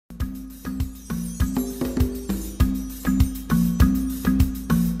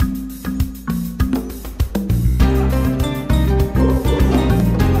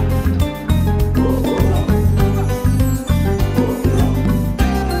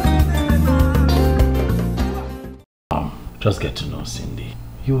Just get to know Cindy.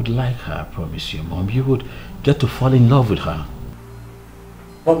 You would like her, I promise you, Mom. You would get to fall in love with her.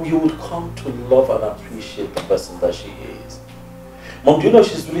 Mom, you would come to love and appreciate the person that she is. Mom, do you know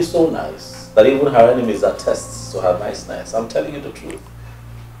she's really so nice that even her enemies attest to her niceness? I'm telling you the truth.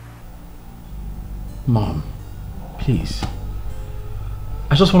 Mom, please.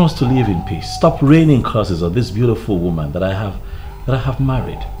 I just want us to live in peace. Stop raining curses on this beautiful woman that I have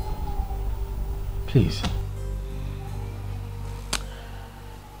married. Please.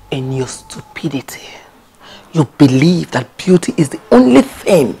 In your stupidity, you believe that beauty is the only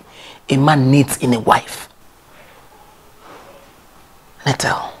thing a man needs in a wife.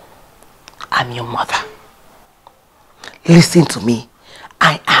 Nettle, I'm your mother. Listen to me.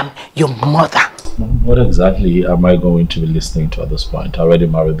 I am your mother. What exactly am I going to be listening to at this point? I already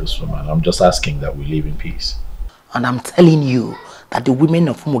married this woman. I'm just asking that we live in peace. And I'm telling you that the women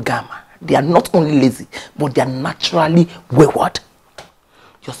of Mugama, they are not only lazy, but they are naturally wayward.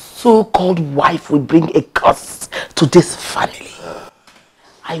 Your so-called wife will bring a curse to this family.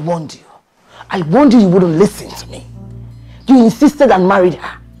 I warned you. I warned you you wouldn't listen to me. You insisted and married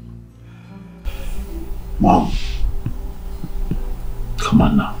her. Mom. Come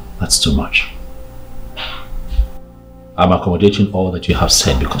on now. That's too much. I'm accommodating all that you have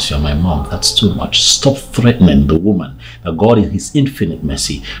said because you're my mom. That's too much. Stop threatening the woman that God in His infinite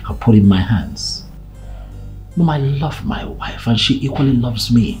mercy have put in my hands. Mom, I love my wife and she equally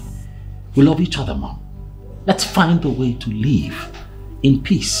loves me. We love each other, Mom. Let's find a way to live in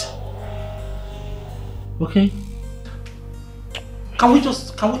peace. Okay? Can we,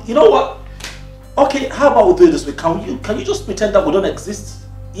 you know what? Okay, how about we do it this way? Can you just pretend that we don't exist?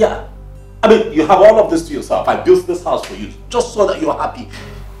 Yeah. I mean, you have all of this to yourself. I built this house for you just so that you're happy.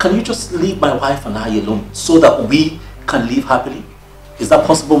 Can you just leave my wife and I alone so that we can live happily? Is that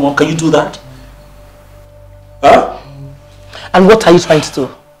possible, Mom? Can you do that? Huh? And what are you trying to do?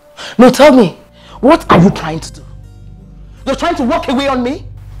 No, tell me. What are you trying to do? You're trying to walk away on me?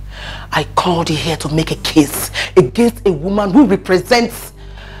 I called you here to make a case against a woman who represents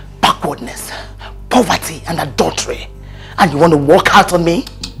backwardness, poverty and adultery. And you want to walk out on me?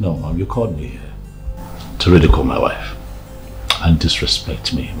 No, Mom, you called me here to ridicule my wife and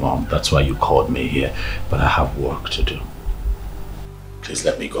disrespect me, Mom. That's why you called me here. But I have work to do. Please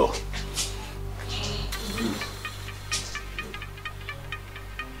let me go.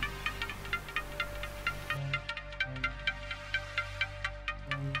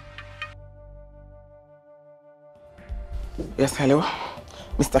 Yes, hello?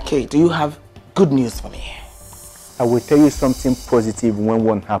 Mr. K, do you have good news for me? I will tell you something positive when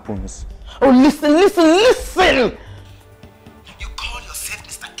one happens. Oh, listen! You call yourself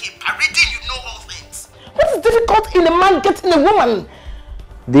Mr. K, parading you know all things. What is difficult in a man getting a woman?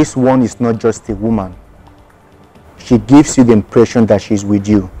 This one is not just a woman. She gives you the impression that she's with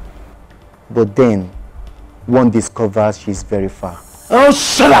you. But then, one discovers she's very far. Oh,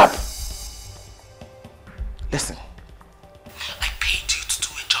 shut up! Listen. I paid you to do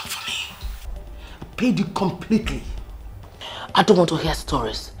a job for me. I paid you completely. I don't want to hear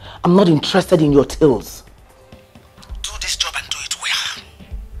stories. I'm not interested in your tales. Do this job and do it well.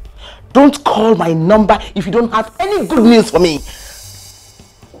 Don't call my number if you don't have any good news for me.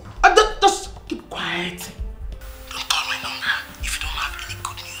 Just keep quiet. Don't call my number if you don't have any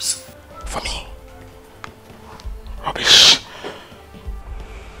good news for me. Rubbish.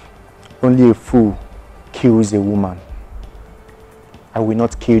 Only a fool kills a woman. I will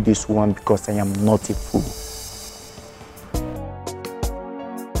not kill this woman because I am not a fool.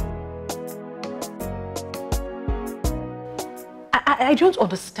 I don't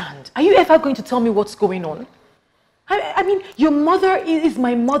understand. Are you ever going to tell me what's going on? I mean, your mother is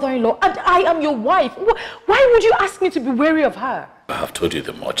my mother-in-law and I am your wife. Why would you ask me to be wary of her? I have told you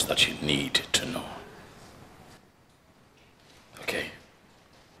the much that you need to know. Okay?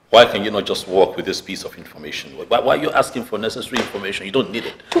 Why can you not just walk with this piece of information? Why are you asking for necessary information? You don't need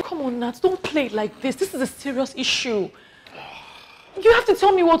it. Oh, come on, Nat. Don't play it like this. This is a serious issue. You have to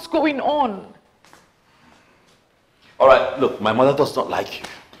tell me what's going on. All right, look, my mother does not like you.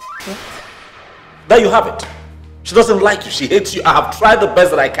 What? There you have it. She doesn't like you. She hates you. I have tried the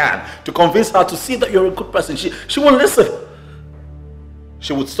best that I can to convince her to see that you're a good person. She won't listen.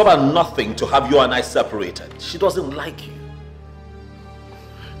 She would stop at nothing to have you and I separated. She doesn't like you.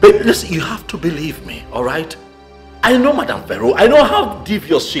 But listen, you have to believe me, all right? I know Madame Vero. I know how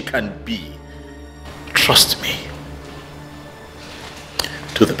devious she can be. Trust me.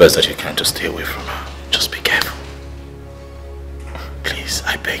 Do the best that you can to stay away from her. Just be careful. Please,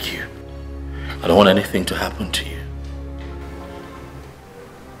 I beg you. I don't want anything to happen to you.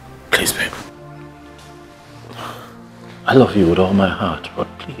 Please, babe. I love you with all my heart, but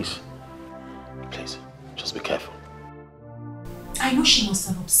please, just be careful. I know she must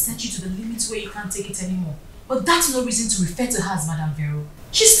have upset you to the limit where you can't take it anymore. But that's no reason to refer to her as Madame Vero.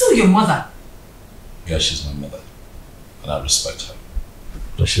 She's still your mother. Yeah, she's my mother. And I respect her.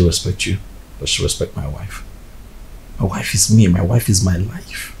 Does she respect you? Does she respect my wife? My wife is me. My wife is my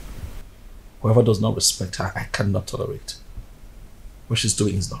life. Whoever does not respect her, I cannot tolerate. What she's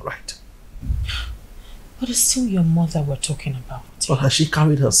doing is not right. But it's still your mother we're talking about. But has she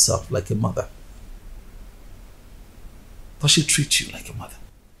carried herself like a mother? Does she treat you like a mother?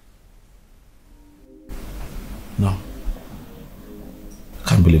 No. I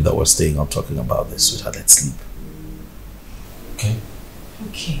can't believe that we're staying up talking about this, sweetheart. Let's sleep. Okay?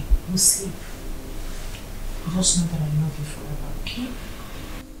 Okay, we'll sleep. But just know that I love you forever, okay?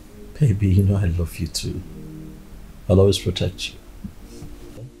 Baby, you know I love you too. I'll always protect you.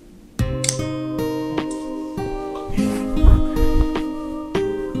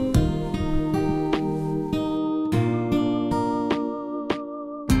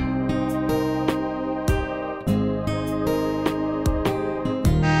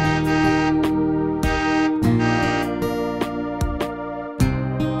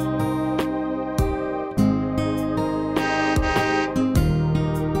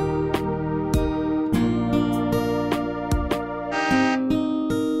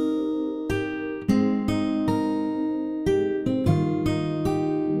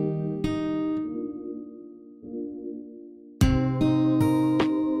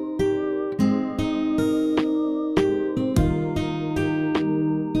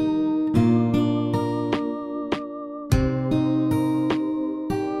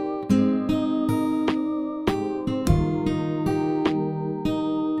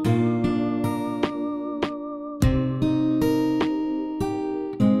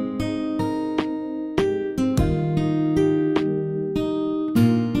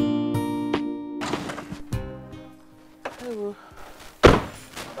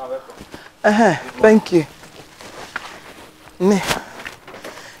 Thank you.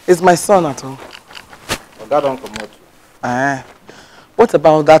 Is my son at home? That don't come out. What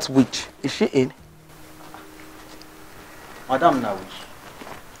about that witch? Is she in? Madam na wish.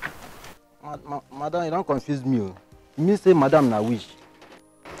 Madam, you don't confuse me. You mean say Madam na wish?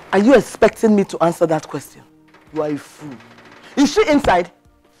 Are you expecting me to answer that question? You are a fool. Is she inside?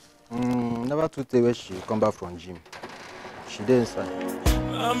 Never to tell where she come back from gym. She there inside.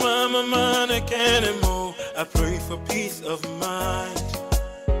 I can't anymore. I pray for peace of mind.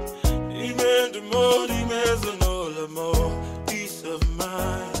 Peace of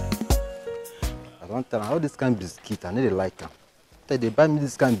mind. I don't tell her how this kind of biscuit. I need to like her. They buy me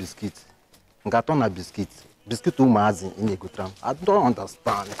this kind of biscuit. Got on a biscuit. Biscuit to my in a good time. I don't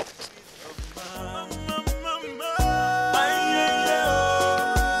understand.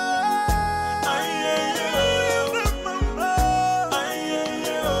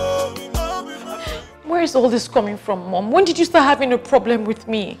 Where is all this coming from, Mom? When did you start having a problem with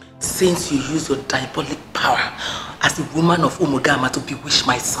me? Since you use your diabolic power as the woman of Umugama to bewitch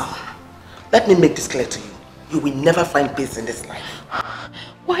my son. Let me make this clear to you. You will never find peace in this life.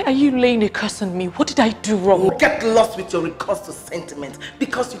 Why are you laying a curse on me? What did I do wrong? You get lost with your recourse to sentiment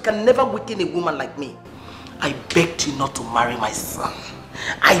because you can never weaken a woman like me. I begged you not to marry my son.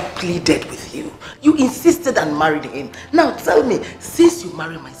 I pleaded with you. You insisted and married him. Now tell me, since you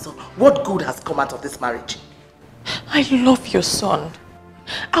married my son, what good has come out of this marriage? I love your son.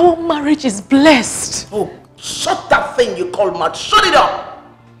 Our marriage is blessed. Oh, shut that thing you call mad. Shut it up!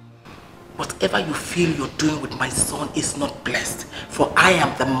 Whatever you feel you're doing with my son is not blessed. For I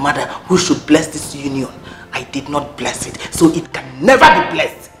am the mother who should bless this union. I did not bless it, so it can never be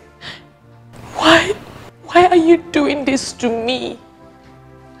blessed. Why are you doing this to me?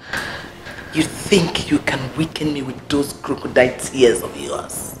 You think you can weaken me with those crocodile tears of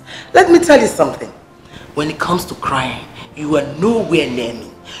yours? Let me tell you something. When it comes to crying, you are nowhere near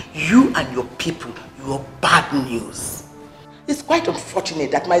me. You and your people, you are bad news. It's quite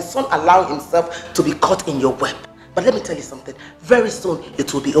unfortunate that my son allowed himself to be caught in your web. But let me tell you something. Very soon,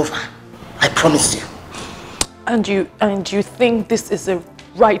 it will be over. I promise you. And you think this is the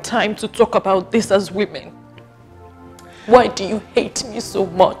right time to talk about this as women? Why do you hate me so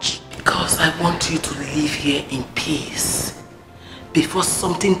much? Because I want you to live here in peace. Before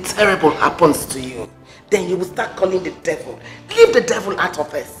something terrible happens to you, then you will start calling the devil. Leave the devil out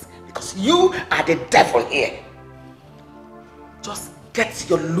of us. Because you are the devil here. Just get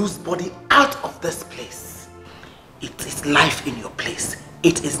your loose body out of this place. It is life in your place.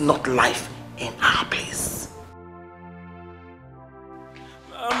 It is not life in our place.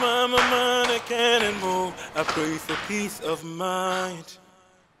 I can move. I pray for peace of mind.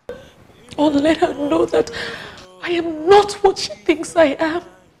 Oh, let her know that I am not what she thinks I am.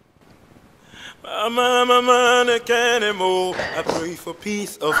 Mama, can move. I pray for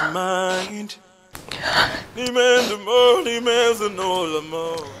peace of mind.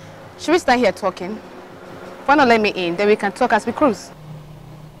 Should we stand here talking? Why not let me in? Then we can talk as we cruise.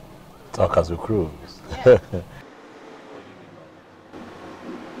 Talk as we cruise? Yeah.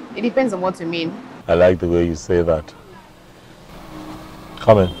 It depends on what you mean. I like the way you say that.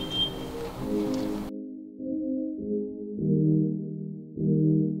 Come in.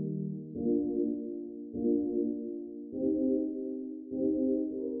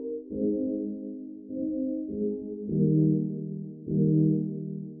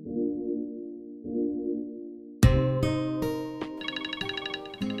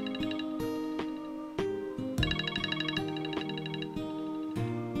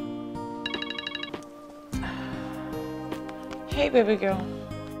 Hey, baby girl.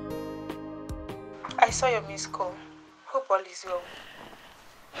 I saw your missed call. Hope all is well.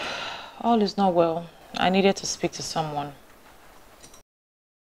 All is not well. I needed to speak to someone.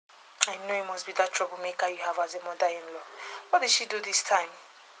 I know it must be that troublemaker you have as a mother-in-law. What did she do this time?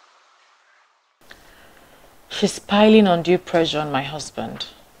 She's piling undue pressure on my husband.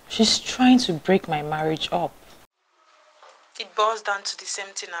 She's trying to break my marriage up. It boils down to the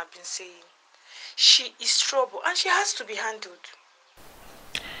same thing I've been saying. She is trouble and she has to be handled.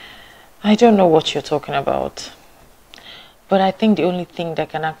 I don't know what you're talking about. But I think the only thing that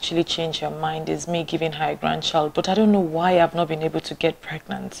can actually change her mind is me giving her a grandchild. But I don't know why I've not been able to get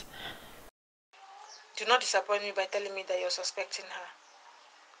pregnant. Do not disappoint me by telling me that you're suspecting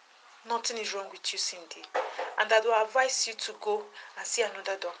her. Nothing is wrong with you, Cindy. And I do advise you to go and see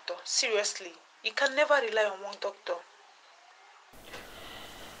another doctor. Seriously, you can never rely on one doctor.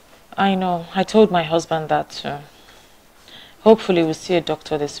 I know. I told my husband that too. Hopefully we'll see a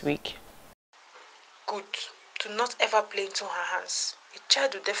doctor this week. Good. Do not ever play into her hands. A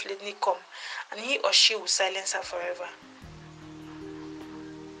child will definitely come and he or she will silence her forever.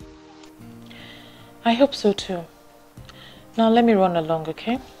 I hope so too. Now let me run along,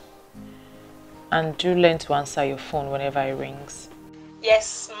 okay? And do learn to answer your phone whenever it rings.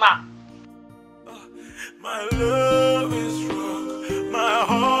 Yes, ma. My love is strong, my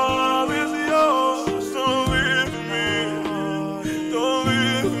heart is yours. Don't leave me, don't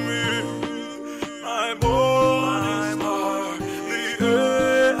leave me. My body's heart, the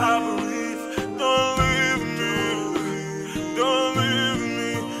air I breathe. Don't leave me, don't leave me.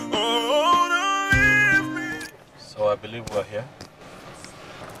 Oh, don't leave me. So I believe we're here.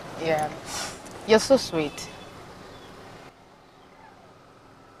 Yeah. You're so sweet.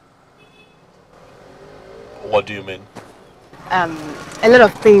 What do you mean? A lot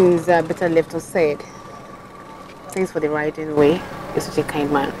of things are better left unsaid. Thanks for the right way. You're such a kind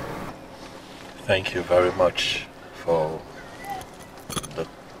man. Thank you very much for the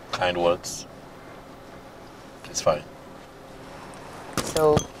kind words. It's fine.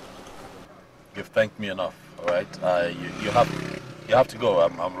 So, You've thanked me enough, all right? You have to go.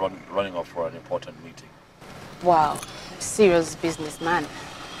 I'm running off for an important meeting. wow, serious businessman.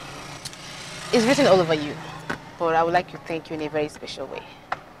 It's written all over you, but I would like to thank you in a very special way.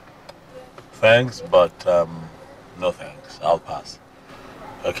 Thanks, but no thanks. I'll pass.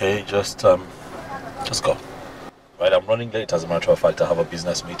 Okay, just go. Right, I'm running late. As a matter of fact, I have a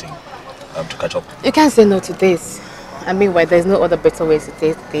business meeting to catch up. You can't say no to this. I mean, why there's no other better way to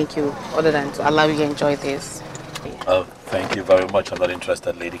say thank you other than to allow you to enjoy this. Thank you very much. I'm not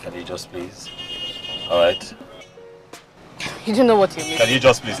interested, lady. Can you just please? All right. You don't know what you mean. Can you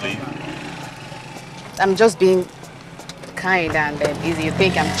just please leave? I'm just being kind and easy. You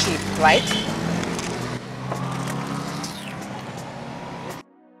think I'm cheap, right?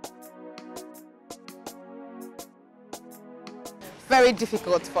 Very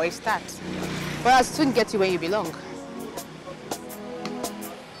difficult for a start, but I'll soon get you where you belong.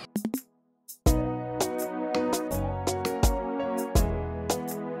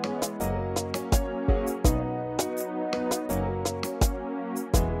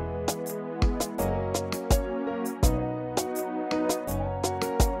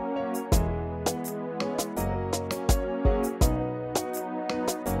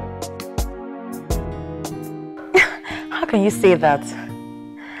 How can you say that?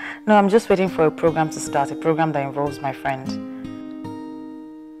 No, I'm just waiting for a program to start, a program that involves my friend.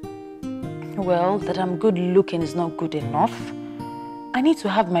 Well, that I'm good looking is not good enough. I need to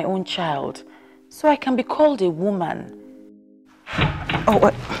have my own child, so I can be called a woman. Oh,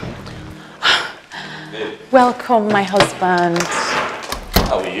 what? Welcome, my husband.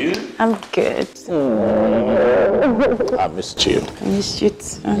 How are you? I'm good. I missed you. I missed you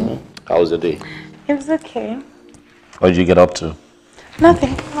too. How was your day? It was okay. What did you get up to?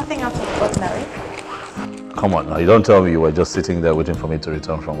 Nothing out of the ordinary. Come on now, you don't tell me you were just sitting there waiting for me to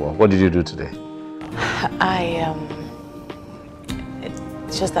return from work. What did you do today?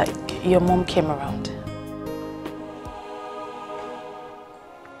 It's just that your mom came around.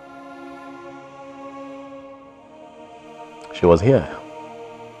 She was here.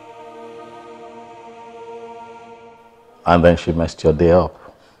 And then she messed your day up.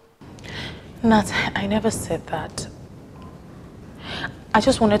 Nat, I never said that. I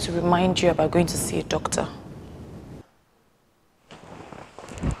just wanted to remind you about going to see a doctor.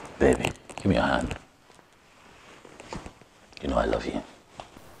 Baby, give me your hand. You know I love you.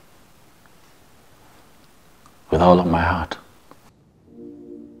 With all of my heart.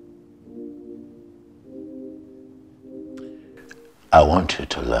 I want you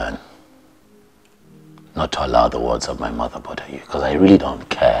to learn not to allow the words of my mother bother you, because I really don't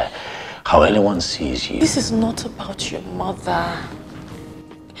care how anyone sees you. This is not about your mother.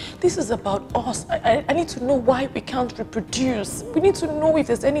 This is about us. I need to know why we can't reproduce. We need to know if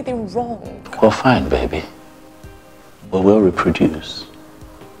there's anything wrong. Well, fine, baby. We will reproduce.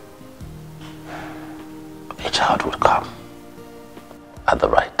 A child will come at the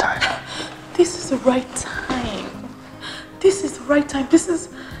right time. This is the right time. This is the right time. This is...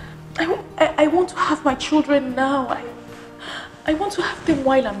 I want to have my children now. I want to have them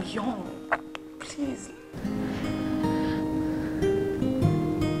while I'm young. Please.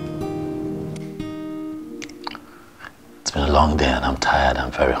 It's been a long day and I'm tired.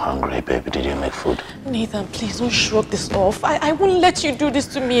 I'm very hungry, baby. Did you make food? Nathan, please don't shrug this off. I won't let you do this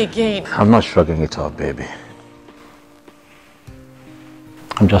to me again. I'm not shrugging it off, baby.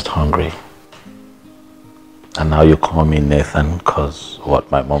 I'm just hungry. And now you call me Nathan because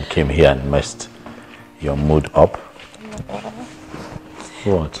what, my mom came here and messed your mood up?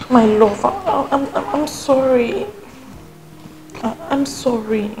 What? My love, I'm sorry. I'm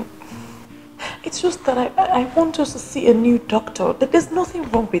sorry. It's just that I want us to see a new doctor. There's nothing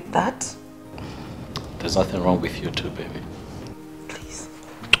wrong with that. There's nothing wrong with you too, baby. Please.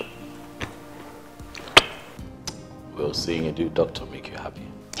 Will seeing a new doctor make you happy?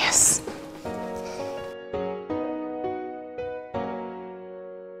 Yes.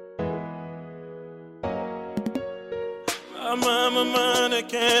 My mind, I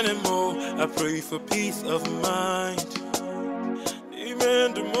can't anymore. I pray for peace of mind.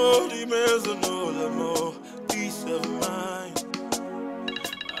 Demand the more, demands the more, peace of mind.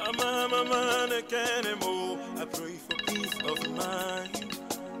 My mind, I can't anymore. I pray for peace of mind.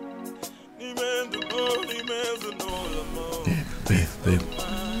 Demand the more, demands the more. Babe.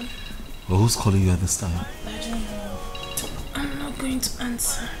 Well, who's calling you at this time? I don't know. I'm not going to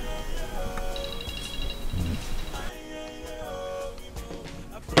answer.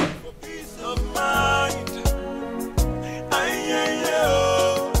 Of mind.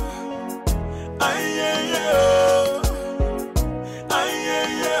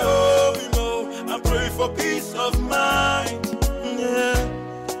 I pray for peace of mind. Yeah.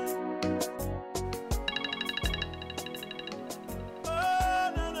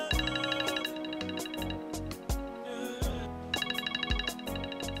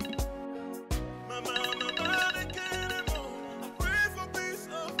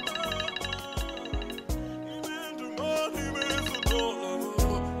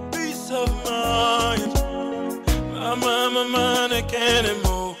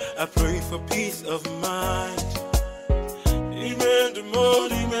 I pray for peace of mind. Amen. The more,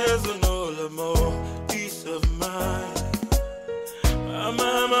 the more peace of mind.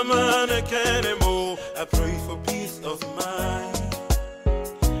 My mind, I can't anymore. I pray for peace of mind.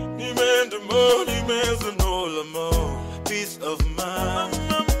 Amen. The more, the more peace of mind.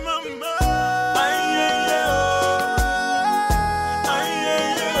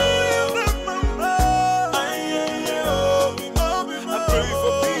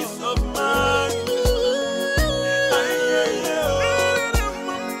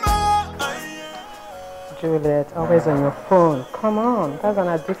 Juliet, always on your phone. Come on, that's an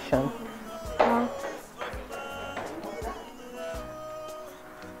addiction.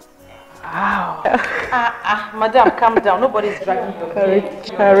 Wow. Madam, calm down. Nobody's dragging your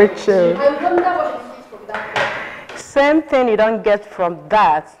Very chill. I wonder what you see from that. Same thing you don't get from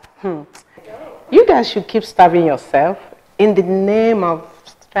that. You guys should keep starving yourself in the name of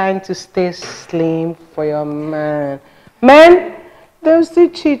trying to stay slim for your man. Men, they'll still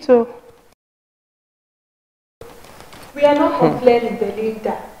cheat. We are not complaining,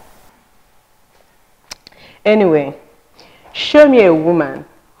 Belinda. Anyway, show me a woman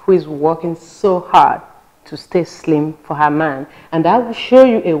who is working so hard to stay slim for her man, and I will show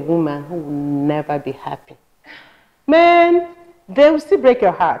you a woman who will never be happy. Man, they will still break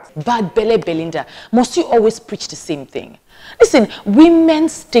your heart. Bad Belle Belinda, must you always preach the same thing? Listen, women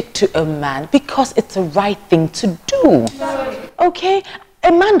stick to a man because it's the right thing to do. Okay?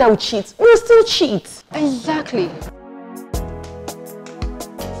 A man that will cheat will still cheat. Exactly.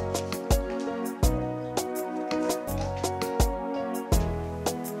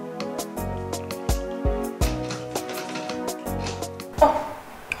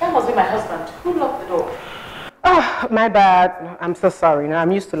 That must be my husband. Who locked the door? Oh, my bad. I'm so sorry. No,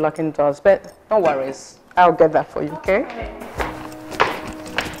 I'm used to locking doors, but no worries. I'll get that for you, okay?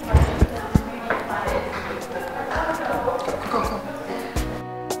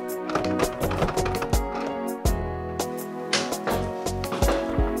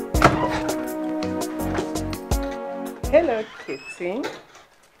 Hello, Kitty.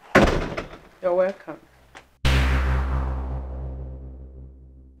 You're welcome.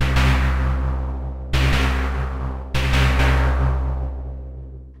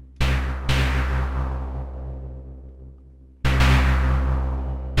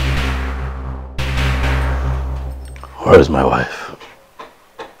 Where is my wife?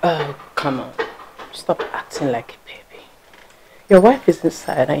 Oh, come on. Stop acting like a baby. Your wife is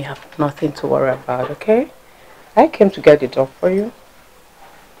inside and you have nothing to worry about, okay? I came to get the dog for you.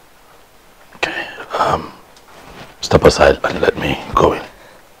 Okay, step aside and let me go in.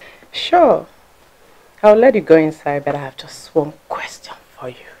 Sure. I'll let you go inside, but I have just one question for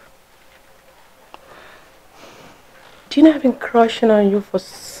you. Do you know I've been crushing on you for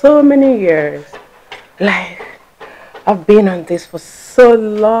so many years? Like, I've been on this for so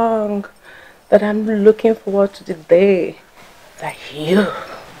long that I'm looking forward to the day that you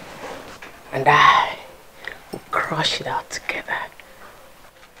and I will crush it out together.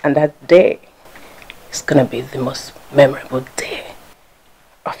 And that day is gonna be the most memorable day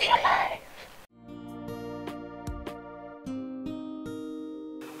of your life.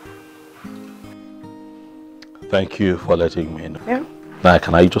 Thank you for letting me know. Yeah. Now,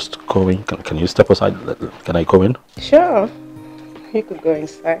 can I just go in? Can you step aside? Can I go in? Sure. You could go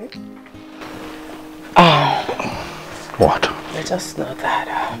inside. What? I just know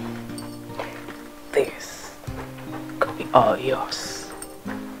that this could be all yours.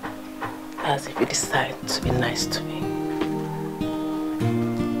 As if you decide to be nice to me.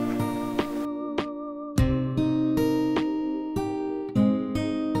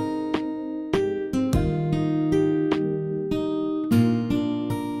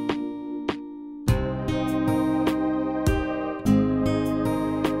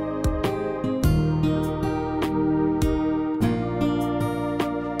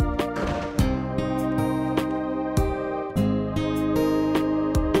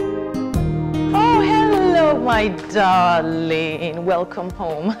 My darling, welcome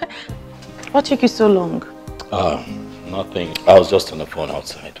home. What took you so long? Nothing. I was just on the phone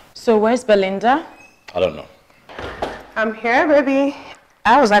outside. So where's Belinda? I don't know. I'm here, baby.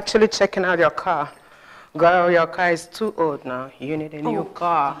 I was actually checking out your car. Girl, your car is too old now. You need a new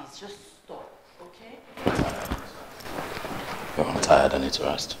car. Please, just stop, okay? Oh, I'm tired. I need to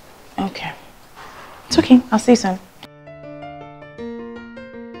rest. Okay. It's okay. I'll see you soon.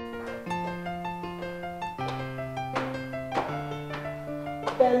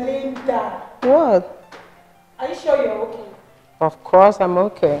 Belinda. What? Are you sure you're okay? Of course I'm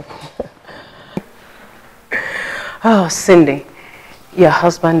okay. Oh, Cindy, your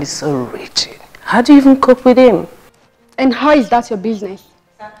husband is so rigid. How do you even cope with him? And how is that your business?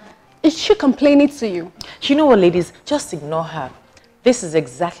 Is she complaining to you? You know what, ladies? Just ignore her. This is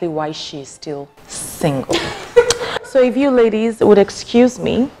exactly why she is still single. So if you ladies would excuse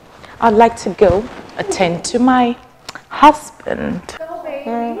me, I'd like to go attend to my husband.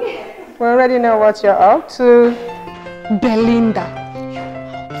 We already know what you're up to. Belinda.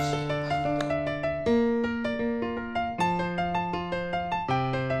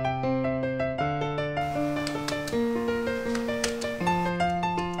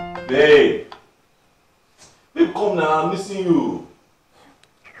 Babe! Babe, come now. I'm missing you.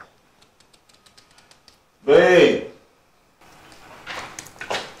 Babe!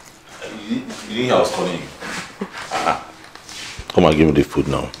 You didn't hear I was calling you? Come and give me the food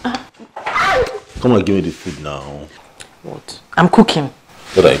now. Come and give me the food now. What? I'm cooking.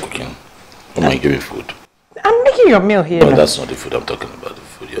 What are you cooking? Come and give me food. I'm making your meal here. No, that's not the food I'm talking about. The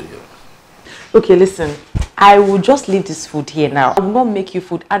food you're here. Okay, listen. I will just leave this food here now. I will not make you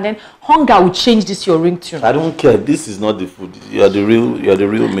food, and then hunger will change this your ringtone. I don't care. This is not the food. You are the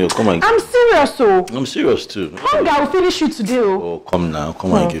real meal. Come on. I'm serious, so. I'm serious too. Hunger will finish you today. Oh, come now.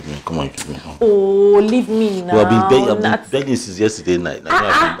 Come on, give me. Come on, give me. Oh, leave me now. Well, I've been begging since yesterday night.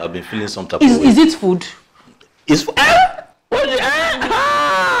 I've been feeling some type of way. Is it food? It's food.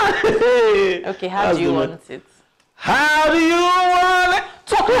 Okay, how do you want it? How do you want it?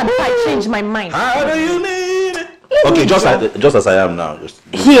 Talk about I change my mind. How do you need it? Okay, just as I am now.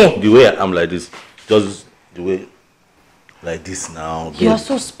 Here. The way I'm like this. Just the way like this now. You are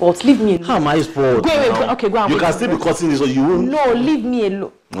so spoiled. Leave me alone. How am I spoiled? Wait, okay, go on. You can still be cutting this or you won't. No, leave me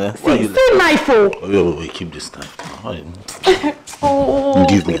alone. Yeah? See, knife. Wait, keep this knife. Oh,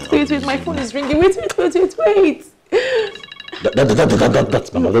 give me. Wait, my phone is ringing. Wait.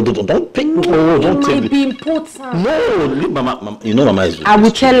 That's Mama. Don't pick. No, don't take it. Might be important. No, leave Mama. You know Mama is. I will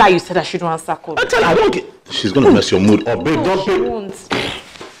tell her you said I shouldn't answer call. I tell her I don't get. She's gonna mess your mood up, babe. Don't pick.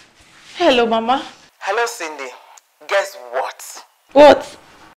 Hello, Mama. Hello, Cindy. Guess what? What?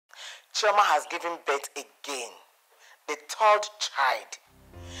 Chioma has given birth again. The third child.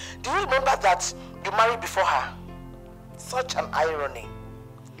 Do you remember that you married before her? Such an irony.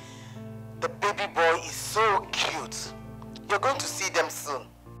 The baby boy is so cute. You're going to see them soon.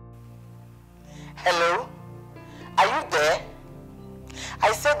 Hello? Are you there?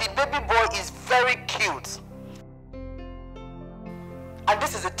 I said the baby boy is very cute. And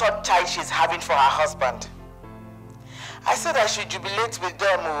this is the third child she's having for her husband. I said I should jubilate with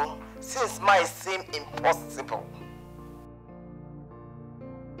them since mine seemed impossible.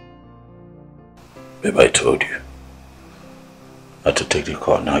 Babe, I told you. I had to take the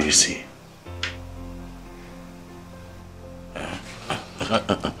call, now you see.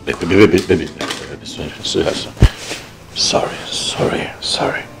 Baby,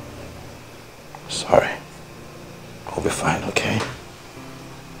 sorry. I'll be fine, okay?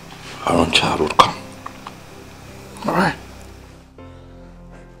 Our own child would come. Alright?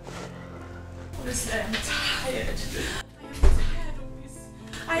 Honestly, I'm tired.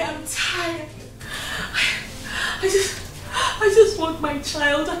 I am tired. I just want my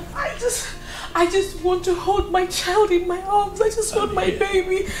child. I just want to hold my child in my arms. I just want my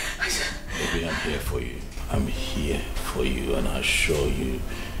baby. Baby, I'm here for you. I'm here for you, and I assure you,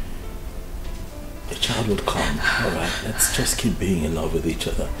 the child will come. Alright, let's just keep being in love with each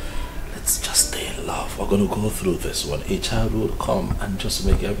other. Let's just stay in love. We're going to go through this one. A child will come and just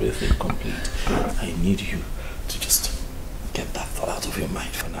make everything complete. I need you to just get that thought out of your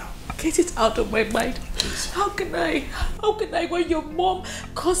mind for now. Get it out of my mind. Please. How can I when your mom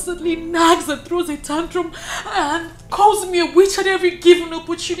constantly nags and throws a tantrum and calls me a witch at every given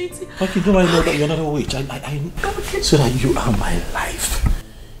opportunity? Like, you know I know that you're not a witch. I so that you are my life.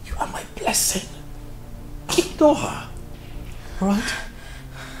 You are my blessing. Ignore her. Alright?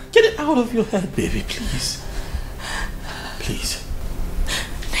 Get it out of your head, baby, please. Please.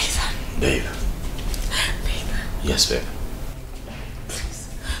 Nathan. Babe. Nathan. Yes, babe.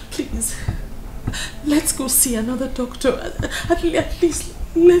 Please. Let's go see another doctor. At least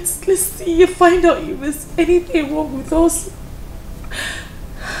let's see if find out if there's anything wrong with us.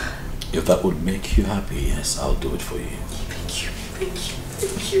 If that would make you happy, yes, I'll do it for you. Thank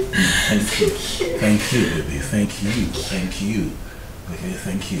you, baby. Okay,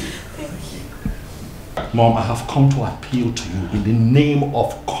 thank you. Mom, I have come to appeal to you in the name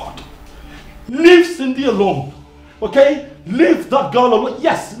of God. Leave Cindy alone. Okay? Leave that girl alone.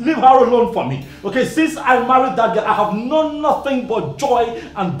 Yes, leave her alone for me. Okay, since I married that girl, I have known nothing but joy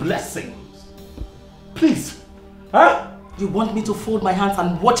and blessings. Please. Huh? You want me to fold my hands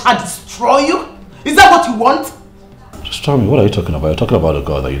and watch her destroy you? Is that what you want? Just tell me, what are you talking about? You're talking about a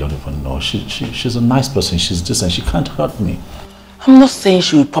girl that you don't even know. She's a nice person. She's decent. She can't hurt me. I'm not saying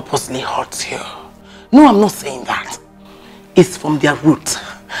she will purposely hurt you. No, I'm not saying that. It's from their root.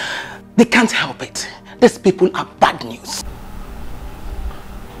 They can't help it. These people are bad news.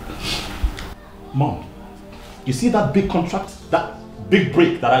 Mom, you see that big contract, that big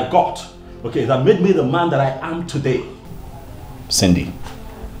break that I got, okay, that made me the man that I am today? Cindy,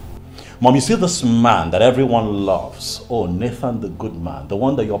 Mom, you see this man that everyone loves, oh, Nathan the good man, the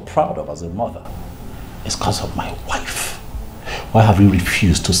one that you're proud of as a mother, it's because of my wife. Why have you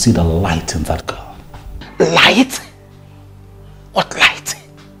refused to see the light in that girl? Light? What light?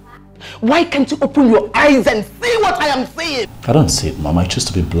 Why can't you open your eyes and see what I am saying? I don't see it, Mom. I choose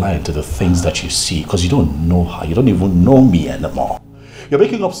to be blind to the things that you see because you don't know her. You don't even know me anymore. You're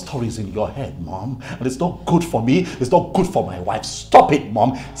making up stories in your head, Mom. And it's not good for me. It's not good for my wife. Stop it,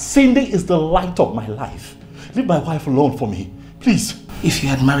 Mom. Cindy is the light of my life. Leave my wife alone for me. Please. If you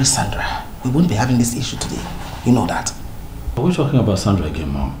had married Sandra, we wouldn't be having this issue today. You know that. Are we talking about Sandra again,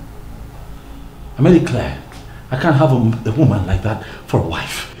 Mom? I made it clear. I can't have a woman like that for a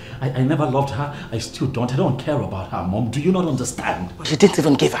wife. I never loved her. I still don't. I don't care about her, Mom. Do you not understand? You didn't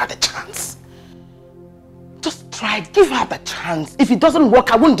even give her the chance. Just try it. Give her the chance. If it doesn't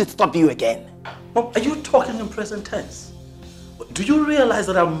work, I won't disturb you again. Mom, are you talking in present tense? Do you realize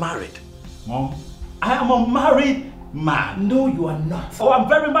that I'm married? Mom, I am a married man. No, you are not. Oh, I'm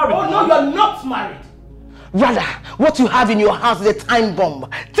very married. Oh, no, you are not married. Rather, what you have in your house is a time bomb.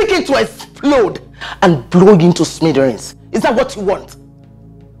 Take it to explode and blow it into smithereens. Is that what you want?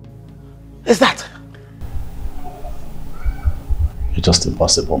 Is that? It's just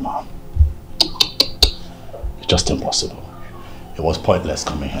impossible, Mom. It's just impossible. It was pointless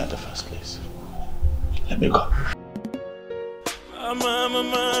coming here in the first place. Let me go.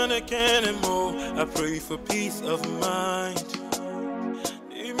 I can't anymore. I pray for peace of mind.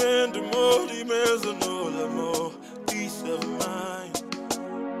 Peace of mind.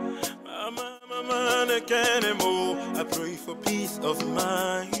 I can't anymore. I pray for peace of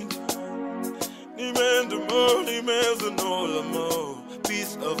mind.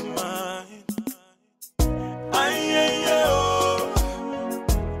 Peace of mind.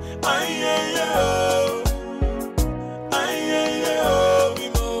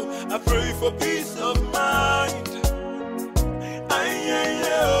 I pray for peace of mind.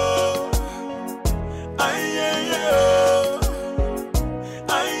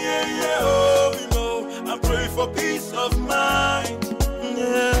 I pray for peace of mind.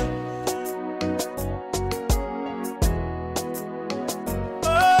 Yeah.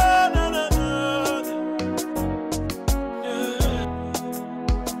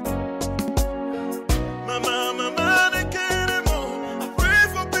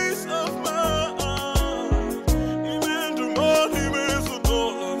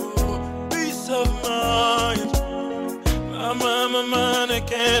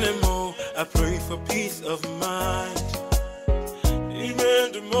 I pray for peace of mind.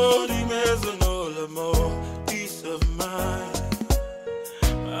 Peace of mind.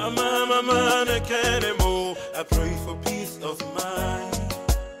 I pray for peace of mind.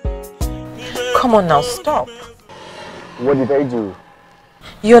 Come on now, stop. What did I do?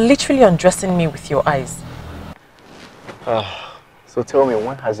 You're literally undressing me with your eyes. So tell me,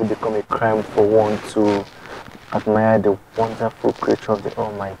 when has it become a crime for one to admire the wonderful creature of the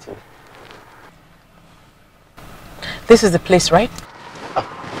Almighty? This is the place, right?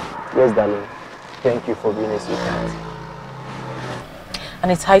 Yes, darling. Thank you for being a sweetheart.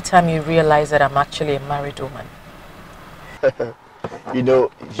 And it's high time you realize that I'm actually a married woman. You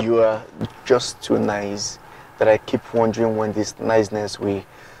know, you are just too nice that I keep wondering when this niceness will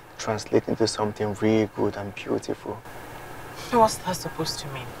translate into something really good and beautiful. What's that supposed to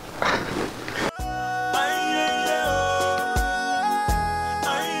mean?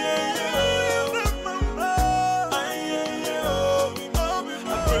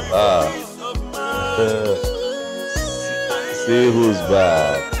 See who's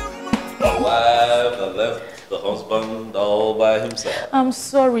back. The wife that left the husband all by himself. I'm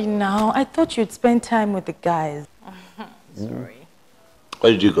sorry now. I thought you'd spend time with the guys. Sorry.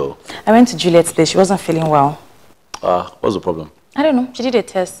 Where did you go? I went to Juliet's place. She wasn't feeling well. What's the problem? I don't know. She did a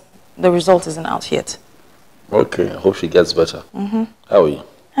test. The result isn't out yet. Okay, I hope she gets better. Mm-hmm. How are you?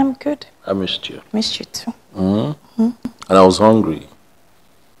 I'm good. I missed you. Missed you too. Mm-hmm. And I was hungry.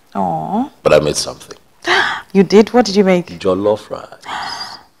 Aww. But I made something. You did? What did you make? Jollof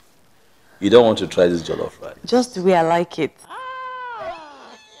rice. You don't want to try this jollof rice? Just the way I like it.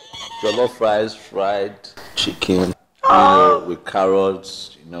 Jollof rice, fried chicken, you know, with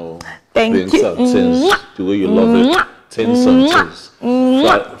carrots, you know, Thank you. Things, the way you love it. Tins and tins.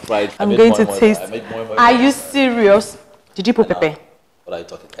 Fried. I'm going to taste. Are you serious? Did you put pepper? What are you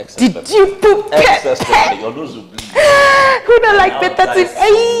talking? Excess Did pepper. you put pepper? Excess pepper. Your nose will bleed. Who don't like pepper?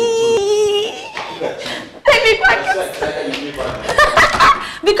 Take me back.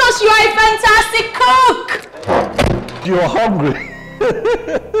 Because you are a fantastic cook. You are hungry.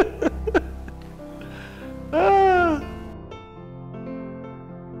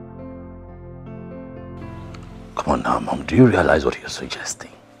 Come on now, Mom. Do you realize what you're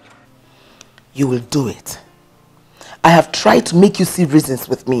suggesting? You will do it. I have tried to make you see reasons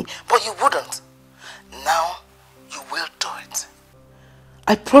with me, but you wouldn't. Now, you will do it.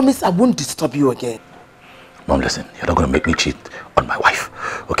 I promise I won't disturb you again. Mom, listen. You're not going to make me cheat on my wife,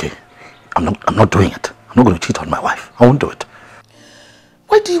 okay? I'm not doing it. I'm not going to cheat on my wife. I won't do it.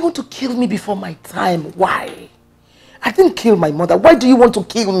 Why do you want to kill me before my time? Why? I didn't kill my mother. Why do you want to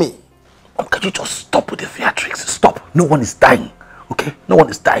kill me? Mom, can you just stop with the theatrics? Stop. No one is dying, okay? No one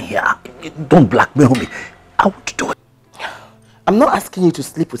is dying here. Don't blackmail me. I want to do it. I'm not asking you to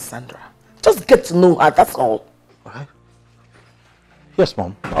sleep with Sandra. Just get to know her, that's all. Alright. Yes,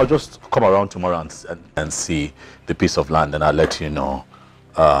 Mom. I'll just come around tomorrow and see the piece of land, and I'll let you know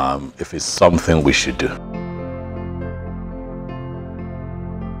if it's something we should do.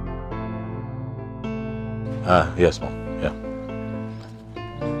 Yes, Mom. Yeah.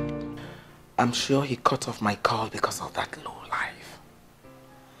 I'm sure he cut off my call because of that low life.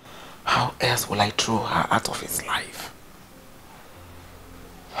 How else will I throw her out of his life?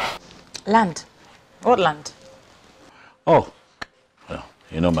 Land? What land? Oh, well,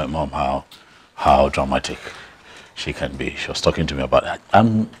 you know my mom, how dramatic she can be. She was talking to me about that.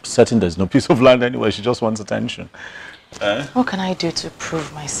 I'm certain there's no piece of land anyway. She just wants attention. What can I do to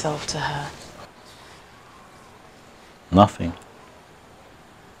prove myself to her? Nothing.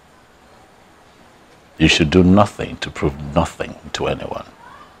 You should do nothing to prove nothing to anyone.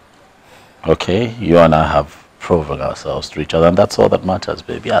 Okay? You and I have proven ourselves to each other, and that's all that matters,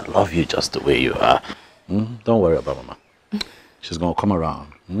 baby. I love you just the way you are. Don't worry about Mama. She's going to come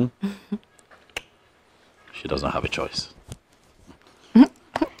around. She doesn't have a choice.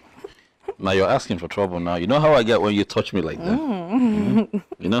 Now you're asking for trouble now. You know how I get when you touch me like that?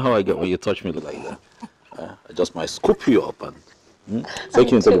 You know how I get when you touch me like that? I just might scoop you up and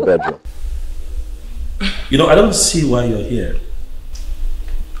take you into the bedroom. You know, I don't see why you're here.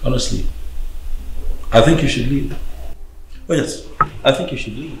 Honestly. I think you should leave. Oh yes, I think you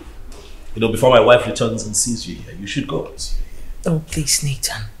should leave. You know, before my wife returns and sees you here, you should go. Oh, please,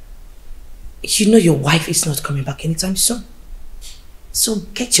 Nathan. You know your wife is not coming back anytime soon. So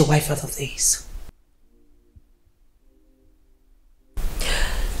get your wife out of this.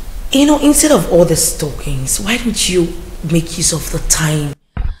 You know, instead of all the stalkings, why don't you make use of the time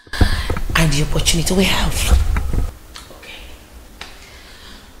and the opportunity we have? Okay.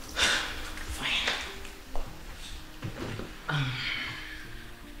 Fine.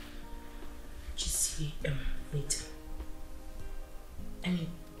 Just see, Nathan. I mean,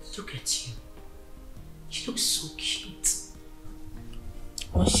 look at you. You look so cute.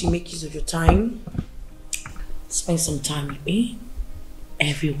 Once you make use of your time, spend some time with me,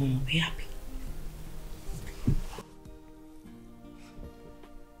 everyone will be happy.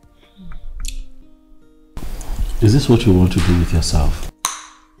 Is this what you want to do with yourself?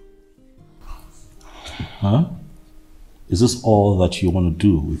 Huh? Is this all that you want to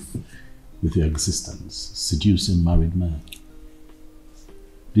do with your existence? Seducing married men?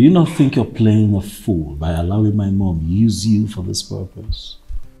 Do you not think you're playing a fool by allowing my mom use you for this purpose?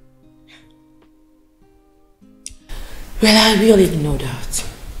 Well, I really know that.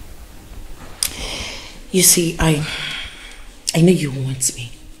 You see, I know you want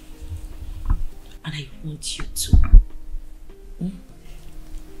me. And I want you to.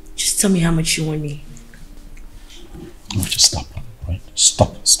 Just tell me how much you want me. No, just stop, right?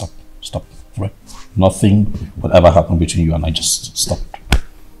 Stop, right? Nothing will ever happen between you and I. Just stop.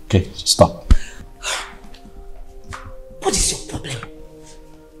 Okay, stop. What is your problem?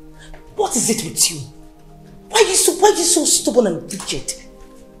 What is it with you? Why are you so stubborn and rigid?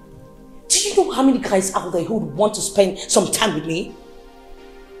 Do you know how many guys out there who would want to spend some time with me?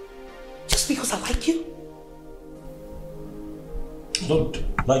 Just because I like you? I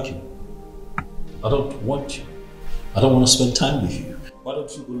don't like you. I don't want you. I don't want to spend time with you. Why don't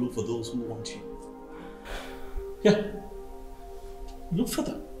you go look for those who want you? Yeah. Look for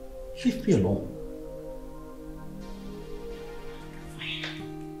them. Leave me alone.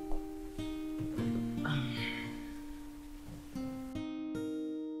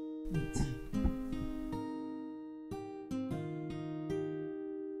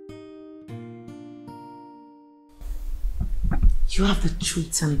 You have the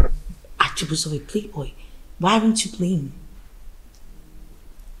traits and attributes of a playboy. Why aren't you playing?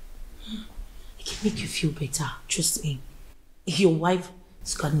 It can make you feel better, trust me. Your wife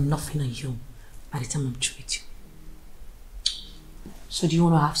has got nothing on you by the time I'm through with you. So do you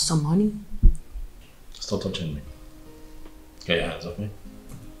want to have some money? Stop touching me. Get your hands off me.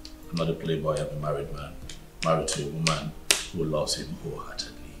 I'm not a playboy, I'm a married man. Married to a woman who loves him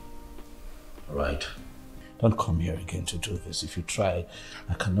wholeheartedly. Alright? Don't come here again to do this. If you try,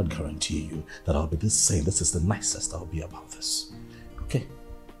 I cannot guarantee you that I'll be the same. This is the nicest I'll be about this. Okay?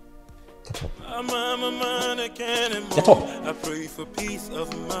 Get up. Get up. I pray for peace of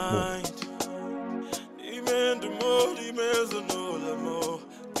mind.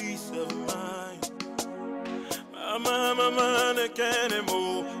 Peace of mind.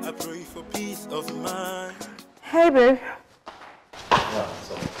 I pray for peace of mind. Hey, babe. Yeah,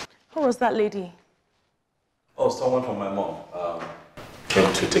 so. Who was that lady? Oh, someone from my mom.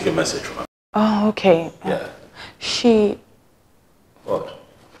 Came to take a message from her. Oh, okay. Yeah. What?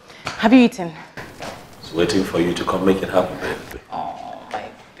 Have you eaten? It's waiting for you to come make it happen, baby. Oh, my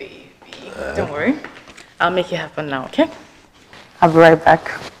baby. Don't worry. I'll make it happen now, okay? I'll be right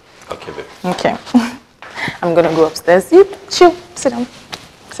back. Okay, baby. Okay. I'm gonna go upstairs. You, chill. Sit down.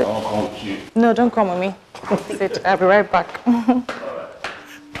 Sit. I'll come with you. No, don't come with me. Sit. I'll be right back.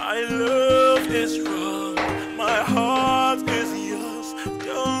 My love is strong, my heart is yours.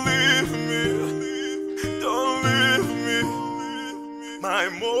 Don't leave me, don't leave me. My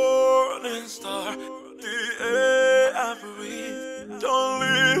morning star, the air I breathe. Don't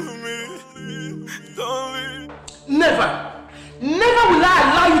leave me, don't leave me. Never! Never will I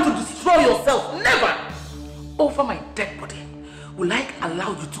allow you to destroy yourself. Never! Over my dead body, will I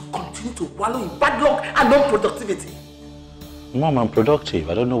allow you to continue to wallow in bad luck and unproductivity? Mom, I'm productive.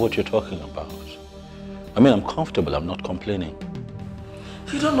 I don't know what you're talking about. I mean, I'm comfortable. I'm not complaining.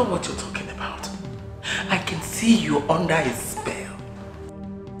 You don't know what you're talking about. I can see you under a spell.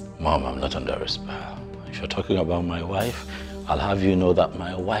 Mom, I'm not under a spell. If you're talking about my wife, I'll have you know that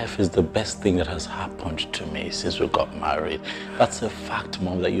my wife is the best thing that has happened to me since we got married. That's a fact,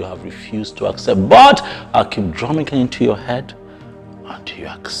 Mom, that you have refused to accept. But I'll keep drumming it into your head until you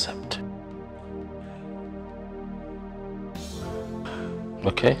accept.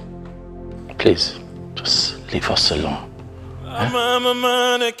 Okay? Please, just leave us alone. I'm a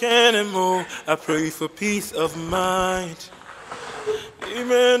man, I can't move. I pray for peace of mind.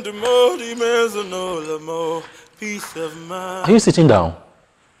 Peace of mind. Are you sitting down?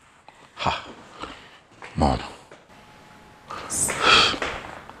 Ha. Mom.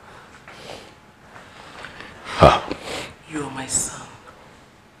 Ha. You are my son.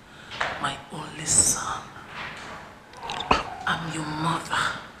 My only son. I'm your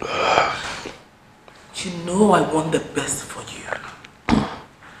mother. You know I want the best for you.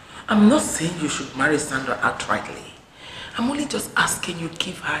 I'm not saying you should marry Sandra outrightly. I'm only just asking you to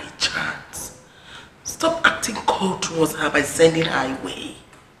give her a chance. Stop acting cold towards her by sending her away.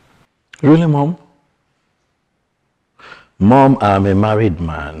 Really, Mom? Mom, I'm a married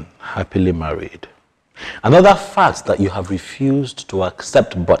man, happily married. Another fact that you have refused to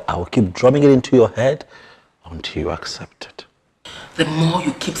accept, but I will keep drumming it into your head until you accept it. The more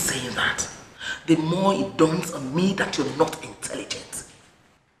you keep saying that, the more it dawns on me that you're not intelligent.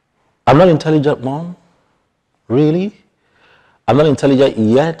 I'm not intelligent, Mom? Really? I'm not intelligent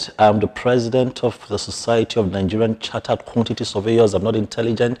yet. I'm the president of the Society of Nigerian Chartered Quantity Surveyors. I'm not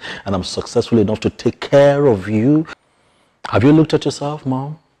intelligent, and I'm successful enough to take care of you. Have you looked at yourself,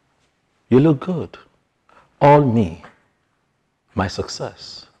 Mom? You look good. All me. My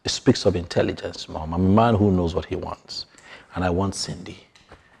success. It speaks of intelligence, Mom. I'm a man who knows what he wants. And I want Cindy.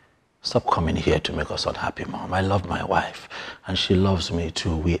 Stop coming here to make us unhappy, Mom. I love my wife, and she loves me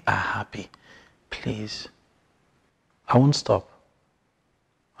too. We are happy. Please. I won't stop.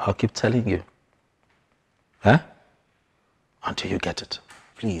 I'll keep telling you. Huh? Until you get it.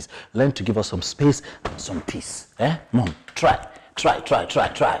 Please, learn to give us some space and some peace. Eh? Mom, try. Try. I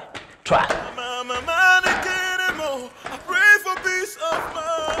pray for peace of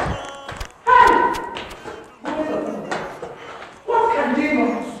mind. What can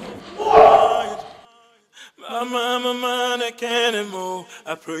demons? I'm a man, I can't move.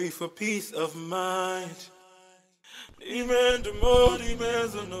 I pray for peace of mind. Hey,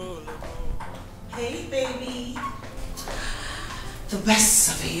 baby. The best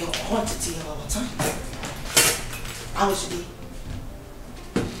of your quantity all the time. How was your day?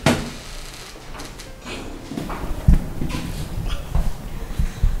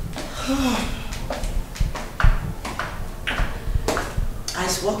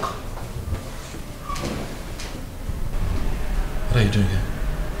 Nice work. What are you doing here?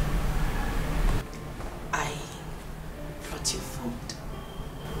 I brought you food.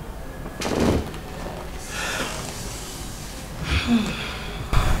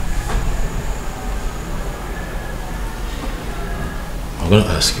 I'm going to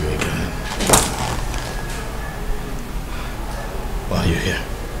ask you again. Why are you here?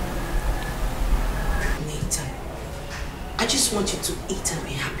 Nathan, I just want you to eat and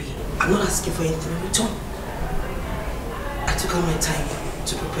be happy. I'm not asking for anything in return. I took all my time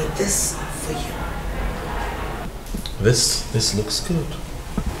to prepare this for you. This looks good.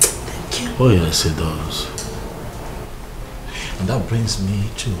 Thank you. Oh yes, it does. And that brings me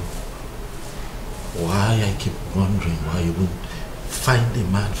to why I keep wondering why you wouldn't find a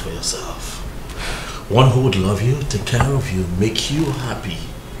man for yourself. One who would love you, take care of you, make you happy.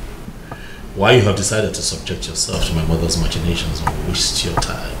 Why you have decided to subject yourself to my mother's machinations and waste your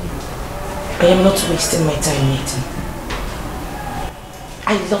time. I am not wasting my time, Nathan.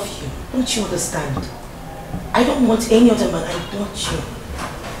 I love you. Don't you understand? I don't want any other man. I want you.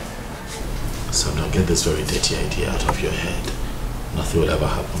 So now get this very dirty idea out of your head. Nothing will ever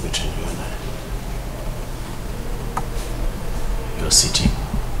happen between you and I. You're sitting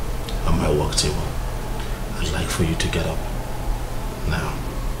on my work table. I'd like for you to get up now.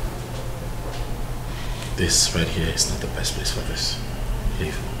 This right here is not the best place for this.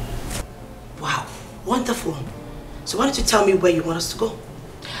 Leave. Wow, wonderful. So why don't you tell me where you want us to go?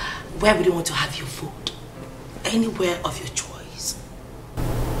 Where would you want to have your food? Anywhere of your choice.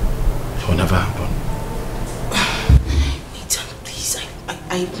 It will never happen. Nathan, please,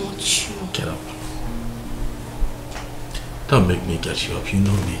 I want you. Get up. Don't make me get you up, you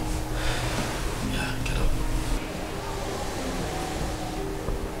know me. Yeah, get up.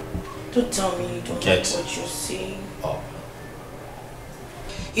 Don't tell me you don't like what you see. Up.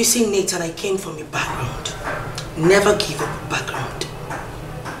 You see, Nathan, I came from a background. Never give up a background.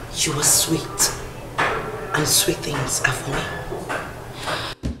 You are sweet. And sweet things are for me.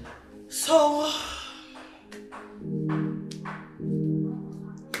 So...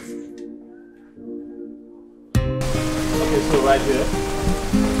 Okay, so right here,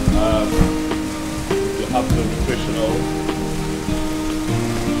 you have the nutritional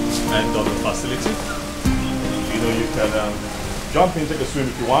end of the facility. You know, you can jump in, take a swim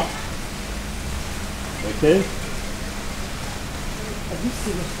if you want. Okay? Are you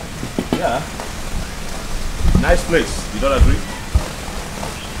serious? Yeah. Nice place. You don't agree?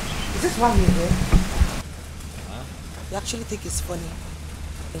 Is this why you're here? Huh? You actually think it's funny?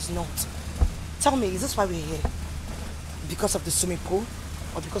 It's not. Tell me, is this why we're here? Because of the swimming pool?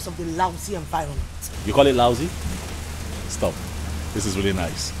 Or because of the lousy environment? You call it lousy? Stop. This is really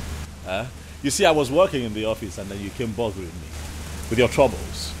nice. You see, I was working in the office and then you came bothering me with your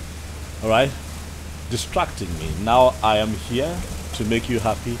troubles. Alright? Distracting me. Now I am here to make you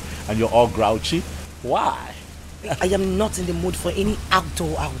happy and you're all grouchy. Why? I am not in the mood for any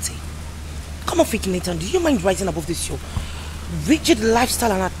outdoor outing. Come on, freaking Nathan, do you mind rising above this show? Rigid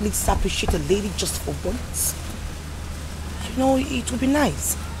lifestyle and at least appreciate a lady just for once. You know, it would be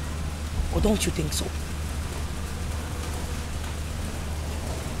nice. Or don't you think so?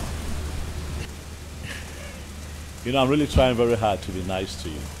 You know, I'm really trying very hard to be nice to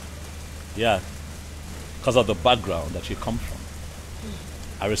you. Yeah. Because of the background that you come from.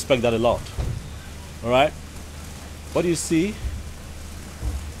 I respect that a lot. Alright? But you see,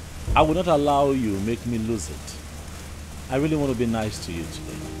 I will not allow you make me lose it. I really want to be nice to you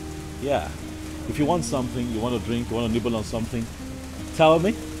today. Yeah. If you want something, you want to drink, you want to nibble on something, tell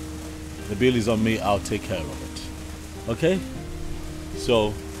me. The bill is on me, I'll take care of it. Okay?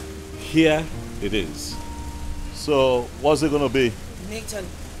 So, here it is. So, what's it going to be? Nathan.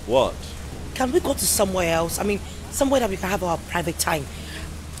 What? Can we go to somewhere else? I mean, somewhere that we can have our private time.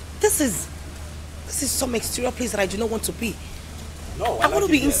 This is some exterior place that I do not want to be. No, I want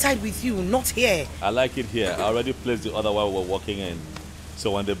to be inside with you, not here. I like it here. I already placed the order while we're walking in.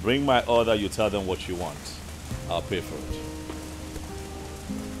 So when they bring my order, you tell them what you want. I'll pay for it.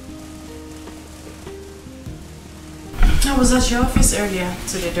 I was at your office earlier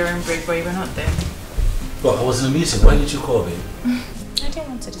today during break, but you were not there. Well, I was in a meeting. Why did you call me? I didn't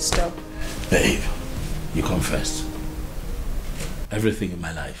want to disturb. Babe, you come first. Everything in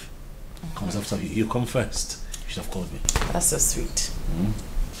my life comes after you. You come first. You should have called me. That's so sweet. Mm-hmm.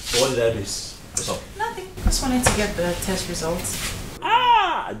 So what did I miss? What's up? Nothing. Just wanted to get the test results.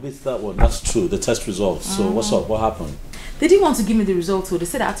 Ah, I missed that one. That's true. The test results. So what's up? What happened? They didn't want to give me the results, so they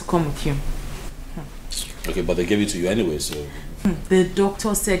said I had to come with you. Okay, but they gave it to you anyway, so... The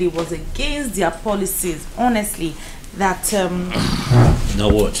doctor said it was against their policies, honestly, that... Now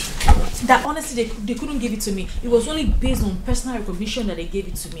what? That honestly, they couldn't give it to me. It was only based on personal recognition that they gave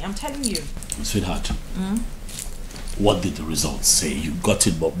it to me. I'm telling you. Sweetheart, what did the results say? You got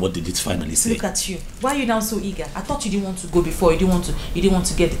it, but what did it finally say? Look at you. Why are you now so eager? I thought you didn't want to go before. You didn't want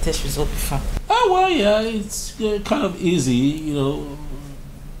to get the test result before. Oh, well, yeah, it's kind of easy, you know,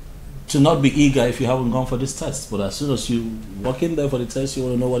 to not be eager if you haven't gone for this test. But as soon as you walk in there for the test, you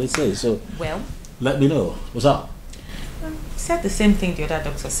want to know what it says. So, well, let me know. What's up? Said the same thing the other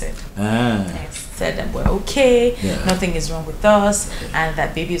doctor said. Ah. Said that we're okay, nothing is wrong with us, and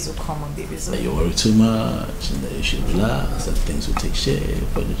that babies will come when babies will. That you worry too much, and that you should relax, that things will take shape.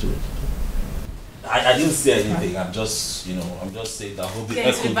 I didn't say anything. I'm just, I'm just saying that. Hope get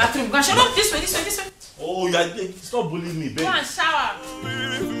into the bathroom. Go, shut up. This way. Oh, yeah, stop bullying me, baby. Go and shower.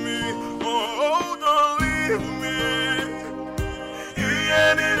 Leave me, oh, don't leave me.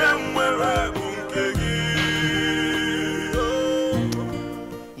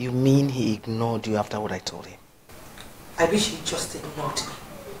 You mean he ignored you after what I told him? I wish he just ignored me.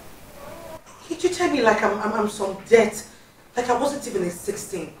 treated me like I'm some debt. Like I wasn't even a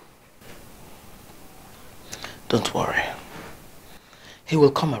 16. Don't worry. He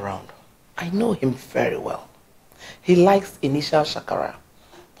will come around. I know him very well. He likes initial shakara,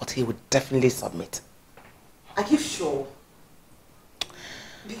 but he would definitely submit. Are you sure?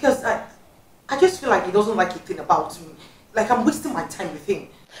 Because I just feel like he doesn't like a thing about me. Like I'm wasting my time with him.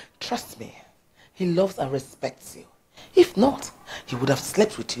 Trust me, he loves and respects you. If not, he would have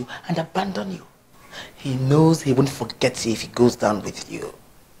slept with you and abandoned you. He knows he won't forget you if he goes down with you.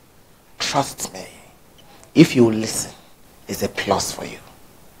 Trust me, if you listen, it's a plus for you.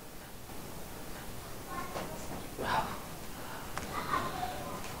 Wow.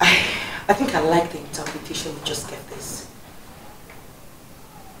 I think I like the interpretation we just get this.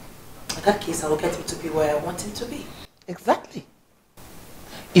 In that case, I will get him to be where I want him to be. Exactly.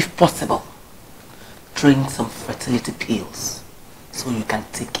 If possible, drink some fertility pills so you can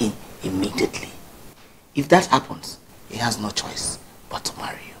take him immediately. If that happens, he has no choice but to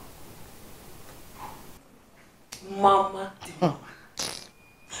marry you. Mama,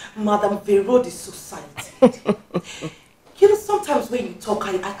 Madam Vero, the society. You know, sometimes when you talk,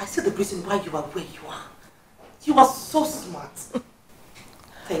 I see the reason why you are where you are. You are so smart.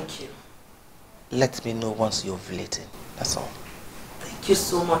 Thank you. Let me know once you're ovulating. That's all. Thank you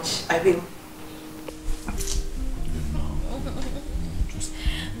so much. I will.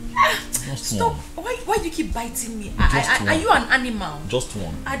 Stop. Why do you keep biting me? Are you an animal? Just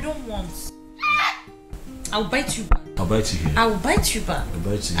one. I don't want. I'll bite you back. I'll bite you here. I will bite you back. I'll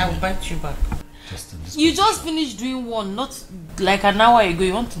bite you. I will bite you back. Just in this You just finished doing one, not like an hour ago.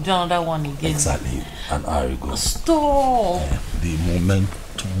 You want to do another one again. Exactly. An hour ago. Stop. The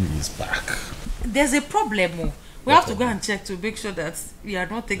momentum is back. There's a problem. Oh. We have to go and check to make sure that you are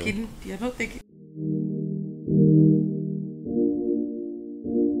not taking. You are not taking.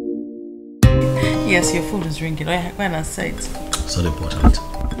 Yes, your phone is ringing. Go and answer it. So important.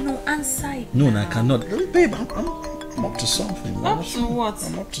 No, answer it. No, I cannot. Babe, I'm up to something. Up to what?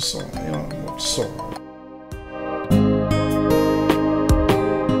 I'm up to something. I'm up to something.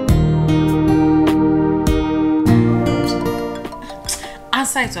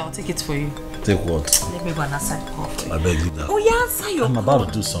 Answer it, or I'll take it for you. Take what? Let me go and answer the call for you. I beg you that. Oh, yeah, answer your I'm call. about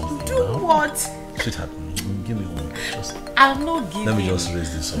to do something. Do what? Sweetheart, give me one. Just. I'll not give you. Let me just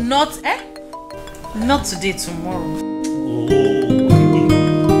raise this up. Not, Not today, tomorrow.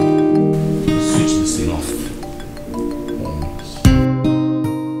 Switch this thing off.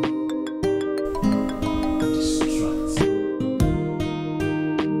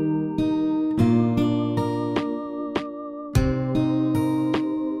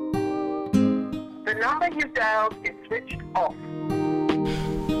 The number you dialed is switched off.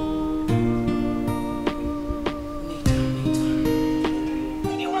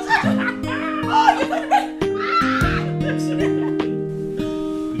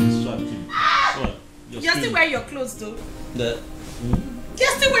 You're still wearing your clothes though.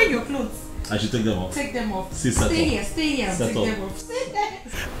 You're still wearing your clothes. I should take them off. Take them off. Stay here and take them off. Stay there.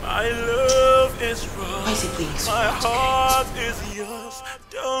 My love is wrong. Why is it please? My heart is yours.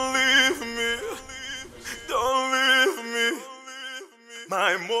 Don't leave me. Don't leave me.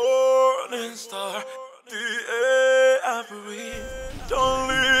 My morning star, the air I breathe. Don't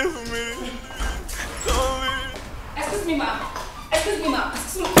leave me. Don't leave. Excuse me, ma'am. Excuse me, ma'am.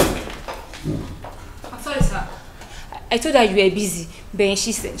 Excuse me. I'm sorry, sir. I told her you were busy, but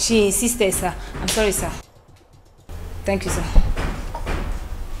she insisted, sir. I'm sorry, sir. Thank you, sir.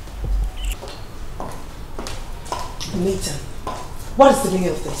 Nathan, what is the meaning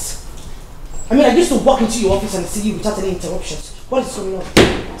of this? I mean, I used to walk into your office and see you without any interruptions. What is going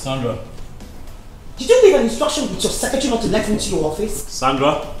on? Sandra. Did you leave an instruction with your secretary not to let me into your office?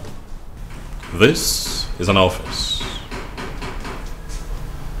 Sandra, this is an office.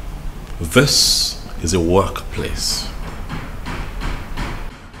 This is a workplace.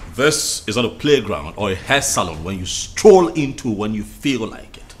 This is not a playground or a hair salon when you stroll into when you feel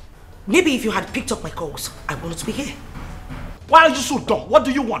like it. Maybe if you had picked up my calls, I would not be here. Why are you so dumb? What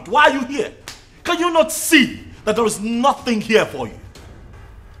do you want? Why are you here? Can you not see that there is nothing here for you?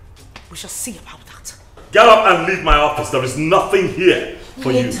 We shall see about that. Get up and leave my office. There is nothing here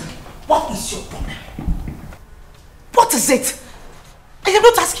for you. What is your problem? What is it? I am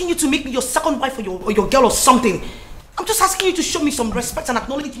not asking you to make me your second wife or your girl or something. I'm just asking you to show me some respect and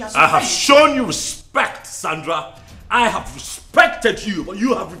acknowledge me as I have shown you respect, Sandra. I have respected you, but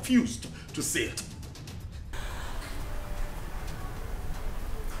you have refused to see it.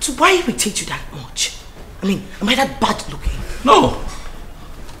 So why irritate you that much? I mean, am I that bad looking? No.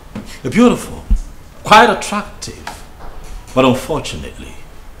 You're beautiful, quite attractive, but unfortunately,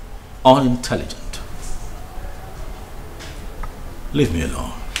 unintelligent. Leave me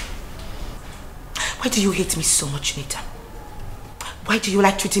alone. Why do you hate me so much, Nathan? Why do you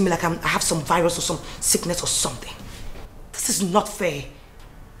like treating me like I have some virus or some sickness or something? This is not fair.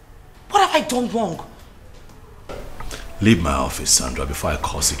 What have I done wrong? Leave my office, Sandra, before I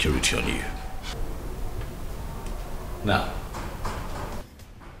call security on you. Now.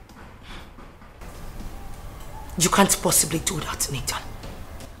 You can't possibly do that, Nathan.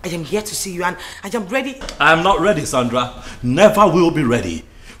 I am here to see you and I am ready. I am not ready, Sandra. Never will be ready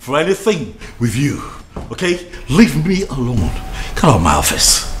for anything with you. Okay? Leave me alone. Get out of my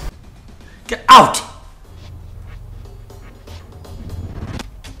office. Get out!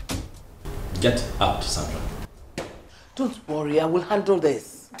 Get out, Sandra. Don't worry, I will handle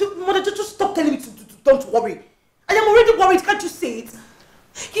this. Mother, just stop telling me to don't worry. I am already worried, can't you see it?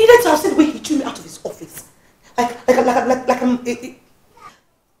 He needed to have said the way he threw me out of his office. I'm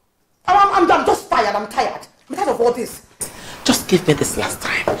just tired, I'm tired. I'm tired of all this. Just give me this last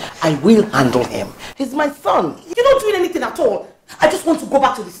time. I will handle him. He's my son. You're not doing anything at all. I just want to go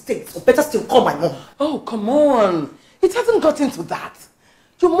back to the States, or better still, call my mom. Oh, come on. It hasn't gotten to that.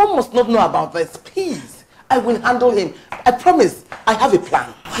 Your mom must not know about this. Please. I will handle him. I promise. I have a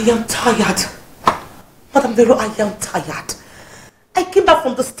plan. I am tired. Madam Vero, I am tired. I came back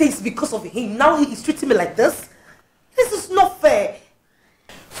from the States because of him. Now he is treating me like this. This is not fair.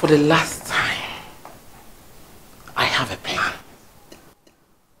 For the last time, I have a plan.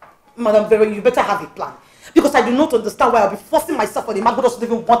 Madam Vero, you better have a plan. Because I do not understand why I'll be forcing myself on a man who doesn't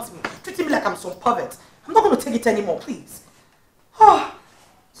even want me. Treating me like I'm some pervert. I'm not going to take it anymore, please.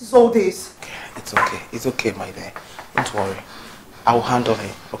 This is all this. Okay, it's okay. It's okay, my dear. Don't worry. I will handle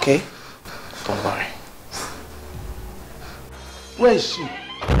him, okay? Don't worry. Where is she?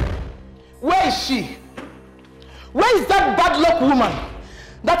 Where is she? Where is that bad luck woman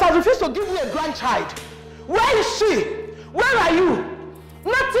that has refused to give me a grandchild? Where is she? Where are you?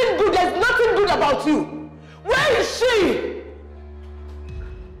 Nothing good. There's nothing good about you. Where is she?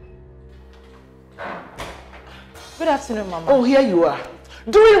 Good afternoon, Mama. Oh, here you are.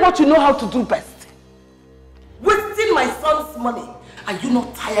 Doing what you know how to do best. Wasting my son's money. Are you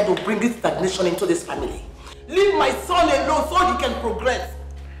not tired of bringing stagnation into this family? Leave my son alone so he can progress.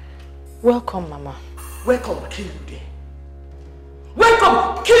 Welcome, Mama. Welcome, kill you there.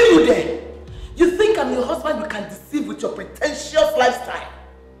 Welcome, kill you there. You think I'm your husband you can deceive with your pretentious lifestyle?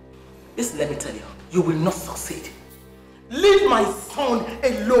 Listen, let me tell you, you will not succeed. Leave my son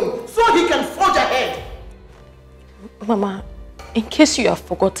alone so he can forge ahead. Mama, in case you have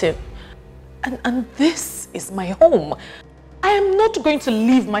forgotten, and this is my home. I am not going to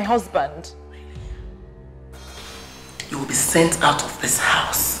leave my husband. You will be sent out of this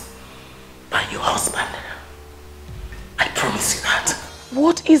house by your husband. I promise you that.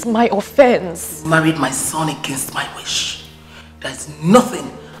 What is my offense? You married my son against my wish. There is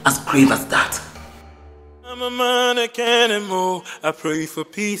nothing as grave as that. I'm a man I can't move. I pray for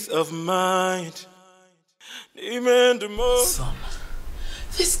peace of mind. Son,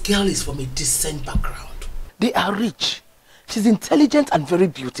 this girl is from a decent background. They are rich. She's intelligent and very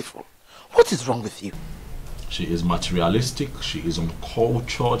beautiful. What is wrong with you? She is materialistic, she is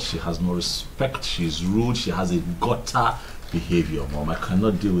uncultured, she has no respect, she is rude, she has a gutter behavior, Mom. I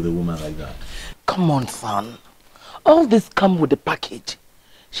cannot deal with a woman like that. Come on, son. All this comes with the package.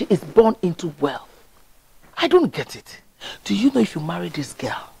 She is born into wealth. I don't get it. Do you know if you marry this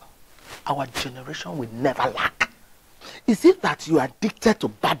girl, our generation will never lack? Is it that you are addicted to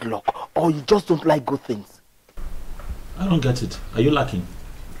bad luck or you just don't like good things? I don't get it. Are you lacking?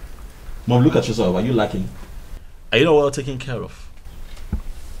 Mom, look at yourself. Are you lacking? Are you not well taken care of?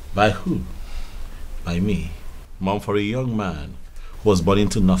 By who? By me. Mom, for a young man who was born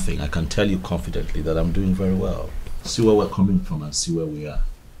into nothing, I can tell you confidently that I'm doing very well. See where we're coming from and see where we are.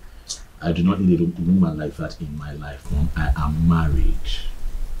 I do not need a woman like that in my life, Mom. I am married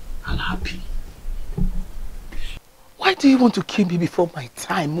and happy. Why do you want to kill me before my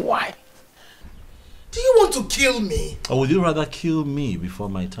time? Why? Do you want to kill me? Or would you rather kill me before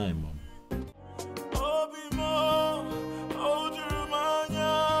my time, Mom?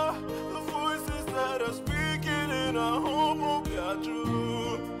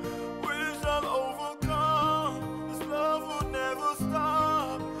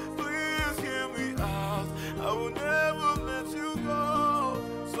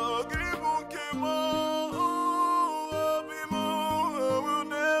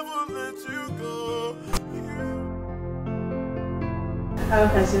 How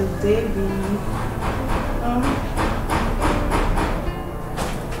has your day been?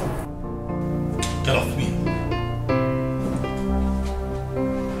 Get off me.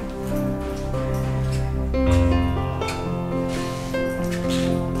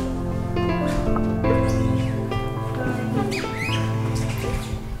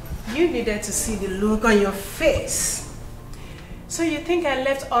 needed to see the look on your face. So you think I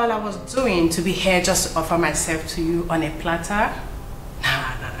left all I was doing to be here just to offer myself to you on a platter?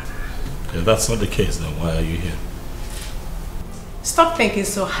 Nah. If that's not the case, then why are you here? Stop thinking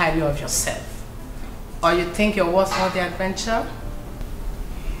so highly of yourself. Or you think you're worth all the adventure?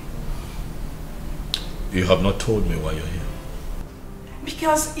 You have not told me why you're here.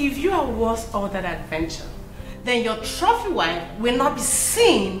 Because if you are worth all that adventure, then your trophy wife will not be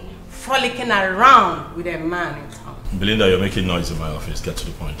seen frolicking around with a man in town. Belinda, you're making noise in my office. Get to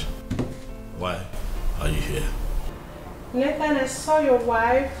the point. Why are you here? Nathan, I saw your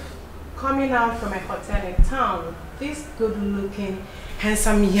wife coming out from a hotel in town. This good-looking,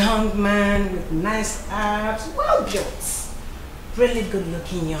 handsome young man with nice abs, well built. Really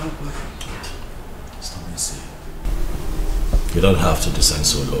good-looking young man. Stop me saying. You don't have to descend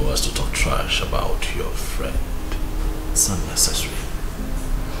so low as to talk trash about your friend. It's unnecessary.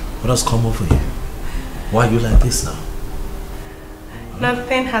 What has come over you? Why are you like this now?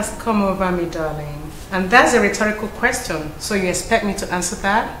 Nothing has come over me, darling. And that's a rhetorical question. So you expect me to answer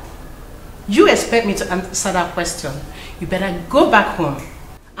that? You expect me to answer that question? You better go back home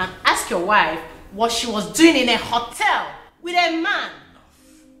and ask your wife what she was doing in a hotel with a man.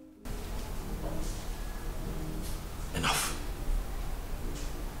 Enough.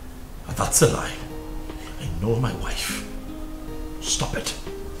 That's a lie. I know my wife. Stop it.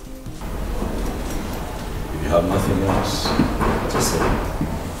 If you have nothing else to say,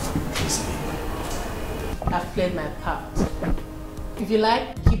 please leave. I've played my part. If you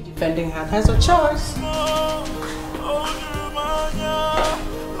like, keep defending her. That's your choice. The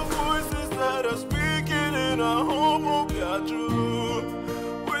voices that are speaking in our home will be true.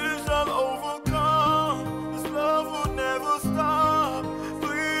 We shall overcome. This love will never stop.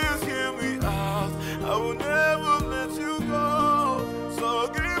 Please hear me out. I will never let you go. So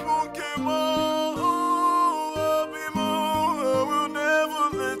keep on, keep on. I will never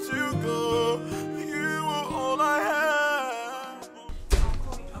let you go. You are all I have.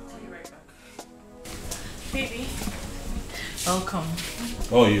 I'll call you right back. Baby, welcome.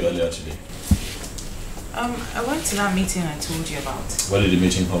 How are you earlier today? I went to that meeting I told you about. What did the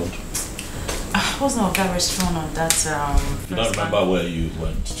meeting hold? What's the name of that restaurant on that You don't remember where you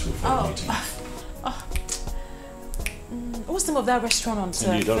went to for the meeting? What's the name of that restaurant on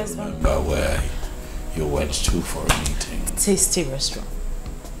And you don't remember where you went to for a meeting? Tasty restaurant.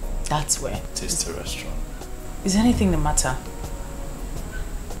 That's where. Tasty restaurant. Is anything the matter?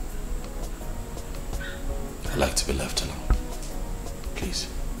 I like to be left alone. Please.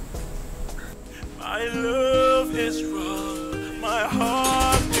 My love is wrong, my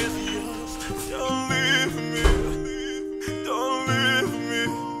heart is yours. Don't leave me, don't leave me.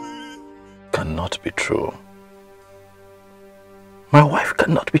 Cannot be true. My wife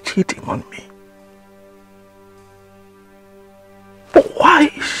cannot be cheating on me. But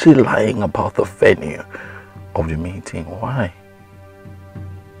why is she lying about the venue of the meeting? Why?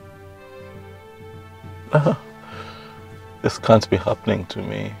 This can't be happening to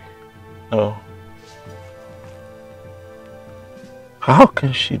me. No. How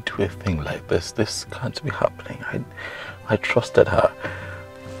can she do a thing like this? This can't be happening. I trusted her.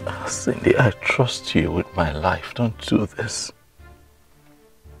 Cindy, I trust you with my life. Don't do this.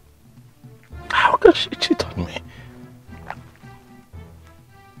 How can she cheat on me?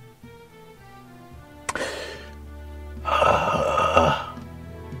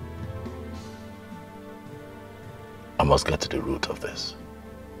 I must get to the root of this.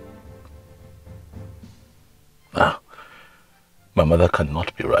 Now, my mother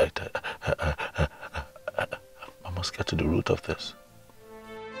cannot be right. I must get to the root of this.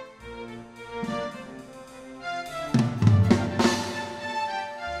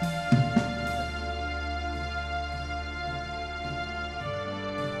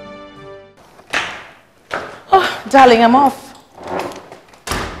 Oh, darling, I'm off.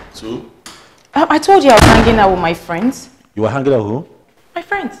 So? I told you I was hanging out with my friends. You were hanging out with who? My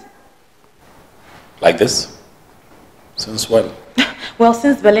friends. Like this? Since when? Well,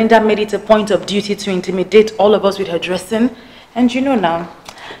 since Belinda made it a point of duty to intimidate all of us with her dressing, and you know now,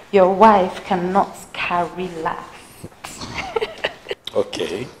 your wife cannot carry laughs.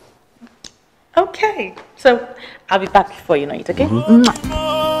 Okay. Okay. So, I'll be back before you know it, okay? Mm-hmm.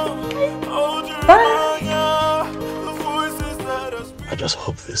 Bye. I just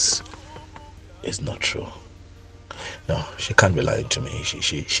hope this is not true. No, she can't be lying to me.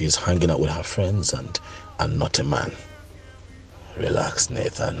 She's hanging out with her friends and not a man. Relax,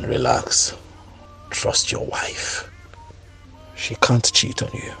 Nathan, relax. Trust your wife. She can't cheat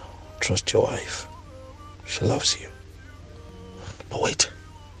on you. Trust your wife. She loves you. But wait.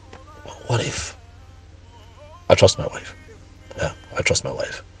 What if? I trust my wife. Yeah, I trust my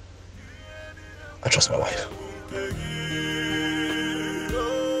wife. I trust my wife.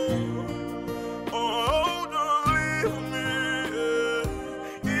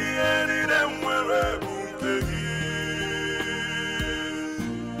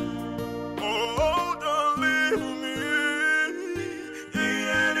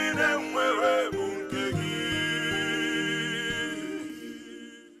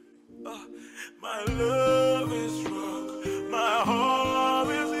 My love is strong, my heart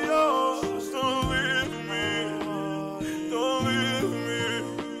is yours. Don't leave me, don't leave me.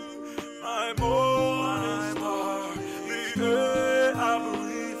 My morning star, the air I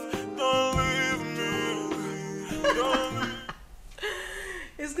breathe. Don't leave me, don't leave me.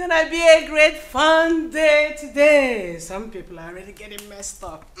 It's gonna be a great fun day today. Some people are already getting messed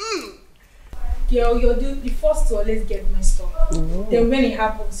up. Girl, you're the first to always get messed up. Then when it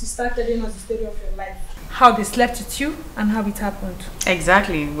happens, you start telling us the story of your life. How they slept with you and how it happened.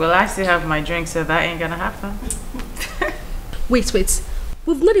 Exactly. Well, I still have my drink, so that ain't gonna happen. Wait.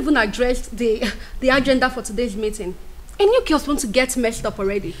 We've not even addressed the agenda for today's meeting. And you girls want to get messed up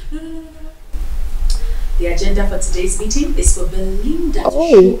already. No. The agenda for today's meeting is for Belinda to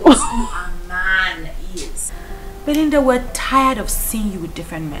show us who our man is. Belinda, we're tired of seeing you with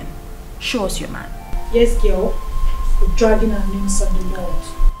different men. Show us your man. Yes, girl. We're dragging our names on the board.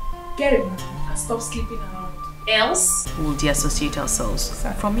 Get it, man, and stop sleeping around. Else, we'll deassociate ourselves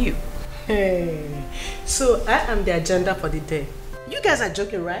from you. Hey, so I am the agenda for the day. You guys are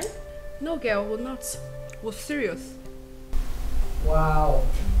joking, right? No, girl, we're not. We're serious. Wow.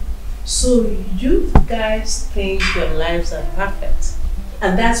 So you guys think your lives are perfect,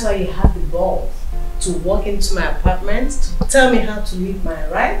 and that's why you have the balls to walk into my apartment to tell me how to live my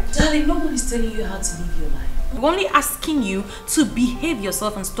life? Darling, nobody's telling you how to live your life. We're only asking you to behave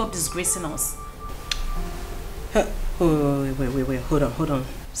yourself and stop disgracing us. Wait, hold on.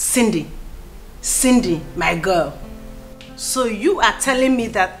 Cindy, my girl. So you are telling me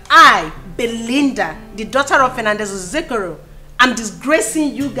that I, Belinda, the daughter of Fernandez Zekoro, am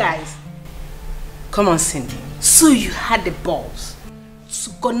disgracing you guys? Come on, Cindy. So you had the balls to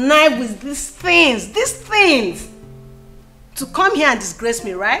connive with these things, to come here and disgrace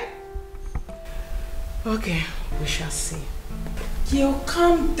me, right? Okay, we shall see. Girl,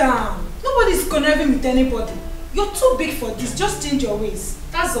 calm down. Nobody's conniving with anybody. You're too big for this. Just change your ways.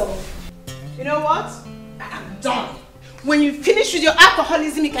 That's all. You know what? I am done. When you finish with your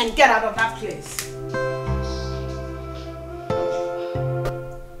alcoholism, you can get out of that place.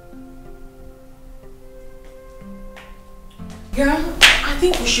 Girl, I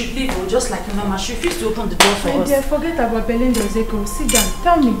think we should leave, just like Mama. She refused to open the door for us. Dear, forget about Belinda Zekoro. Sit down.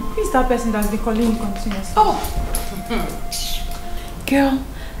 Tell me, who is that person that's been calling you continuously? Girl,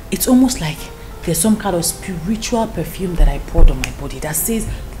 it's almost like there's some kind of spiritual perfume that I poured on my body that says,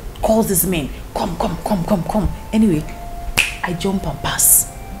 calls this man, come. Anyway, I jump and pass.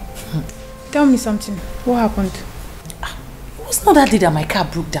 Tell me something. What happened? It was not that day that my car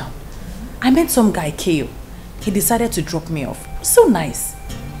broke down. I met some guy, Keo. He decided to drop me off. So nice.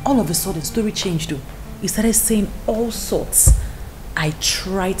 All of a sudden, story changed though. He started saying all sorts. I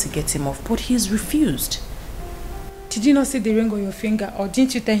tried to get him off, but he's refused. Did you not see the ring on your finger, or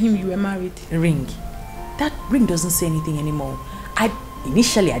didn't you tell him you were married? Ring? That ring doesn't say anything anymore.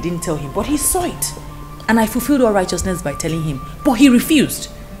 Initially I didn't tell him, but he saw it. And I fulfilled all righteousness by telling him, but he refused.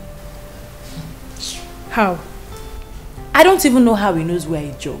 How? I don't even know how he knows where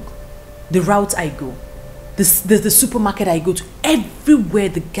I jog. The route I go. The supermarket I go to. Everywhere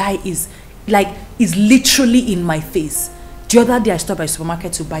the guy is literally in my face. The other day I stopped at a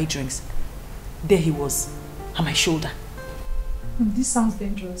supermarket to buy drinks. There he was, on my shoulder. This sounds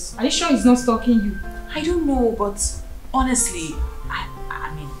dangerous. Are you sure he's not stalking you? I don't know, but honestly,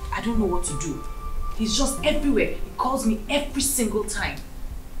 I don't know what to do. He's just everywhere. He calls me every single time.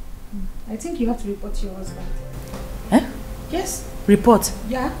 I think you have to report to your husband. Huh? Yes. Report?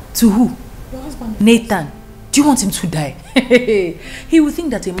 Yeah. To who? Your husband. Nathan. Do you want him to die? He will think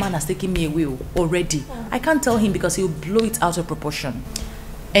that a man has taken me away already. I can't tell him because he'll blow it out of proportion.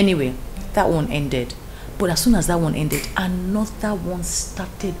 Anyway, that one ended. But as soon as that one ended, another one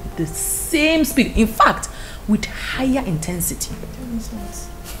started with the same speed. In fact, with higher intensity.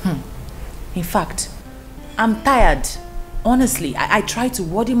 In fact, I'm tired. Honestly, I tried to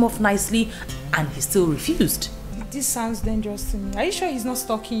ward him off nicely and he still refused. This sounds dangerous to me. Are you sure he's not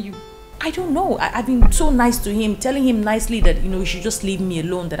stalking you? I don't know. I've been so nice to him, telling him nicely that, he should just leave me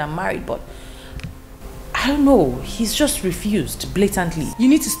alone, that I'm married, but I don't know. He's just refused blatantly. You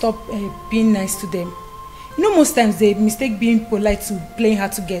need to stop being nice to them. You know, most times they mistake being polite to playing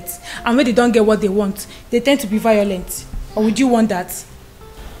hard to get. And when they don't get what they want, they tend to be violent. Or would you want that?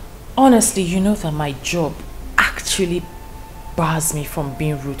 Honestly, you know that my job actually bars me from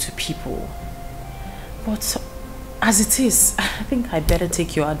being rude to people. But as it is, I think I better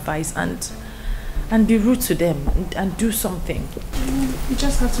take your advice and be rude to them and do something. You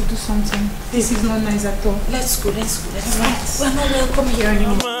just have to do something. This is not nice at all. Let's go. We're not welcome here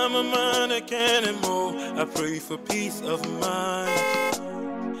anymore. I pray for peace of mind.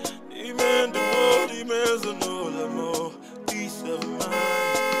 Peace of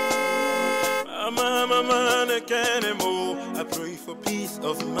mind. I pray for peace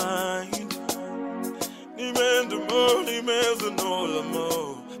of mind.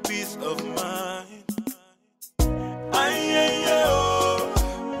 Peace of mind.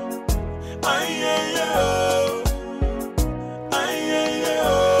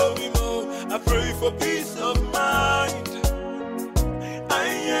 I pray for peace of mind.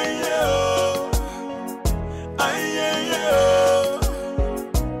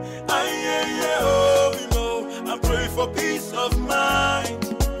 I pray for peace of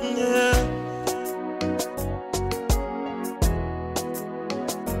mind. Yeah.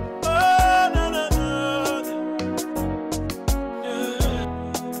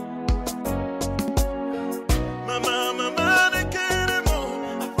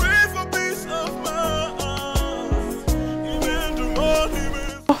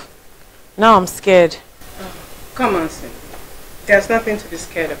 Now I'm scared. Oh, come on, Sim. There's nothing to be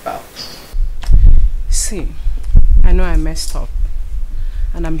scared about. See, I know I messed up.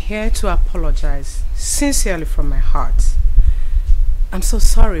 And I'm here to apologize sincerely from my heart. I'm so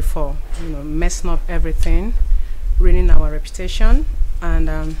sorry for, messing up everything, ruining our reputation,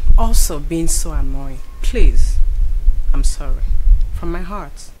 and also being so annoying. Please, I'm sorry. From my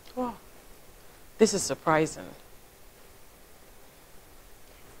heart. Wow. This is surprising.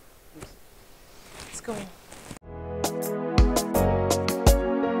 Let's go in.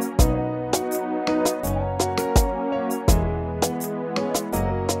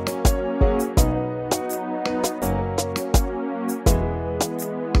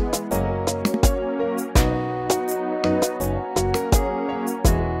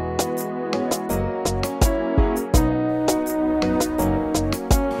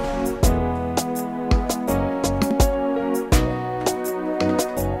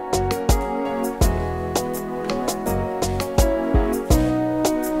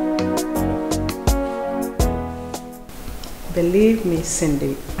 Believe me,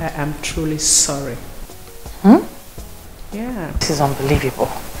 Cindy, I am truly sorry. Yeah. This is unbelievable.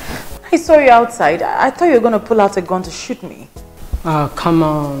 I saw you outside. I thought you were going to pull out a gun to shoot me. Oh, come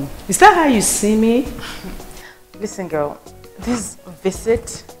on. Is that how you see me? Listen, girl, this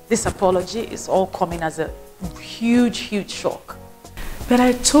visit, this apology is all coming as a huge, huge shock. But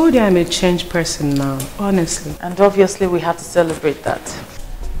I told you I'm a changed person now, honestly. And obviously we have to celebrate that.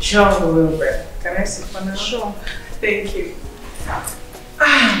 Sure, Wilbur. Can I sit for now? Sure. Thank you.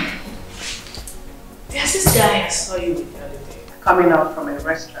 There's this guy I saw you with the other day, coming out from a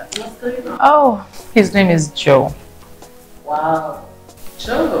restaurant. What's going on? Oh, his name is Joe. Wow.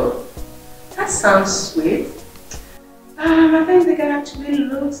 Joe, that sounds sweet. I think the guy actually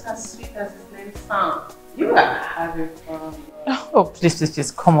looks as sweet as his name sounds. You are having fun. Oh,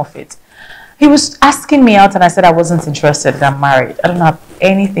 please, come off it. He was asking me out and I said I wasn't interested, that I'm married. I don't have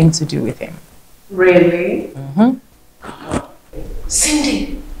anything to do with him. Really? Mm-hmm.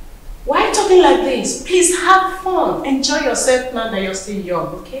 Cindy, why are you talking like this? Please have fun. Enjoy yourself now that you're still young,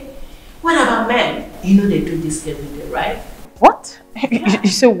 okay? What about men? You know they do this every day, right? What? You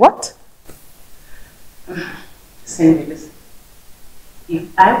say what? Cindy, listen.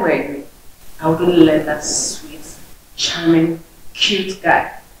 If I were you, I wouldn't let that sweet, charming, cute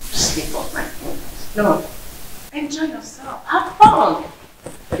guy slip off my fingers. No. Enjoy yourself. Have fun.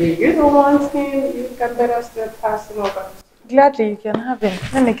 If you don't want him, you can better still pass him over. Gladly, you can have him.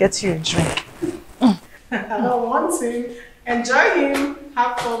 Let me get you a drink. I don't want him. Enjoy him.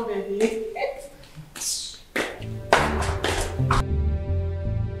 Have fun, baby.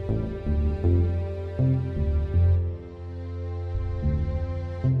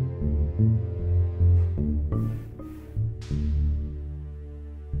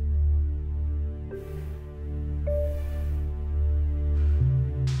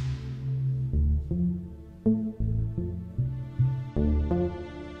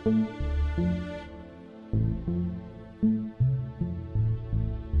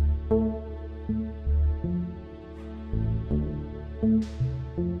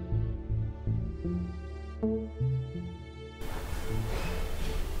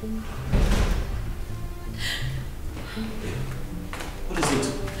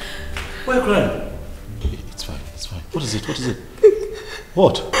 Why are you crying? It's fine, it's fine. What is it? What is it?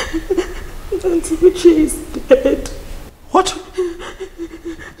 What? Auntie Uche is dead. What?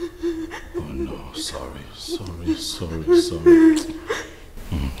 Oh no, sorry.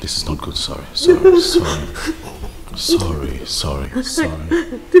 This is not good, sorry.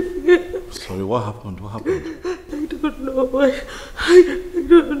 Sorry, what happened? I don't know. I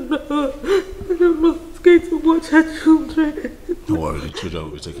don't know. I was scared to watch her children. Don't worry, the children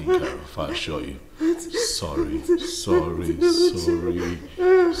will be taken care of, I assure you. Sorry.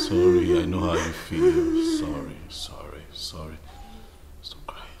 I know how you feel. Sorry. Stop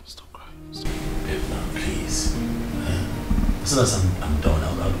crying. Babe, now, please. As soon as I'm done,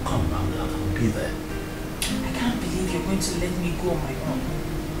 I'll come. I'll be there. I can't believe you're going to let me go on my own.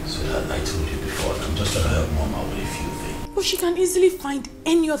 Sweetheart, I told you before, I'm just trying to help Mom out with a few things. But she can easily find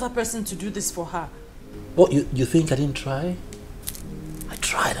any other person to do this for her. What, you think I didn't try? I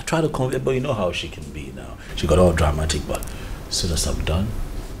tried to convince, but you know how she can be now. She got all dramatic, but as soon as I'm done,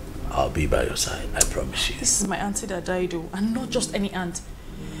 I'll be by your side, I promise you. This is my auntie that died, and not just any aunt.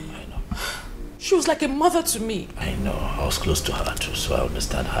 I know. She was like a mother to me. I know, I was close to her too, so I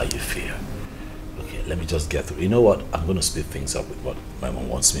understand how you feel. Okay, let me just get through. You know what? I'm going to speed things up with what my mom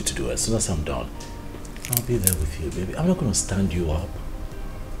wants me to do. As soon as I'm done, I'll be there with you, baby. I'm not going to stand you up.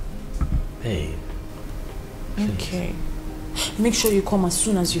 Babe. Okay. Make sure you come as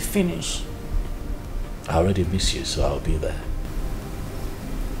soon as you finish. I already miss you, so I'll be there.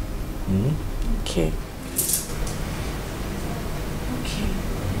 Okay. Okay.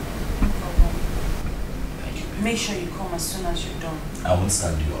 Thank you, baby. Make sure you come as soon as you're done. I won't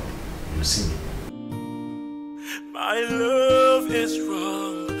stand you up. You'll see me. My love is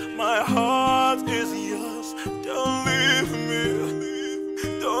wrong, my heart is yours. Don't leave me,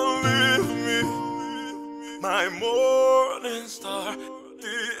 my morning star,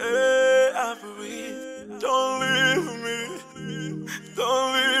 the air I breathe. Don't leave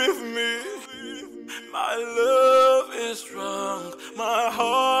me, my love is wrong, my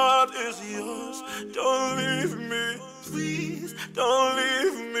heart is yours. Don't leave me, please, don't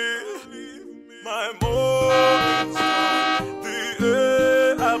leave me. My morning star, the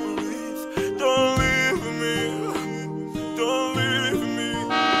air I breathe. Don't leave me, don't leave me.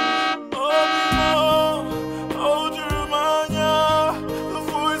 Oh, Jeremiah, the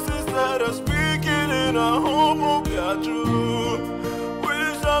voices that are speaking in our home will be true. We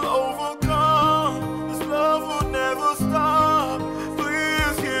shall overcome, this love will never stop.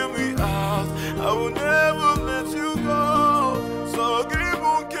 Please hear me out, I will never let you go. So keep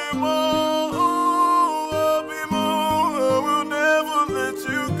on, keep on.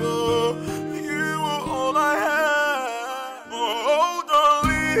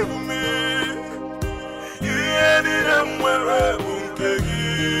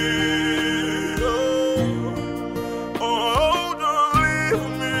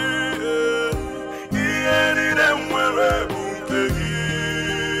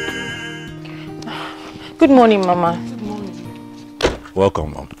 Good morning, Mama. Good morning.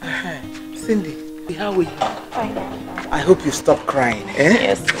 Welcome, Mom. Cindy, how are you? Fine. I hope you stop crying, eh?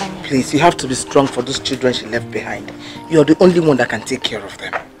 Yes, fine. Please, you have to be strong for those children she left behind. You're the only one that can take care of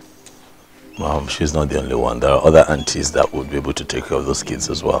them. Mom, she's not the only one. There are other aunties that would be able to take care of those kids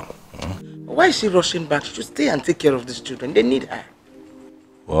as well. Why is she rushing back? She should stay and take care of these children. They need her.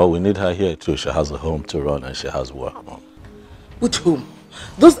 Well, we need her here too. She has a home to run and she has work, Mom. Which home?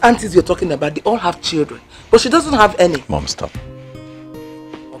 Those aunties you're talking about, they all have children. But she doesn't have any. Mom, stop.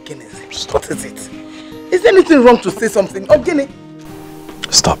 Ogene, what is it? Is there anything wrong to say something? Ogene.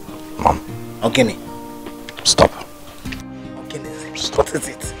 Stop, Mom. Ogene. Stop. Ogene, what is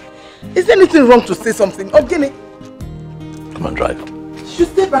it? Is there anything wrong to say something? Ogene. Come on, drive. You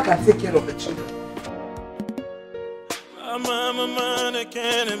stay back and take care of the children. I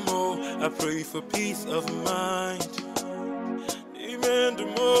can't anymore. I pray for peace of mind.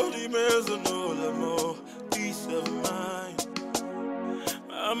 Peace of mind.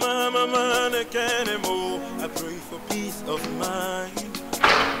 I can't anymore. I pray for peace of mind.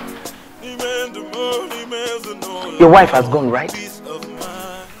 Your wife has gone, right?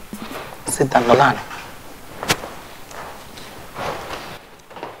 Sit down, Nolan.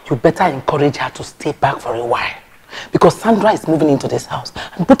 You better encourage her to stay back for a while. Because Sandra is moving into this house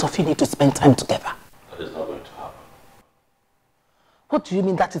and both of you need to spend time together. That is not going to happen. What do you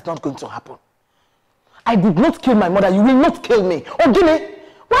mean that is not going to happen? I did not kill my mother. You will not kill me. Ogene,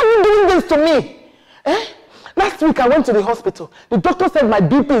 why are you doing this to me? Eh? Last week I went to the hospital. The doctor said my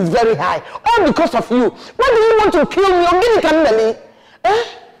BP is very high. All because of you. Why do you want to kill me? Ogene Kameli? Eh?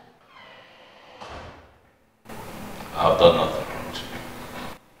 I've done nothing.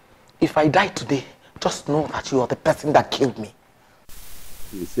 If I die today, just know that you are the person that killed me.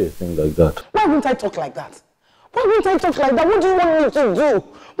 You say a thing like that? Why won't I talk like that? Why won't I talk like that? What do you want me to do?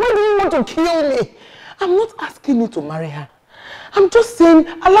 Why do you want to kill me? I'm not asking you to marry her. I'm just saying,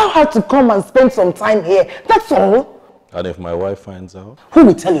 allow her to come and spend some time here. That's all. And if my wife finds out? Who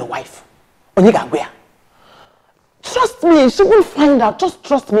will tell your wife? Oniga, where? Trust me, she will find out. Just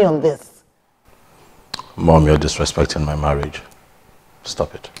trust me on this. Mom, you're disrespecting my marriage.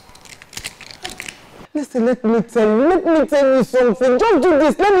 Stop it. Listen, let me tell you something. Just do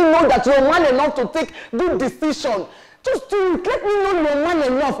this. Let me know that you're man enough to take good decision. Just do it. Let me know you're man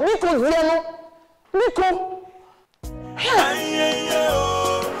enough. Nico, Ziano. Nico.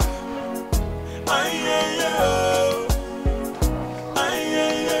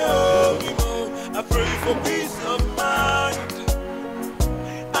 I pray for peace of mind.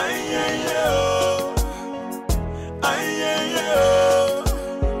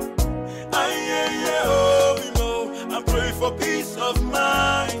 I pray for peace of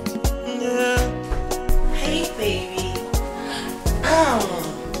mind. Yeah. Hey, baby. Oh,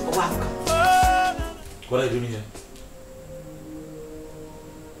 welcome. What are you doing here?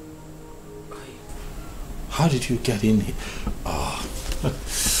 How did you get in here? Oh.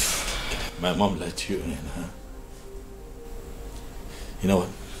 My mom let you in, huh? You know what?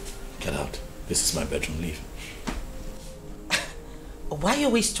 Get out. This is my bedroom. Leave. Why are you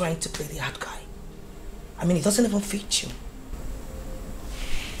always trying to play the hard guy? I mean, it doesn't even fit you.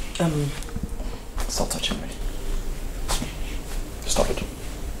 Stop touching me. Stop it.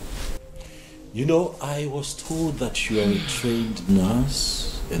 You know, I was told that you are a trained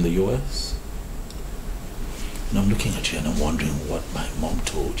nurse in the US. And I'm looking at you and I'm wondering what my mom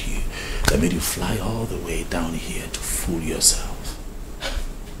told you that made you fly all the way down here to fool yourself.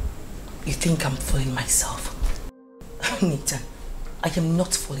 You think I'm fooling myself? Nathan, I am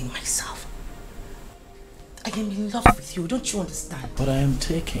not fooling myself. I am in love with you, don't you understand? But I am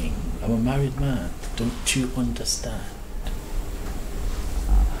taking. I'm a married man. Don't you understand?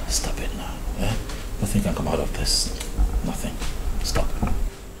 Stop it now. Eh? Nothing can come out of this. Nothing. Stop.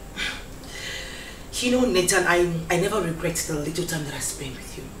 You know, Nathan, I never regret the little time that I spent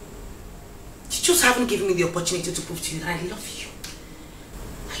with you. You just haven't given me the opportunity to prove to you that I love you.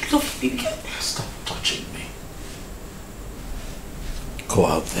 I love you, baby. Stop touching me. Go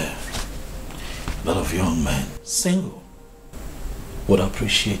out there. A lot of young men, single, would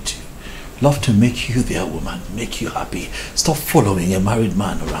appreciate you. Love to make you their woman, make you happy. Stop following a married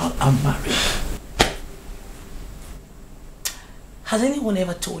man around. I'm married. Has anyone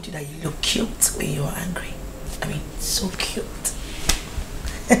ever told you that you look cute when you're angry? I mean, so cute.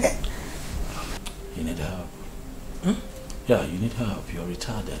 You need help. Yeah, you need help. You're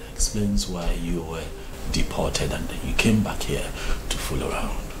retarded. Explains why you were deported and then you came back here to fool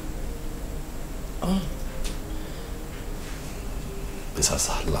around. Oh. This has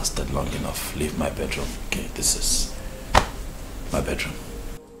lasted long enough. Leave my bedroom. Okay, this is my bedroom.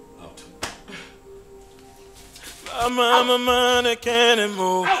 I'm a man, I can't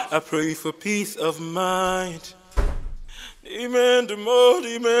move. I pray for peace of mind. Demand the more,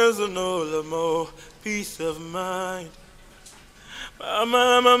 peace of mind. I'm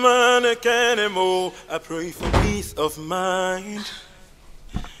a man, I can't move. I pray for peace of mind.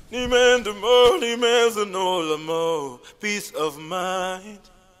 Demand the more, peace of mind.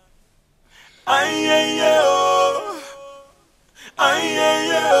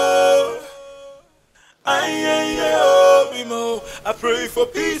 I pray for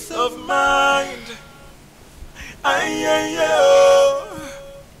peace of mind.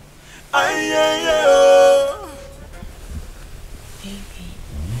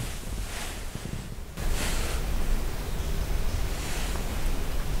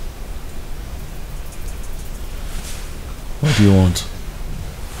 What do you want?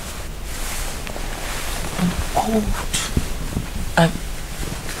 I'm cold.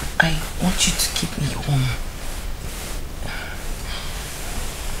 I want you to keep me warm.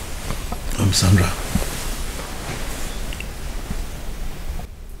 I'm Sandra.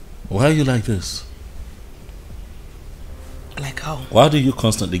 Why are you like this? Like how? Why do you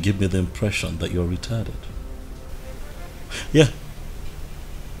constantly give me the impression that you're retarded? Yeah.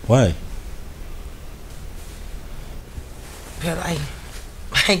 Why? Well,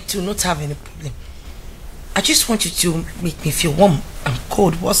 I do not have any problem. I just want you to make me feel warm. I'm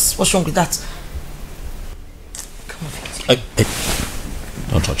cold. What's wrong with that? Come on,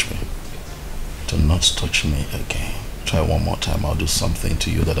 don't touch me. Do not touch me again. Try one more time. I'll do something to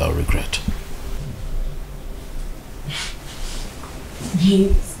you that I'll regret.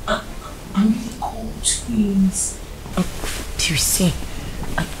 Yes, I'm really cold, please. Do you see?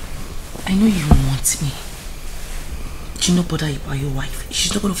 I know you want me. But you know bother about your wife.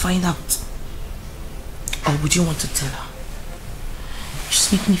 She's not going to find out. Or would you want to tell her?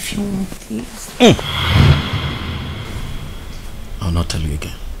 Just make me feel warm, please. I'll not tell you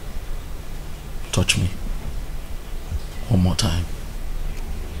again. Touch me. One more time.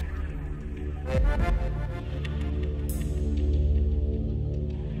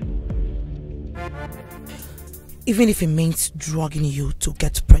 Even if it means drugging you to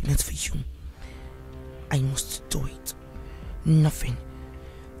get pregnant for you, I must do it. Nothing,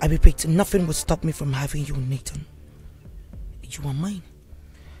 I repeat, nothing will stop me from having you, Nathan. You are mine,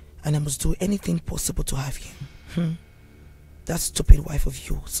 and I must do anything possible to have you. That stupid wife of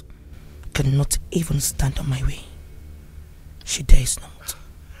yours cannot even stand on my way. She dares not.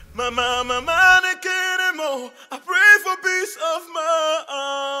 I pray for peace of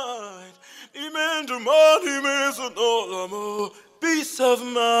mind. Peace of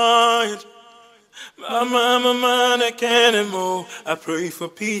mind. I pray for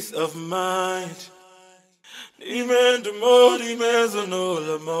peace of mind. Peace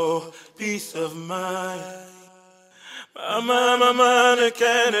of mind.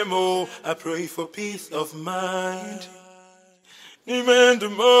 I pray for peace of mind.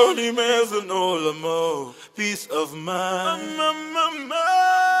 Peace of mind.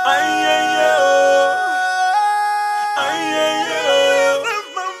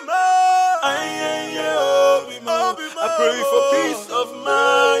 I pray for peace of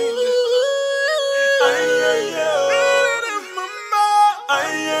mind.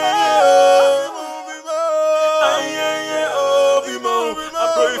 I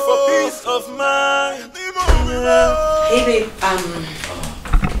pray for peace of mind. Hey babe,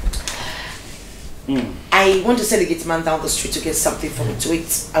 I want to send the gate man down the street to get something for me to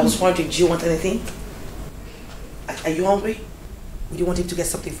eat. I was wondering, do you want anything? Are you hungry? Would you want him to get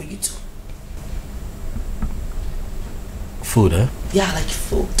something for you too? Food, eh? Yeah, like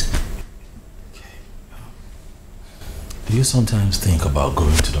food. Do you sometimes think about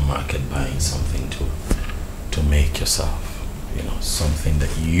going to the market, buying something to make yourself, you know, something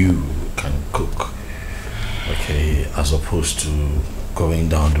that you can cook, okay, as opposed to going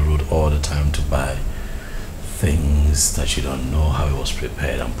down the road all the time to buy things that you don't know how it was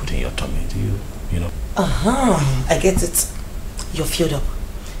prepared and put in your tummy? Do you know? I get it. You're filled up.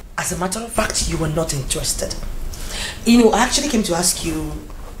 As a matter of fact, you were not interested. You know, I actually came to ask you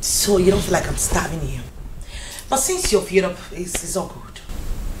so you don't feel like I'm starving you. But since you're filled up, it's all good.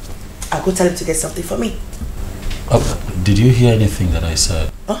 I'll go tell him to get something for me. Did you hear anything that I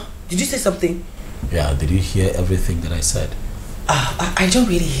said? Did you say something? Yeah, did you hear everything that I said? I don't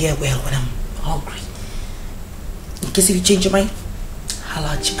really hear well when I'm hungry. In case if you change your mind, I'll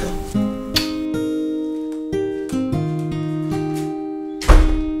let you go.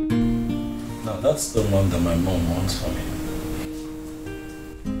 No, that's the one that my mom wants for me.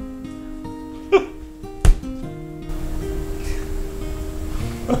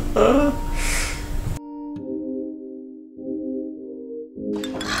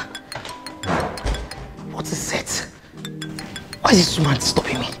 What is it? Why is this woman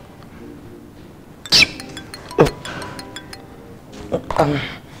stopping me?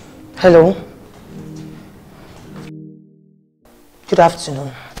 Hello. Good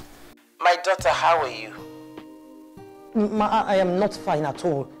afternoon. My daughter, how are you? I am not fine at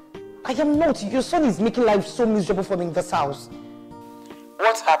all. I am not. Your son is making life so miserable for me in this house.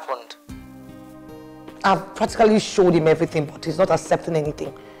 What happened? I've practically showed him everything, but he's not accepting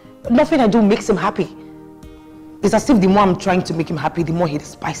anything. Nothing I do makes him happy. It's as if the more I'm trying to make him happy, the more he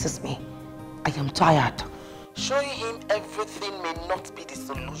despises me. I am tired. Showing him everything may not be the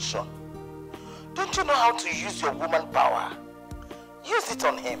solution. Don't you know how to use your woman power? Use it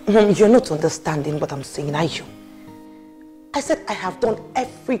on him. You're not understanding what I'm saying, are you? I said I have done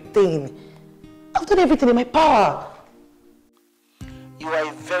everything. I've done everything in my power. You are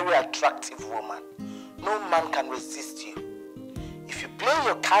a very attractive woman. No man can resist you. If you play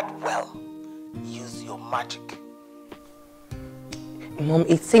your card well, use your magic. Mom,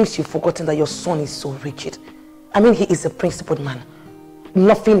 it seems you've forgotten that your son is so rigid. I mean, he is a principled man.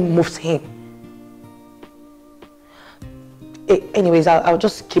 Nothing moves him. Anyways, I'll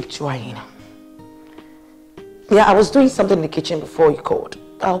just keep trying. Yeah, I was doing something in the kitchen before you called.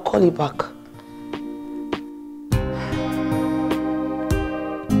 I'll call you back.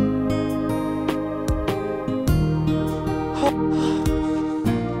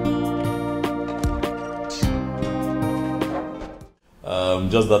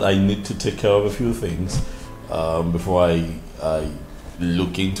 Just that I need to take care of a few things before I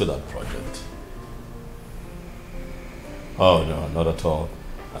look into that project. Oh no, not at all.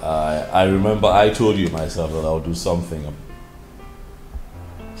 I remember I told you myself that I'll do something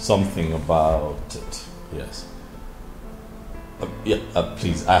about it. Yes.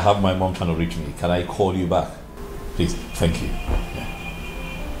 Please, I have my mom trying to reach me. Can I call you back? Please, thank you. Yeah.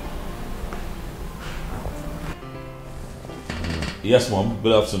 Yes, Mom.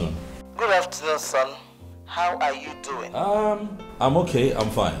 Good afternoon. Good afternoon, son. How are you doing? I'm okay. I'm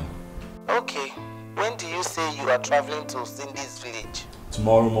fine. Okay. When do you say you are traveling to Cindy's village?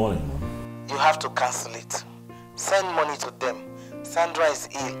 Tomorrow morning, Mom. You have to cancel it. Send money to them. Sandra is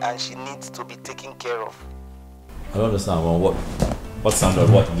ill and she needs to be taken care of. I don't understand, Mom. What Sandra?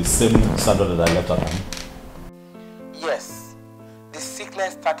 What? The same Sandra that I left at home? Yes. The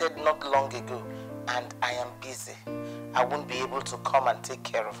sickness started not long ago and I am busy. I won't be able to come and take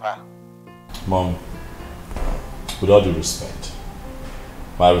care of her. Mom, with all due respect,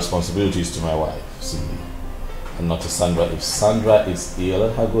 my responsibility is to my wife, Cindy, and not to Sandra. If Sandra is ill,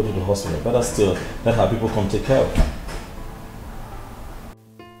 let her go to the hospital. Better still, let her people come take care of her.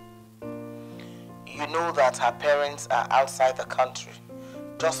 You know that her parents are outside the country.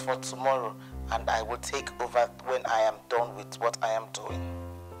 Just for tomorrow, and I will take over when I am done with what I am doing.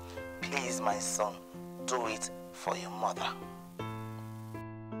 Please, my son, do it for your mother.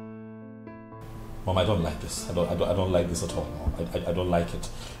 Mom, I don't like this. I don't like this at all, Mom. I don't like it.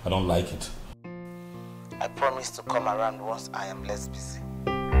 I don't like it. I promise to come around once I am less busy.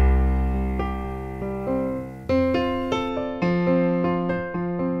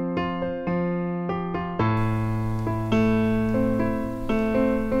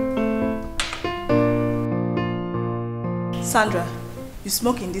 Sandra, you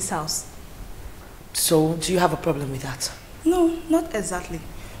smoke in this house. So, do you have a problem with that? No, not exactly.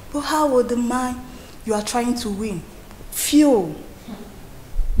 But how would the man you are trying to win feel?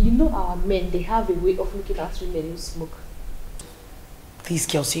 You know our men, they have a way of looking at women who smoke. Please,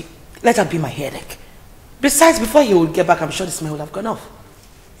 Kelsey, let her be my headache. Besides, before he would get back, I'm sure the smell would have gone off.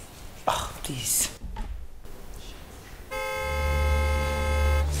 Oh, please.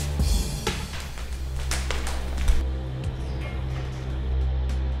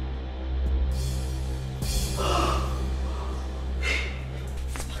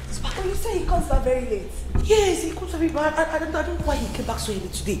 You say he comes back very late. Yes, he comes very bad. I don't know why he came back so early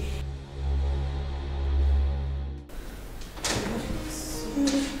today.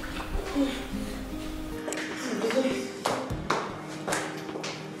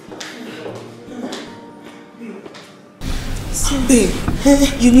 Babe,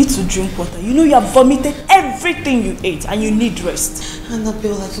 you need to drink water. You know you have vomited everything you ate and you need rest.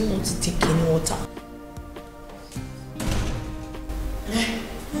 Annabelle, I don't want to take any water.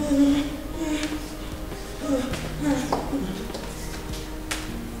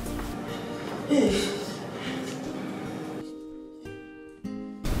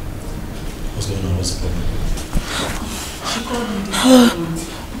 What's going on? What's the problem? She called me this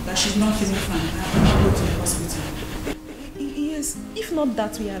morning that she's not feeling fine. I have to go to the hospital. Yes, if not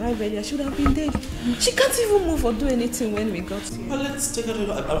that we arrived earlier, she would have been dead. She can't even move or do anything when we got here. Well, let's take her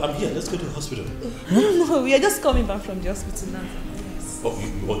to I'm here. Let's go to the hospital. No, we are just coming back from the hospital now. Yes. Oh,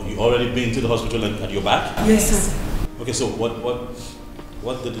 you already been to the hospital and you're back? Yes, sir. Okay, so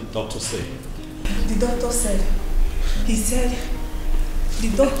what did the doctor say? The doctor said, he said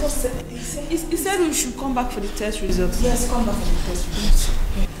we should come back for the test results. Yes, come back for the test results.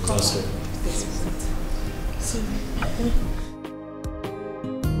 Come That's back. good. Test results. So,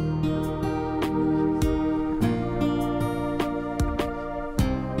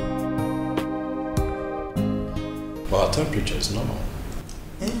 Well, our temperature is normal.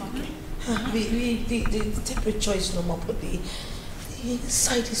 Okay. The temperature is normal, but the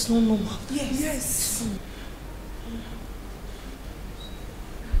inside is not normal. yes. Yes.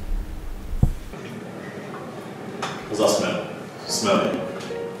 What's that smell? Smell it.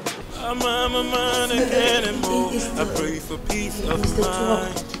 I'm a man again and more. I pray for peace of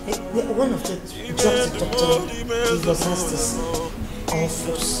mind. One of the drugs the doctor gave us has this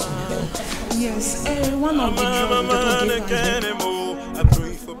awful smell. Yes, one of the drugs the doctor gave us. I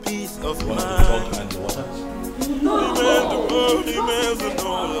pray for peace of mind.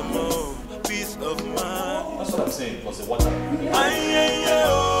 Peace of mind. That's what I'm saying. Was the water?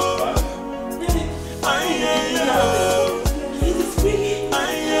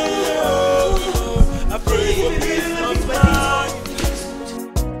 I pray for peace of mind.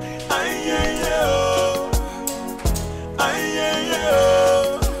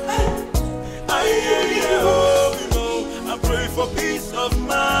 I pray for peace of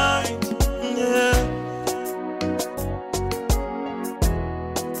mind. Yeah.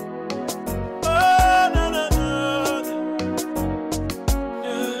 Oh, no, no, no.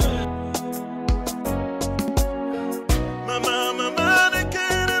 Yeah.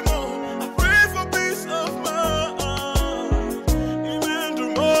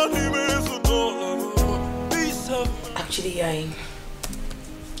 I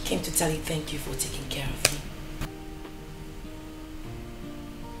came to tell you thank you for taking care of me.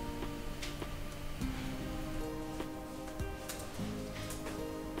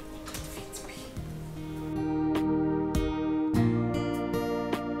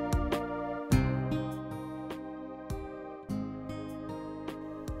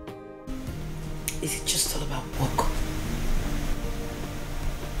 Is it just all about work?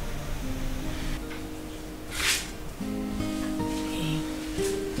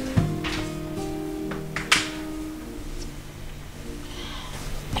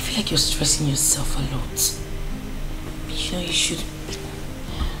 I feel like you're stressing yourself a lot. You know, you should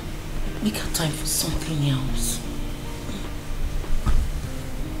make a time for something else.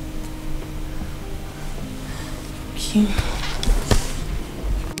 Okay.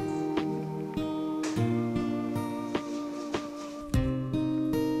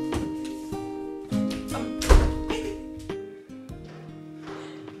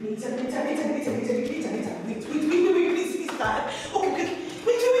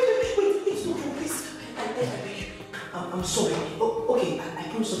 I'm sorry. Okay, I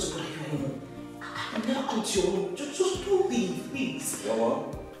promise not to bother you anymore. I'm never coming to your room. Just don't leave, please.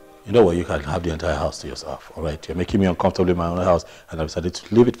 You know what? You can have the entire house to yourself, all right? You're making me uncomfortable in my own house, and I decided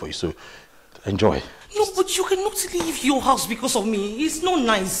to leave it for you, so enjoy. No, but you cannot leave your house because of me. It's not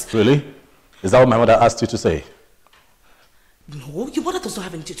nice. Really? Is that what my mother asked you to say? No, your mother does not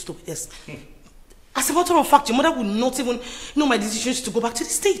have anything to do with this. As a matter of fact, your mother would not even know my decisions to go back to the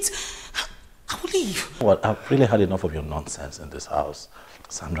States. I will leave. Well, I've really had enough of your nonsense in this house,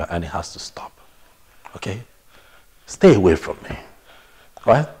 Sandra, and it has to stop. Okay? Stay away from me.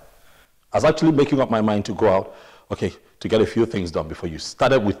 Right? I was actually making up my mind to go out, okay, to get a few things done before you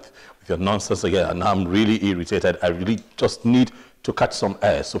started with your nonsense again, and now I'm really irritated. I really just need to catch some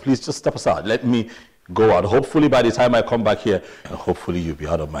air. So please just step aside. Let me go out. Hopefully by the time I come back here, and hopefully you'll be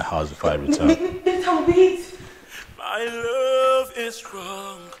out of my house before I return. My love is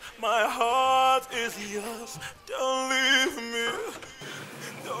strong. My heart is yours. Don't leave me.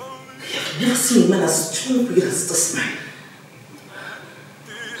 Don't leave me. I've never seen a man as strong for you as this man.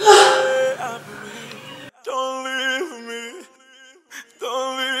 Don't leave me.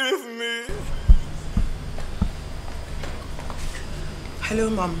 Don't leave me. Hello,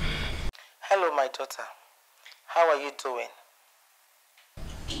 Mom. Hello, my daughter. How are you doing?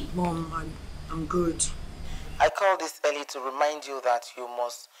 Mom, I'm good. I called this early to remind you that you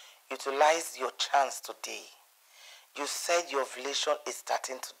must utilize your chance today. You said your ovulation is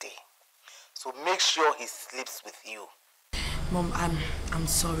starting today. So make sure he sleeps with you. Mom, I'm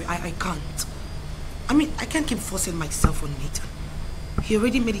sorry. I can't. I mean, I can't keep forcing myself on Nathan. He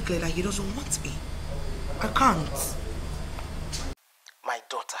already made it clear that he doesn't want me. I can't. My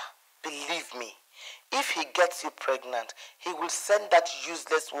daughter, believe me, if he gets you pregnant, he will send that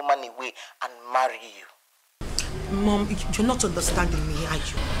useless woman away and marry you. Mom, you're not understanding me, are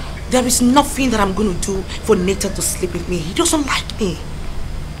you? There is nothing that I'm going to do for Nathan to sleep with me. He doesn't like me.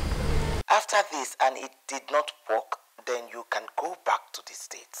 After this and it did not work, then you can go back to the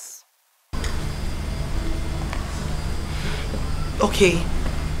States. Okay,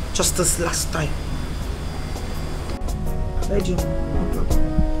 just this last time. Bye, Jim.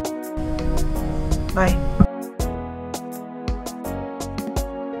 Bye.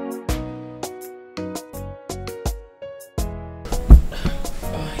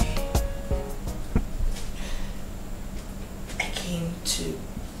 I came to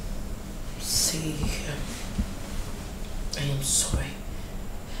say I am sorry.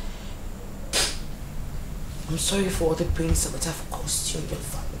 I'm sorry for all the pains that I've caused you and your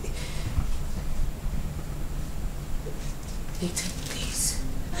family. Nathan, please.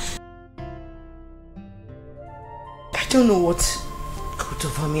 I don't know what got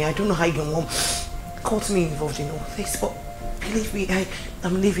over me. I don't know how your mom got me involved in all this, but believe me,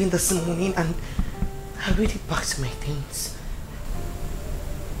 I'm leaving this morning and I already packed my things.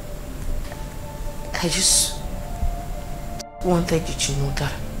 I just wanted you to know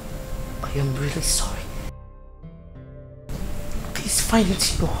that I am really sorry. Please find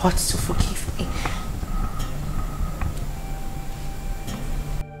it in your heart to forgive me.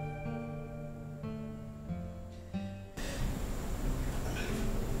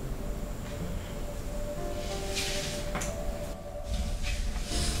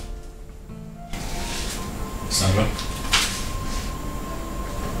 Sandra?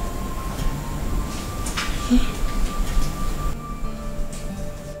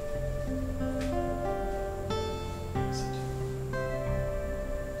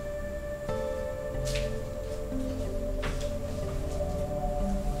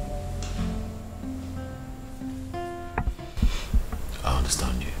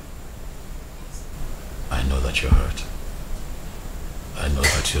 that you're hurt. I know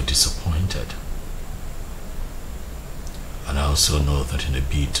that you're disappointed. And I also know that in a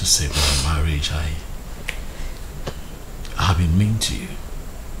bid to save my marriage, I have been mean to you.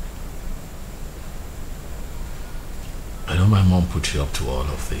 I know my mom put you up to all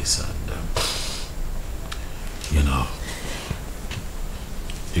of this, and you know,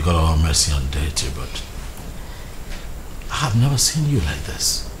 you got all mercy and dirty, but I have never seen you like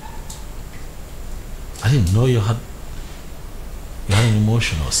this. I didn't know you had an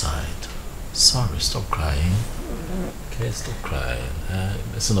emotional side. Sorry, stop crying. Okay, stop crying.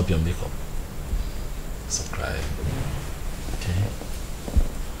 Listen up your makeup. Stop crying. Okay?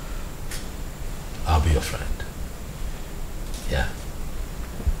 I'll be your friend. Yeah.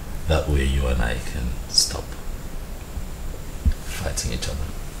 That way you and I can stop fighting each other.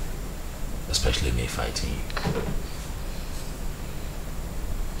 Especially me fighting you.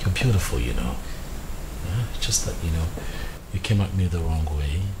 You're beautiful, you know. Yeah? Just that, you know, you came at me the wrong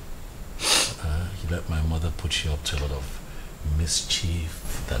way. You let my mother put you up to a lot of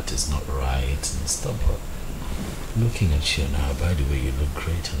mischief that is not right and stuff. But looking at you now, by the way, you look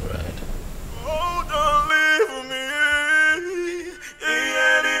great and right. Oh, don't leave me.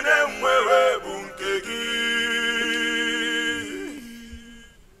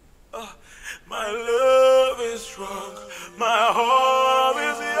 My love is strong. My heart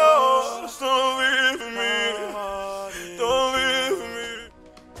is yours. Don't leave me. Don't leave me.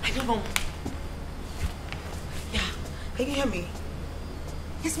 I know, Mom. Yeah, can you hear me?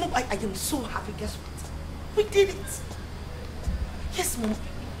 Yes, Mom, I am so happy. Guess what? We did it. Yes, Mom.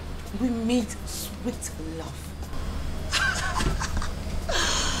 We made sweet love.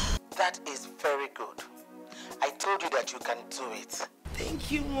 That is very good. I told you that you can do it.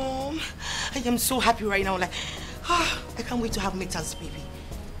 Thank you, Mom. I am so happy right now. Like, I can't wait to have Meta's baby.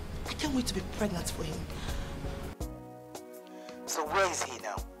 I can't wait to be pregnant for him. So where is he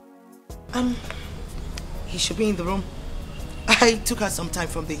now? He should be in the room. I took her some time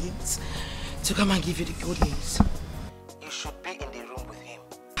from the heat to come and give you the good news. You should be in the room with him.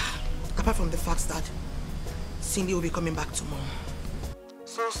 Apart from the fact that Cindy will be coming back tomorrow.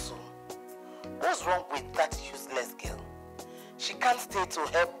 So soon? What's wrong with that useless girl? She can't stay to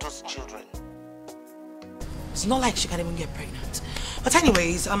help those children. It's not like she can even get pregnant. But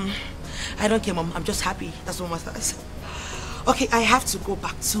anyways, I don't care, Mom. I'm just happy. That's what matters. Okay, I have to go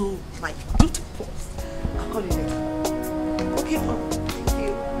back to my duty post. I'll call you later. Okay, Mom. Thank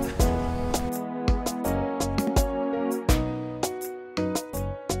you.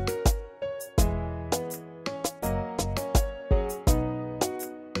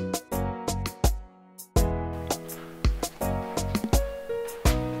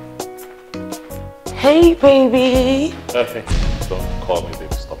 Hey, baby. Okay, don't call me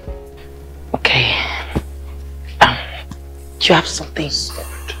baby, stop. Okay. Do you have something? Stop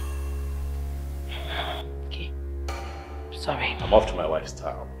it. Okay. Sorry. I'm off to my wife's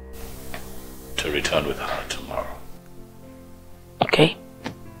town to return with her tomorrow. Okay.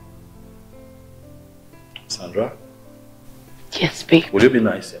 Sandra? Yes, babe. Will you be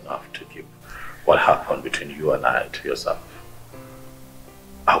nice enough to keep what happened between you and I to yourself?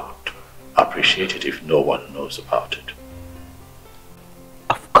 I would appreciate it if no one knows about it.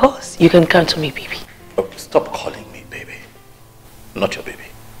 Of course. You can come to me, baby. Oh, stop calling me baby. Not your baby.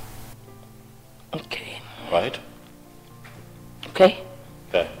 Okay. Right? Okay.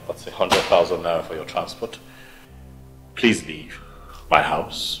 Okay, that's 100,000 naira for your transport. Please leave my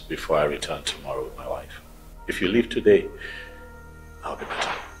house before I return tomorrow with my wife. If you leave today, I'll be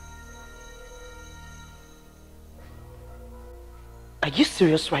better. Are you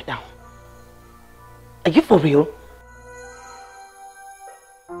serious right now? Are you for real?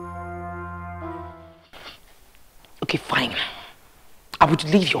 Okay, fine. I would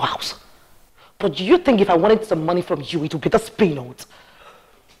leave your house. But do you think if I wanted some money from you, it would be this pay note?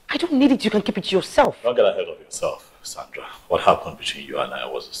 I don't need it. You can keep it to yourself. Don't get ahead of yourself, Sandra. What happened between you and I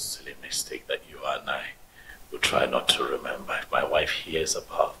was a silly mistake that you and I will try not to remember. If my wife hears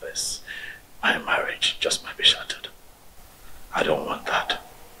about this, my marriage just might be shattered. I don't want that.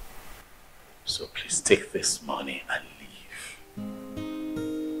 So please take this money and leave.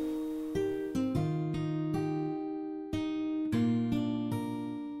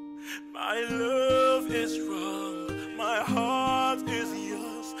 My love is strong. My heart is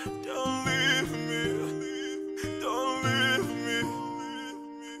yours. Don't leave me. Don't leave me.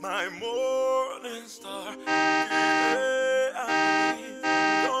 My morning star.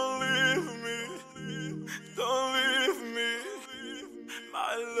 Don't leave me. Don't leave me.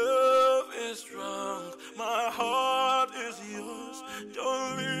 My love is strong. My heart is yours.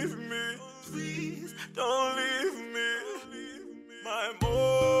 Don't leave me. Please, don't leave me.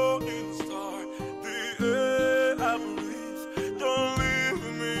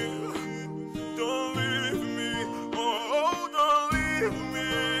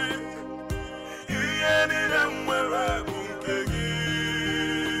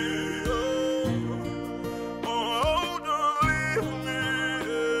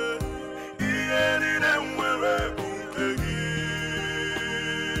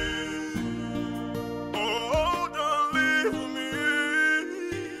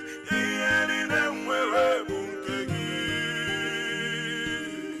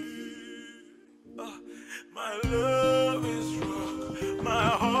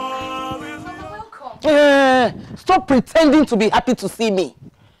 stop pretending to be happy to see me.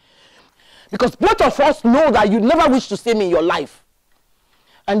 Because both of us know that you never wish to see me in your life.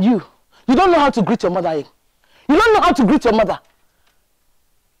 And you don't know how to greet your mother. You don't know how to greet your mother.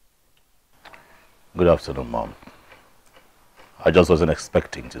 Good afternoon, Mom. I just wasn't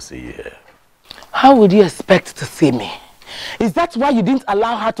expecting to see you here. How would you expect to see me? Is that why you didn't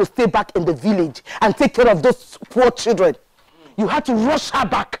allow her to stay back in the village and take care of those poor children? You had to rush her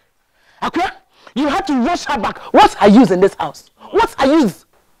back. Okay? You had to rush her back. What's her use in this house? What's her use?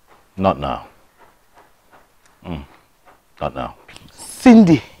 Not now. Not now.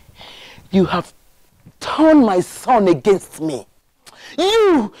 Cindy, you have turned my son against me.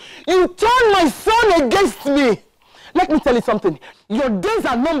 You turned my son against me. Let me tell you something. Your days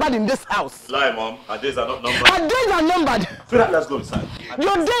are numbered in this house. Lie, Mom. Our days are not numbered. Our days are numbered. Sweetheart, let's go inside.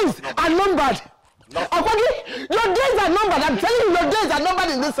 Your days are numbered. Okay? Your days are numbered. I'm telling you, your days are numbered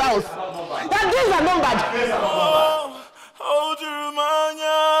in this house. Your days are numbered. Hold you remind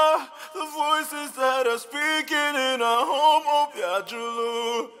ya, the voices that are speaking in our home of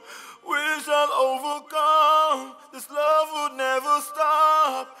Yajulu. We shall overcome, this love will never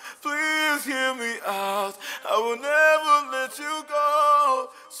stop. Please hear me out, I will never let you go.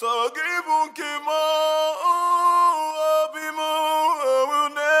 So give on Kimo, I will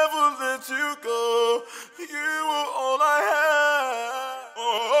never let you go. You are all I have,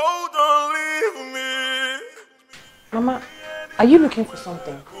 oh don't leave me. Mama, are you looking for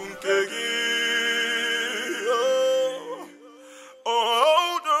something?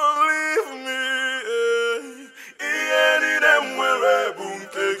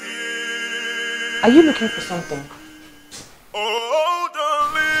 Are you looking for something?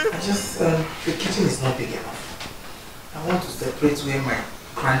 The kitchen is not big enough. I want to separate where my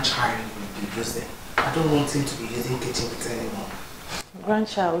grandchild will be using. I don't want him to be using kitchen anymore.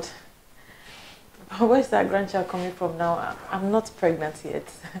 Grandchild? Where's that grandchild coming from now? I'm not pregnant yet.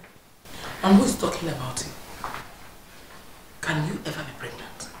 And who's talking about it? Can you ever be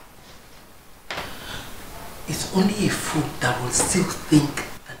pregnant? It's only a fool that will still think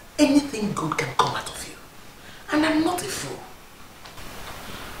that anything good can come out of you. And I'm not a fool.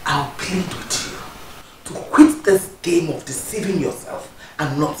 I'll plead with you to quit this game of deceiving yourself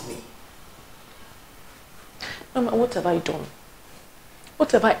and not me. Mama, what have I done?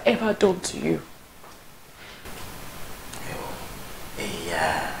 What have I ever done to you?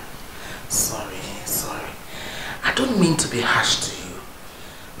 Yeah, sorry. I don't mean to be harsh to you,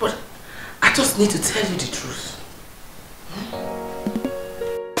 but I just need to tell you the truth.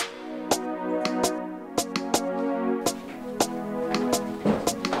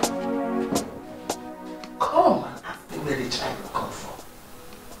 Come and ask me where the child will come from.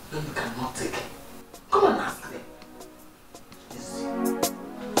 When you cannot take it. Come and ask them.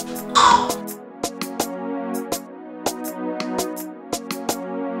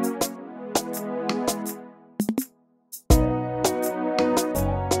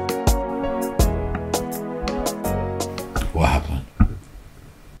 What happened?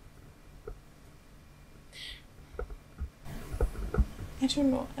 I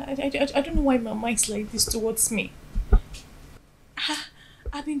don't know. I don't know why Mama is like this towards me.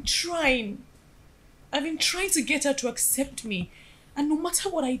 I've been trying. I've been trying to get her to accept me. And no matter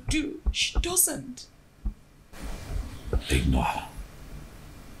what I do, she doesn't. Ignore her.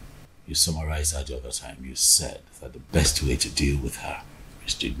 You summarized that the other time. You said that the best way to deal with her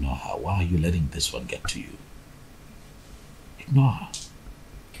is to ignore her. Why are you letting this one get to you? Ignore her.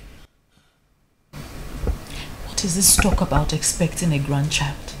 What is this talk about expecting a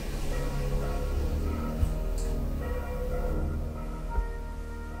grandchild?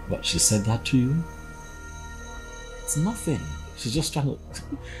 What, she said that to you? It's nothing. She's just trying to...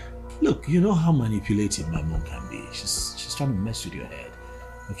 Look, you know how manipulative my mom can be. She's trying to mess with your head.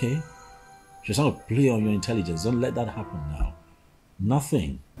 Okay? She's trying to play on your intelligence. Don't let that happen now.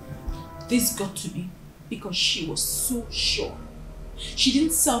 Nothing. This got to me because she was so sure. She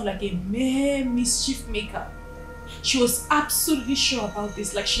didn't sound like a mere mischief maker. She was absolutely sure about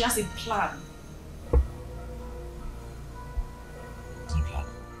this, like she has a plan. No plan.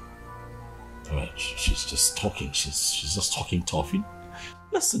 Alright, she's just talking. She's just talking tough.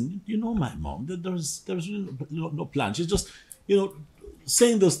 Listen, you know my mom. There's really no plan. She's just,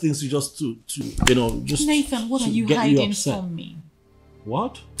 saying those things just to just Nathan, what are you hiding from me?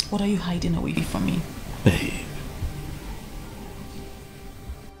 What? What are you hiding away from me? Babe.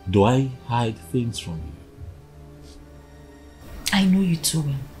 Do I hide things from you? I know you too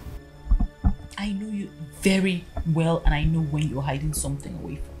well. I know you very well, and I know when you're hiding something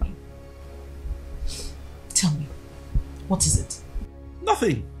away from me. Tell me, what is it?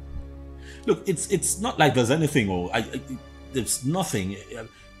 Nothing. Look, it's not like there's anything or there's nothing.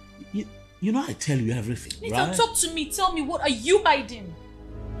 You know I tell you everything, Nathan, right? talk to me. Tell me, what are you hiding?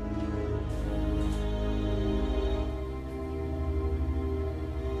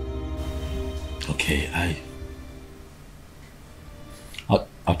 Okay,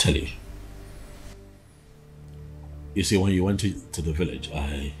 I'll tell you. You see, when you went to the village,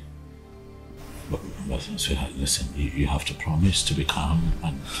 but sweetheart, listen, you have to promise to be calm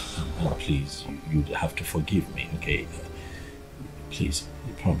and please, you have to forgive me, okay? Please,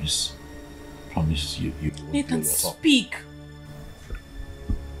 promise you Nathan, speak.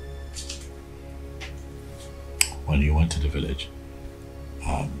 When you went to the village,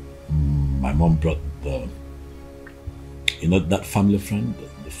 my mom brought that family friend,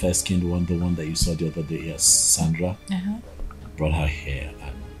 the fair-skinned one, the one that you saw the other day, yes, Sandra, brought her here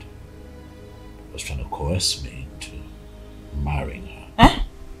and was trying to coerce me into marrying her. Huh?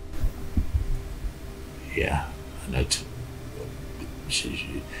 Yeah, and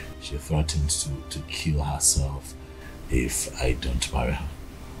she threatens to kill herself if I don't marry her.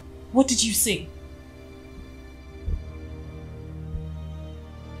 What did you say?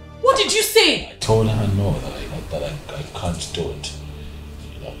 What did you say? I told her no, that I can't do it.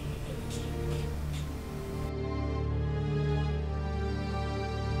 You know.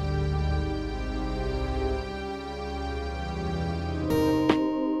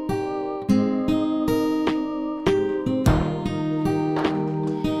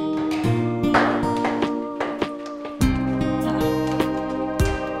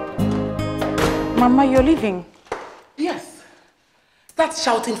 Mama, you're leaving? Yes. Start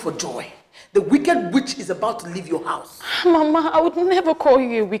shouting for joy. The wicked witch is about to leave your house. Mama, I would never call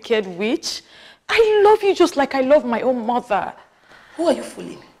you a wicked witch. I love you just like I love my own mother. Who are you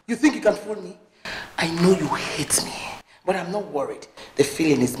fooling? You think you can fool me? I know you hate me, but I'm not worried. The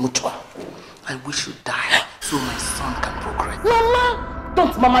feeling is mutual. I wish you die so my son can progress. Mama!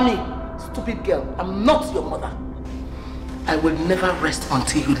 Don't mama me, stupid girl. I'm not your mother. I will never rest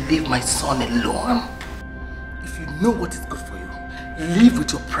until you leave my son alone. If you know what is good for you, live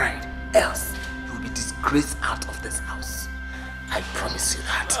with your pride. Else, you will be disgraced out of this house. I promise you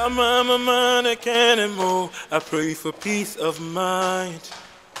that. I pray for peace of mind.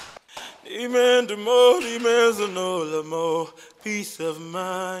 Peace of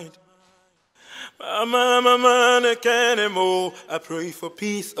mind. I pray for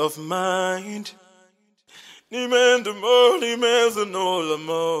peace of mind.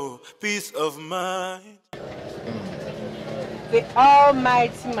 Peace of mind. The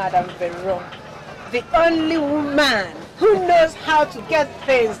almighty Madame Veron, the only woman who knows how to get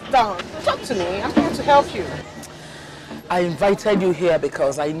things done. Talk to me, I'm here to help you. I invited you here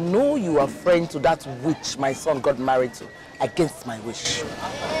because I know you are friend to that witch my son got married to, against my wish.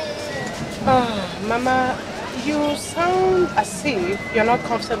 Oh, Mama, you sound as if you're not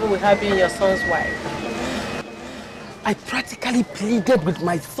comfortable with her being your son's wife. I practically pleaded with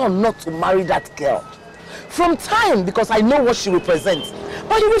my son not to marry that girl. From time, because I know what she represents.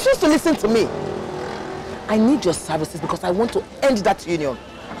 But he refused to listen to me. I need your services because I want to end that union.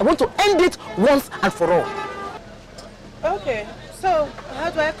 I want to end it once and for all. Okay, so how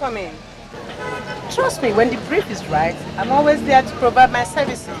do I come in? Trust me, when the brief is right, I'm always there to provide my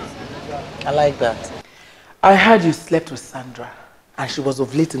services. I like that. I heard you slept with Sandra and she was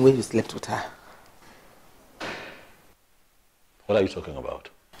ovulating when you slept with her. What are you talking about?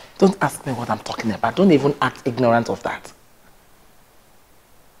 Don't ask me what I'm talking about. Don't even act ignorant of that.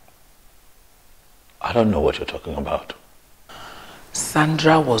 I don't know what you're talking about.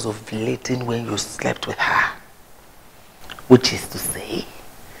 Sandra was ovulating when you slept with her. Which is to say,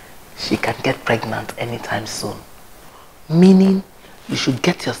 she can get pregnant anytime soon. Meaning, you should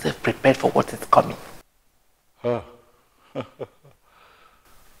get yourself prepared for what is coming. Huh.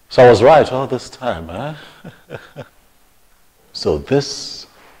 So I was right all this time, eh? So this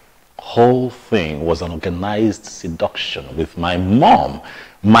whole thing was an organized seduction with my mom,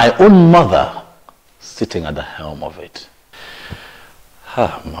 my own mother, sitting at the helm of it.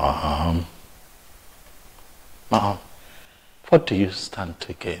 Mom. Mom, what do you stand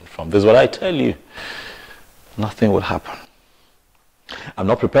to gain from this? Well, I tell you, nothing will happen. I'm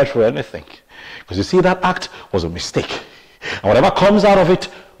not prepared for anything. Because you see, that act was a mistake. And whatever comes out of it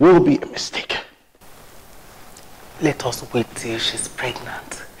will be a mistake. Let us wait till she's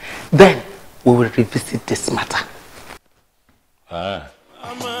pregnant. Then we will revisit this matter. That's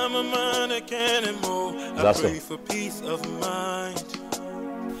I pray for peace of mind.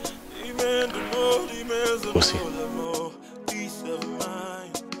 We'll see.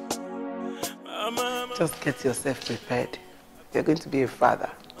 Just get yourself prepared. You're going to be a father.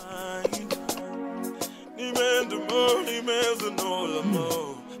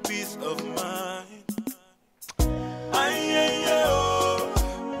 Peace of mind.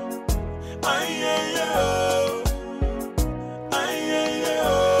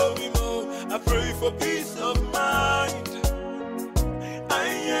 I pray for peace of mind.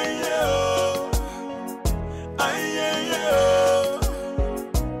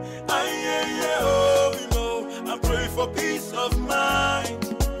 I pray for peace of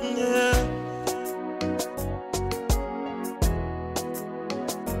mind. Yeah.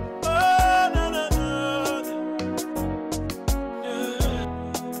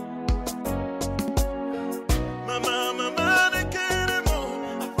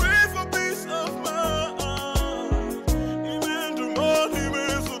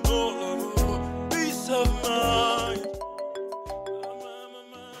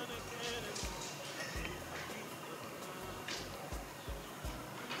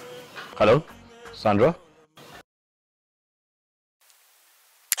 Hello, Sandra?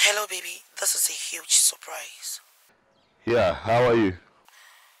 Hello, baby. This is a huge surprise. Yeah, how are you?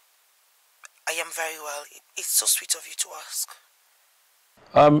 I am very well. It's so sweet of you to ask.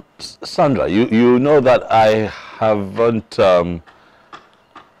 Sandra, you know that I haven't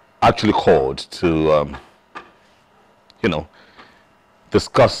actually called to,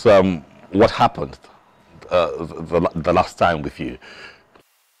 discuss what happened the last time with you.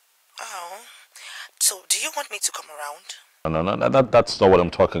 Oh, so do you want me to come around? No, that's not what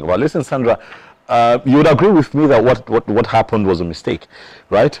I'm talking about. Listen, Sandra, you would agree with me that what happened was a mistake,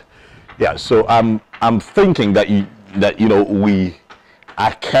 right? Yeah. So I'm thinking that we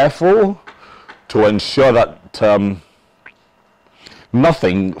are careful to ensure that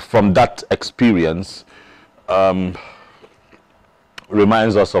nothing from that experience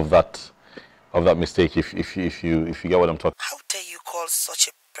reminds us of that mistake. If you get what I'm talking. How dare you call such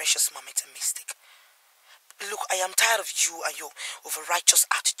a precious moment a mistake? Look, I am tired of you and your over-righteous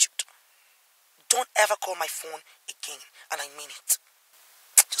attitude. Don't ever call my phone again, and I mean it.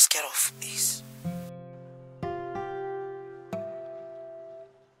 Just get off, please.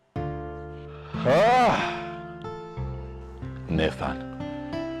 Nathan.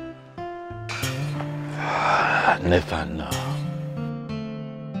 Nathan, no.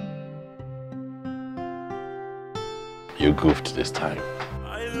 You goofed this time.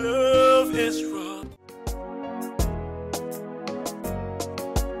 My love is wrong.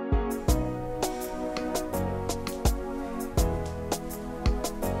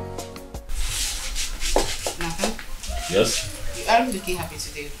 Nathan? Yes? You aren't looking happy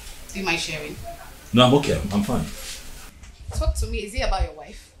today. Do you mind sharing? No, I'm okay. I'm fine. Talk to me. Is it about your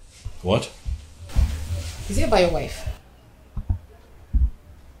wife? What? Is it about your wife?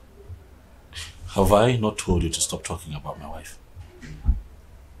 Have I not told you to stop talking about my wife?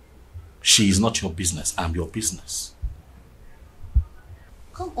 She is not your business. I'm your business.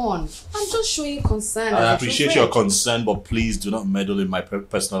 Come on. I'm just showing concern. I appreciate your concern, but please do not meddle in my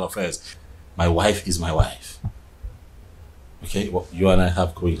personal affairs. My wife is my wife. Okay? What you and I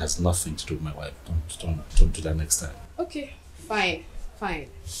have going has nothing to do with my wife. Don't do that next time. Okay. Fine.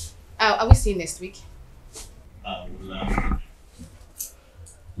 Are we seeing next week? I will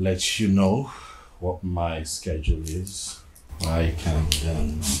let you know what my schedule is. I can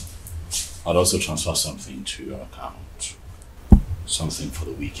then... I'll also transfer something to your account. Something for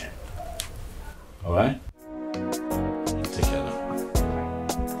the weekend. Alright? Take care now.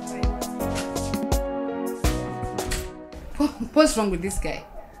 What's wrong with this guy?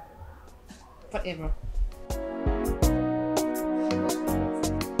 Whatever.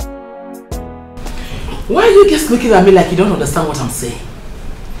 Why are you just looking at me like you don't understand what I'm saying?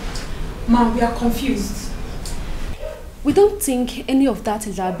 Mom, we are confused. We don't think any of that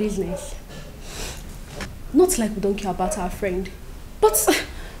is our business. Not like we don't care about our friend. But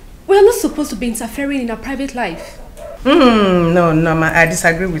we are not supposed to be interfering in her private life. No, ma, I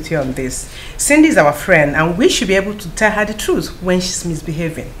disagree with you on this. Cindy is our friend and we should be able to tell her the truth when she's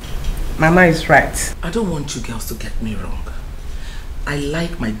misbehaving. Mama is right. I don't want you girls to get me wrong. I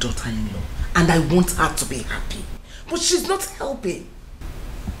like my daughter-in-law and I want her to be happy. But she's not helping.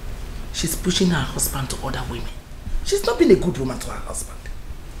 She's pushing her husband to other women. She's not been a good woman to her husband.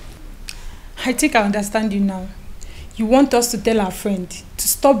 I think I understand you now. You want us to tell our friend to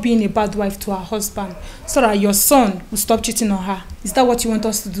stop being a bad wife to her husband so that your son will stop cheating on her. Is that what you want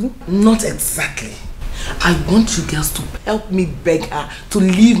us to do? Not exactly. I want you girls to help me beg her to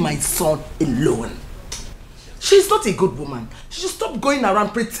leave my son alone. She's not a good woman. She should stop going around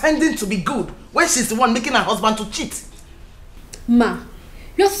pretending to be good when she's the one making her husband to cheat. Ma,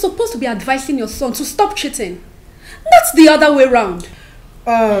 you're supposed to be advising your son to stop cheating. That's the other way around.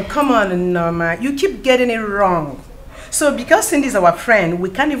 Oh, come on, Norma. You keep getting it wrong. So because Cindy is our friend, we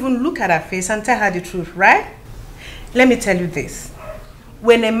can't even look at her face and tell her the truth, right? Let me tell you this.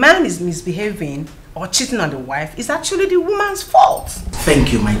 When a man is misbehaving or cheating on the wife, it's actually the woman's fault.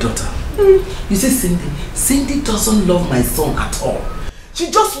 Thank you, my daughter. You see, Cindy doesn't love my son at all. She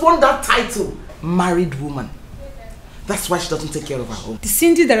just won that title, married woman. That's why she doesn't take care of her home. The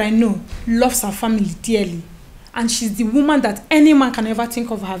Cindy that I know loves her family dearly. And she's the woman that any man can ever think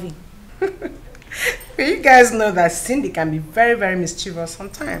of having. But you guys know that Cindy can be very, very mischievous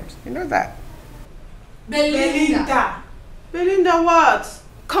sometimes. You know that? Belinda. Belinda what?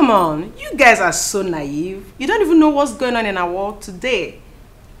 Come on, you guys are so naive. You don't even know what's going on in our world today.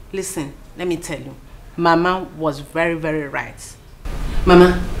 Listen, let me tell you. Mama was very, very right.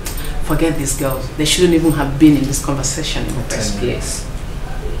 Mama, forget these girls. They shouldn't even have been in this conversation in the first place.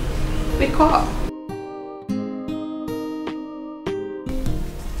 Wake up.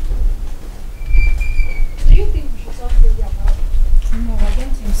 Do you think we should talk really about it? No, I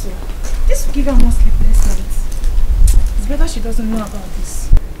don't think so. This will give her more sleepless nights. It's better she doesn't know about this.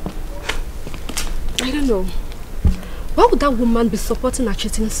 I don't know. Why would that woman be supporting her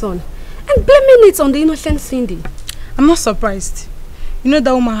cheating son and blaming it on the innocent Cindy? I'm not surprised. You know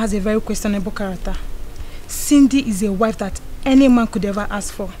that woman has a very questionable character. Cindy is a wife that any man could ever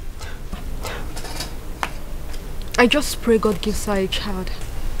ask for. I just pray God gives her a child.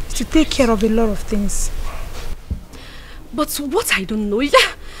 To take care of a lot of things. But what I don't know, I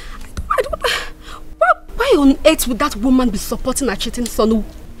don't why on earth would that woman be supporting her cheating son?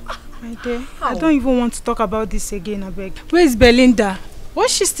 My dear, I don't even want to talk about this again, I beg. Where is Belinda?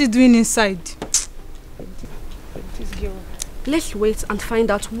 What's she still doing inside? This girl. Let's wait and find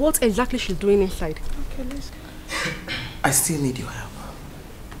out what exactly she's doing inside. Okay, let's go. I still need your help.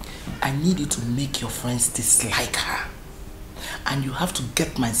 I need you to make your friends dislike her. And you have to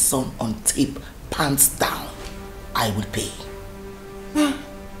get my son on tape, pants down. I will pay.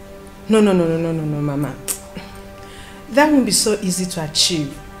 No, Mama. That won't be so easy to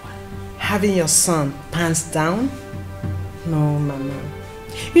achieve. Having your son pants down? No, Mama.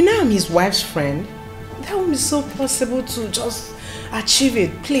 You know I'm his wife's friend. That won't be so possible to just achieve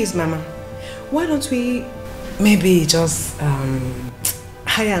it. Please, Mama. Why don't we maybe just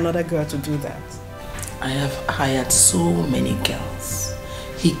hire another girl to do that? I have hired so many girls.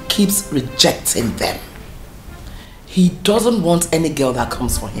 He keeps rejecting them. He doesn't want any girl that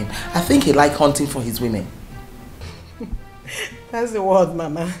comes for him. I think he likes hunting for his women. That's the word,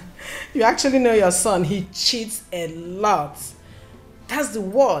 Mama. You actually know your son. He cheats a lot. That's the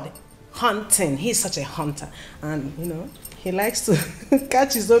word. Hunting. He's such a hunter. And, you know, he likes to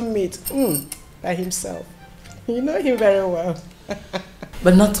catch his own meat by himself. You know him very well.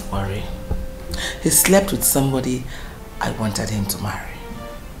 But not to worry. He slept with somebody I wanted him to marry.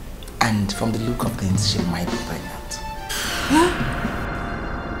 And from the look of things, she might be pregnant. Huh?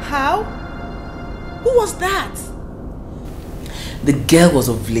 How? Who was that? The girl was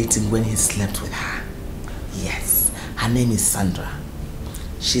ovulating when he slept with her. Yes, her name is Sandra.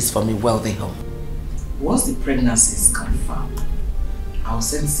 She's from a wealthy home. Once the pregnancy is confirmed, I'll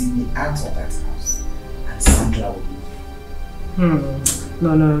send Sydney out of that house and Sandra will leave.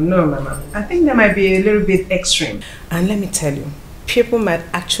 No, Mama. I think that might be a little bit extreme. And let me tell you, people might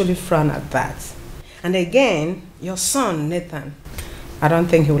actually frown at that. And again, your son, Nathan, I don't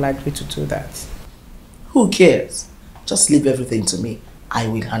think he will agree to do that. Who cares? Just leave everything to me. I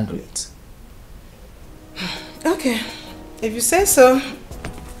will handle it. Okay. If you say so,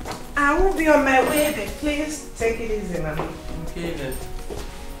 I will be on my way then. Please take it easy, Mama. Okay then.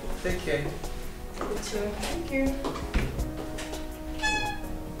 Take care. You too. Thank you.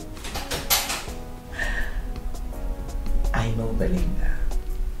 I know Belinda.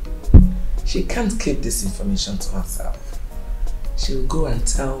 She can't keep this information to herself. She'll go and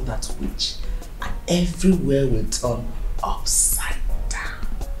tell that witch, and everywhere will turn upside down.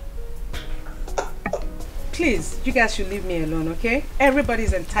 Please, you guys should leave me alone, okay?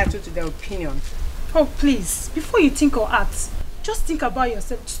 Everybody's entitled to their opinion. Oh, please, before you think or act, just think about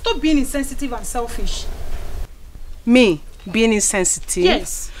yourself. Stop being insensitive and selfish. Me being insensitive?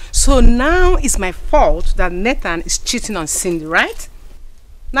 Yes. So now it's my fault that Nathan is cheating on Cindy, right?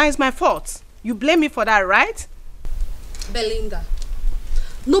 Now it's my fault. You blame me for that, right? Belinda,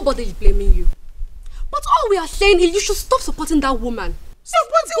 nobody is blaming you. But all we are saying is you should stop supporting that woman.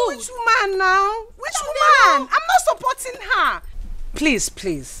 Supporting which woman now? Which woman? I'm not supporting her.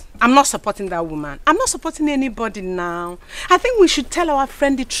 Please. I'm not supporting that woman. I'm not supporting anybody now. I think we should tell our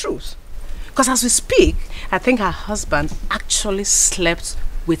friend the truth. Because as we speak, I think her husband actually slept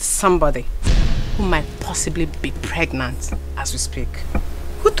with somebody who might possibly be pregnant as we speak.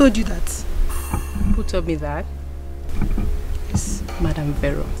 Who told you that? Who told me that? It's Madam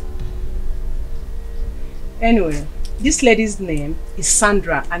Vero. Anyway, this lady's name is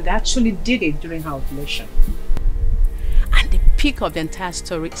Sandra, and they actually did it during her ovulation. And the peak of the entire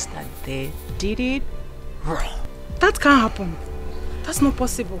story is that they did it wrong. That can't happen. That's not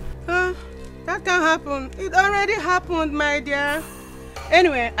possible. That can't happen. It already happened, my dear.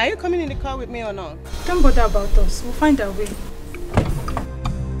 Anyway, are you coming in the car with me or not? Don't bother about us. We'll find our way.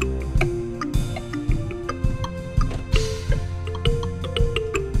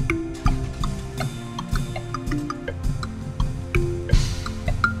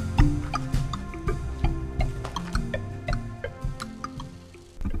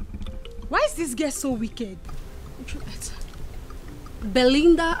 Why is this girl so wicked? Juliet,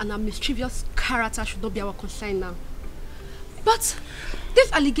 Belinda and her mischievous character should not be our concern now. But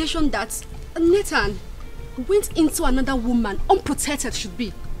this allegation that Nathan went into another woman unprotected should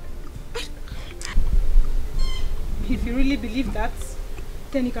be. If you really believe that,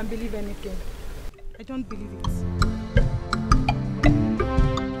 then you can believe anything. I don't believe it.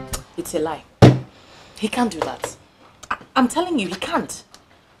 It's a lie. He can't do that. I'm telling you, he can't.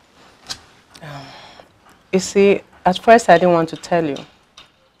 You see, at first I didn't want to tell you.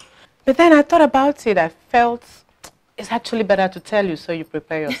 But then I thought about it. I felt it's actually better to tell you so you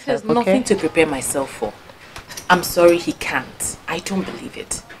prepare yourself. There's nothing to prepare myself for. I'm sorry, he can't. I don't believe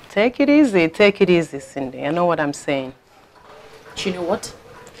it. Take it easy, Cindy. I know what I'm saying. Do you know what?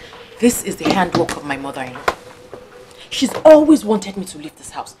 This is the handwork of my mother-in-law. She's always wanted me to leave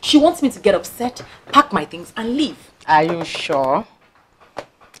this house. She wants me to get upset, pack my things, and leave. Are you sure?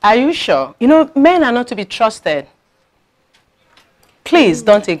 Are you sure? You know, men are not to be trusted. Please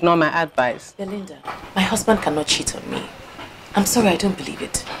don't ignore my advice. Belinda, my husband cannot cheat on me. I'm sorry, I don't believe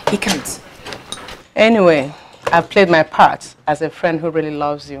it. He can't. Anyway, I've played my part as a friend who really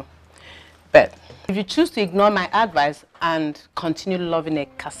loves you. But if you choose to ignore my advice and continue loving a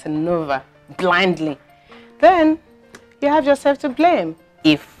Casanova blindly, then you have yourself to blame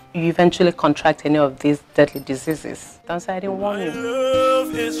if you eventually contract any of these deadly diseases. Don't say I didn't warn you. My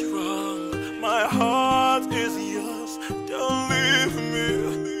love is wrong, my heart is yours. Don't leave me,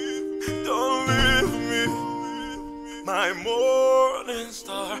 don't leave me. My morning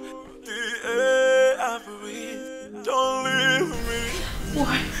star, the air I breathe. Don't leave me.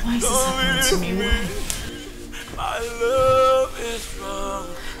 Why is this happening to me? Why? My love is wrong,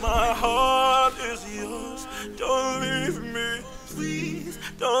 my heart is yours. Don't leave me, please,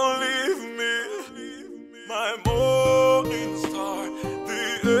 don't leave me. My morning star, the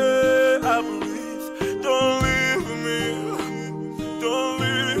air I breathe. Don't leave me, don't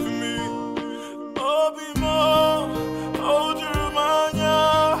leave me. Obimo, Ojumanya,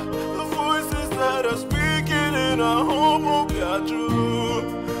 the voices that are speaking in our home will be true.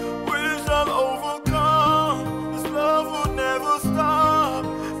 We shall overcome, this love will never stop.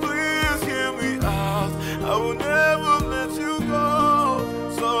 Please hear me out, I will never let you go.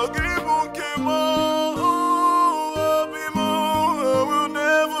 So keep on, keep on, I will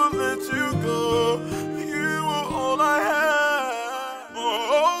never let you go. You are all I have.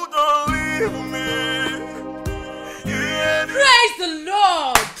 Oh, don't leave me. Yeah. Praise the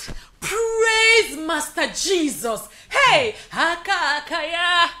Lord! Praise Master Jesus! Hey! Haka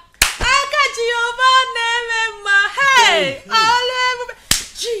akaya! Haka Jehovah Nemema! Hey! Hallelujah!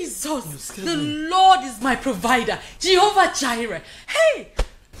 Jesus! The Lord is my provider. Jehovah Jireh. Hey!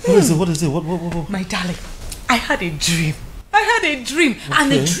 What is it? What is it? What? My darling, I had a dream.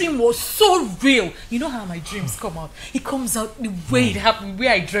 And the dream was so real. You know how my dreams come out? It comes out the way it happened, the way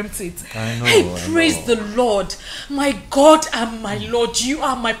I dreamt it. I know. Hey, praise the Lord. My God and my Lord, you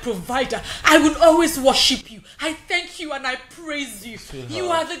are my provider. I will always worship you. I thank you and I praise you. Sweetheart. You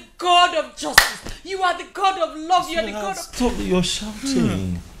are the God of justice. You are the God of love. You are the God of... Stop, you're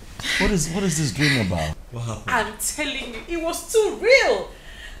shouting. What is this dream about? Wow. I'm telling you, it was too real.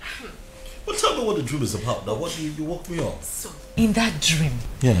 Well, tell me what the dream is about. Now, what did you walk me on? So, in that dream,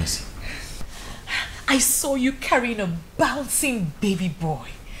 yes, I saw you carrying a bouncing baby boy.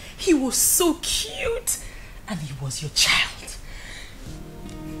 He was so cute, and he was your child.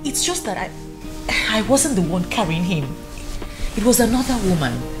 It's just that I wasn't the one carrying him. It was another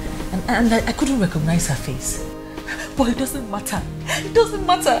woman, and I couldn't recognize her face. But it doesn't matter. It doesn't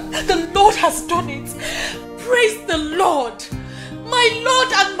matter. The Lord has done it. Praise the Lord. My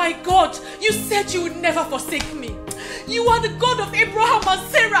Lord and my God, you said you would never forsake me. You are the God of Abraham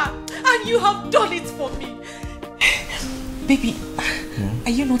and Sarah, and you have done it for me. Baby,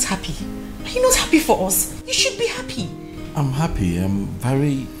 are you not happy? Are you not happy for us? You should be happy. I'm happy. I'm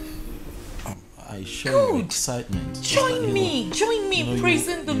very... I show excitement. Join me you know,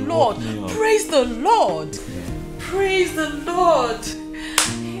 praising the Lord. Praise the Lord. Praise the Lord.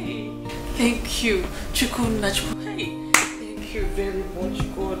 Hey, thank you, Chukunachku. Hey, thank you very much,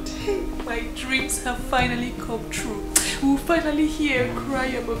 God. Hey, my dreams have finally come true. We'll finally hear a cry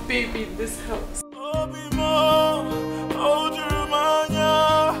of a baby in this house. The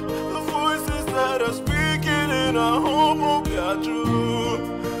voices that are speaking in our home will be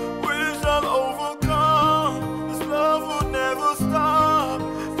true. We shall overcome. This love will never stop.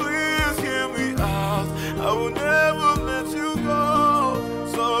 Please hear me out. I will never let you go.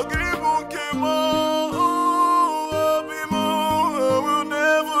 So give on, keep on. I will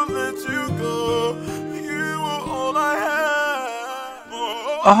never let you go. You are all I have.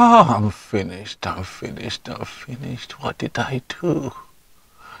 Oh, I'm finished. What did I do?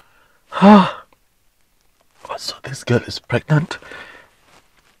 So this girl is pregnant?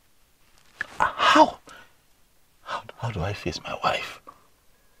 How do I face my wife?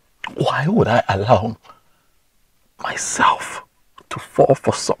 Why would I allow myself to fall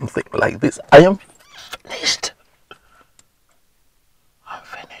for something like this? I am finished. I'm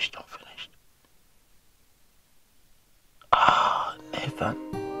finished. Nathan.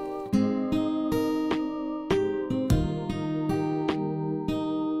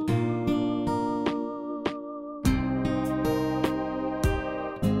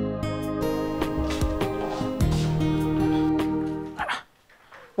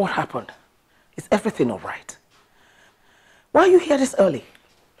 What happened? Is everything all right? Why are you here this early?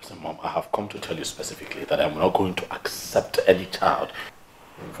 Listen, Mom, I have come to tell you specifically that I'm not going to accept any child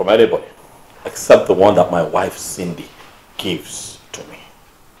from anybody except the one that my wife Cindy gives to me.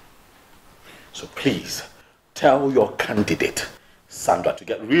 So please, tell your candidate, Sandra, to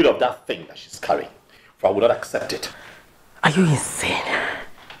get rid of that thing that she's carrying, for I will not accept it. Are you insane?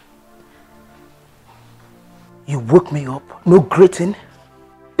 You woke me up, no greeting?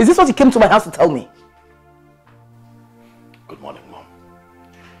 Is this what you came to my house to tell me? Good morning, Mom.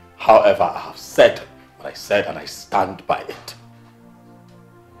 However, I have said what I said and I stand by it.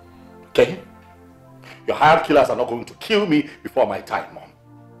 Okay? Your hired killers are not going to kill me before my time, Mom.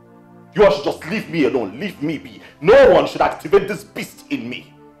 You all should just leave me alone, leave me be. No one should activate this beast in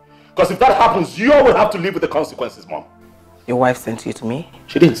me. Because if that happens, you all will have to live with the consequences, Mom. Your wife sent you to me?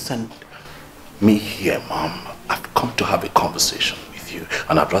 She didn't send me here, Mom. I've come to have a conversation with you,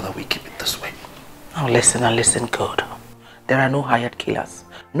 and I'd rather we keep it this way. Now listen and listen good. There are no hired killers.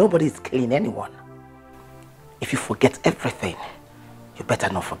 Nobody is killing anyone. If you forget everything, you better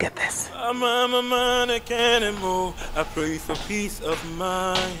not forget this. I'm a man, I can't move. I pray for peace of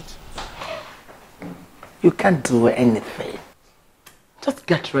mind. You can't do anything. Just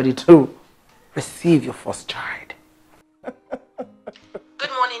get ready to receive your first child.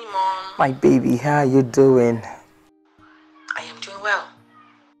 Good morning, Mom. My baby, how are you doing? I am doing well.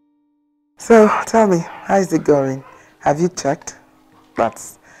 So, tell me, how is it going? Have you checked?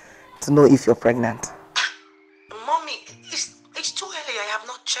 That's to know if you're pregnant. Mommy, it's too early. I have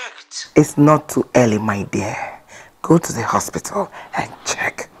not checked. It's not too early, my dear. Go to the hospital and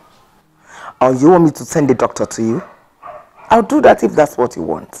check. Or you want me to send the doctor to you? I'll do that if that's what you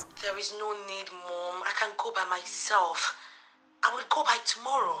want. There is no need, Mom. I can go by myself. I will go by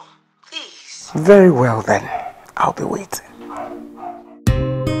tomorrow. Please. Very well then. I'll be waiting.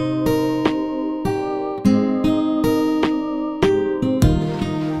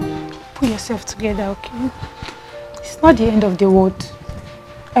 Pull yourself together, okay? It's not the end of the world.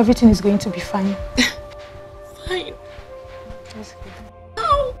 Everything is going to be fine. Fine. That's good.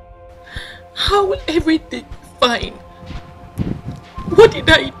 How will everything be fine? What did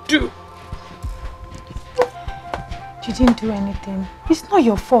I do? You didn't do anything. It's not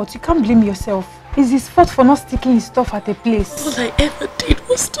your fault. You can't blame yourself. It's his fault for not sticking his stuff at a place. All I ever did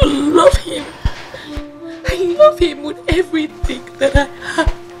was to love him. I love him with everything that I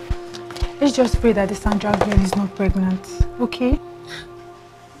have. Let's just pray that the Sandra girl is not pregnant, okay?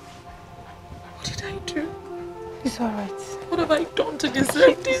 What did I do? It's alright. What have I done to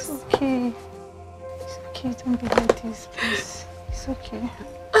deserve this? It's okay. It's okay. Don't be like this, please. It's okay.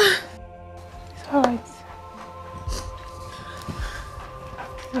 It's alright.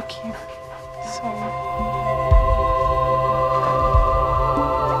 Okay. Sorry.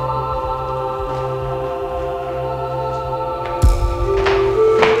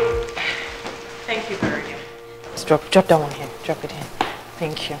 Thank you very much. Just drop that one here. Drop it in.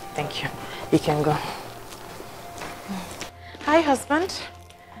 Thank you. Thank you. You can go. Hi, husband.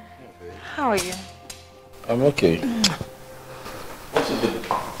 How are you? I'm okay. What's your baby?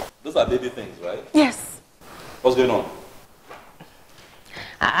 Those are baby things, right? Yes. What's going on?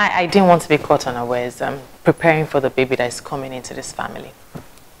 I didn't want to be caught unawares. I'm preparing for the baby that is coming into this family.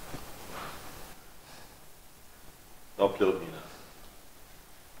 Don't play with me now.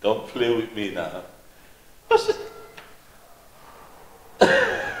 Don't play with me now.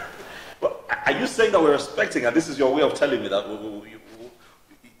 Well, are you saying that we're expecting and this is your way of telling me that,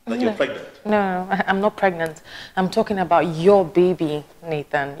 you're pregnant? No, I'm not pregnant. I'm talking about your baby,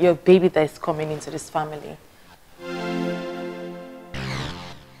 Nathan. Your baby that is coming into this family.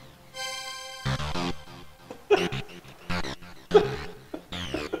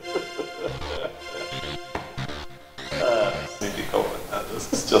 Cindy, come on.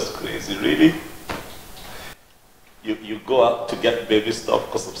 This is just crazy, really? You go out to get baby stuff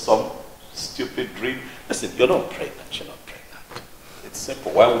because of some stupid dream. Listen, you're not pregnant. You're not pregnant. It's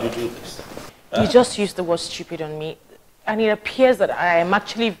simple. Why would you do this? You just used the word stupid on me. And it appears that I am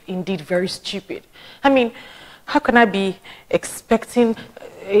actually indeed very stupid. I mean, how can I be expecting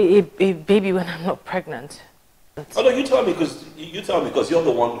a baby when I'm not pregnant? Oh no, you tell me because you're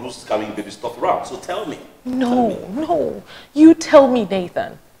the one who's carrying baby stuff around. So tell me. No. You tell me,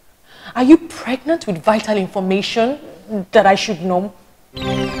 Nathan. Are you pregnant with vital information that I should know?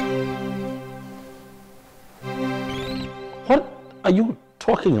 What are you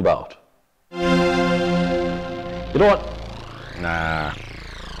talking about? You know what? Nah.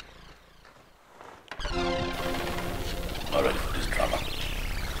 Not ready for this drama.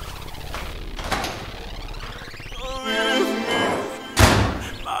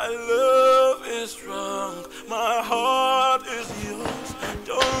 My love is strong, my heart is yours.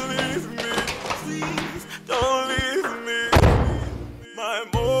 Don't leave me, please, don't leave me. My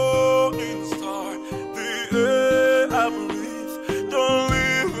morning star, the air I breathe. Don't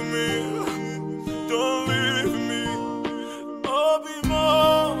leave me, don't leave me. Obimo,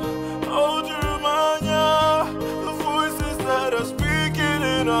 Ojumanya, the voices that are speaking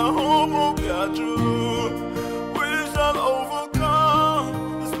in our home will be true. We shall overcome,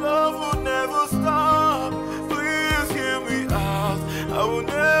 this love will never stop. Please hear me out, I will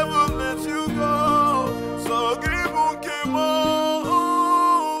never let you go. So Gibukimo,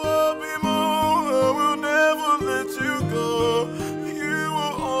 Obimo, I will never let you go. You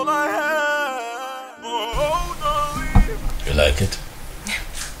are all I have. Oh, don't leave. You like it?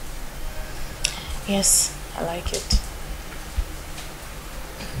 Yes, I like it.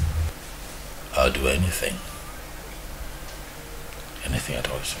 I'll do anything. Anything at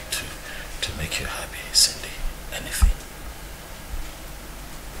all to make you happy, Cindy. Anything.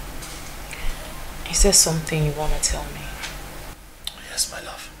 Is there something you want to tell me? Yes, my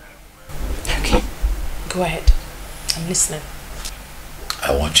love. Okay, go ahead. I'm listening.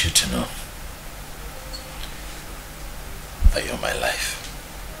 I want you to know that you're my life.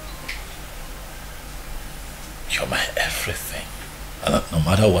 You're my everything. And that no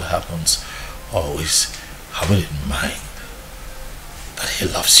matter what happens, always have it in mind that he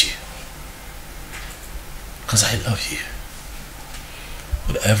loves you. Because I love you.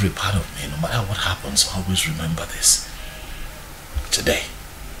 With every part of me, no matter what happens, always remember this. Today,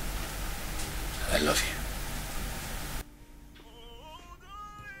 I love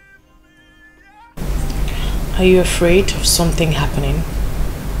you. Are you afraid of something happening?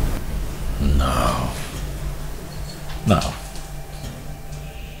 No. No.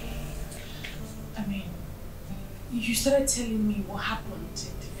 I mean, you started telling me what happened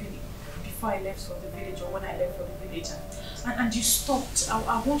in the village before I left for the village or when I left for the village and you stopped.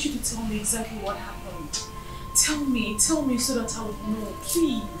 I want you to tell me exactly what happened. Tell me so that I would know,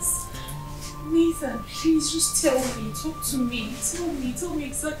 please. Nathan, please just tell me, talk to me, tell me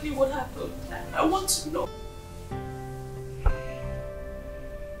exactly what happened. I want to know.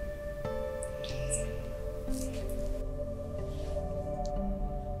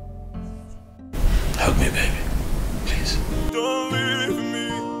 Hug me, baby. Please. Don't leave me.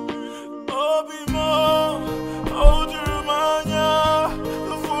 Obimo, Ojumanya,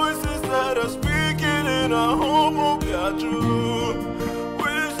 the voices that are speaking in our home will be true.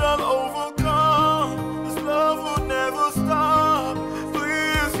 We shall overcome. This love will never stop.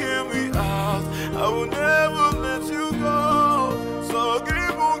 Please hear me out. I will never let you go. So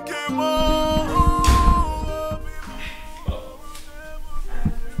Gibukimo.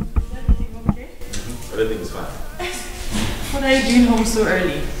 Everything is fine. What are you doing home so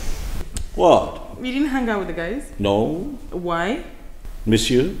early? What? You didn't hang out with the guys? No. Why? Miss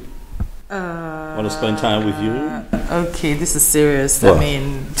you? Want to spend time with you? Okay, this is serious. What? I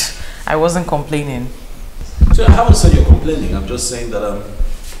mean, I wasn't complaining. So I haven't said you're complaining. I'm just saying that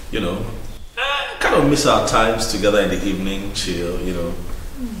kind of miss our times together in the evening, chill,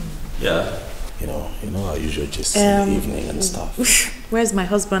 Yeah. You know our usual gist in the evening and stuff. Where's my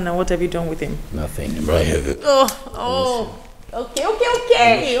husband and what have you done with him? Nothing. I'm right here. Oh. Okay.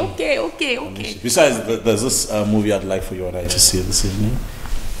 Besides, there's this movie I'd like for you and I to see this evening.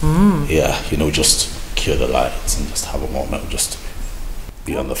 Yeah, just cure the lights and just have a moment, just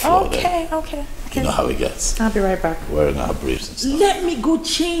be on the floor there. Okay. You know how it gets. I'll be right back. Wearing our briefs and stuff. Let me go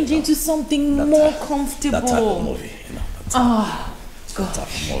change into something more comfortable. That type of movie, God. Type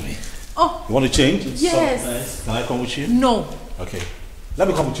of movie. Oh. You want to change? Yes. Nice. Can I come with you? No. Okay. Let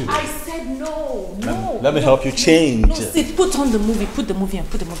me come with you. I said no. Let me help you change. No, sit. Put on the movie. Put the movie on.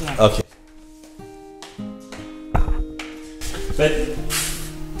 Okay. Babe.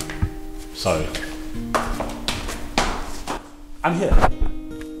 Sorry. I'm here.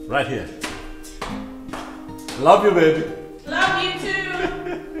 Right here. Love you, baby. Love you too.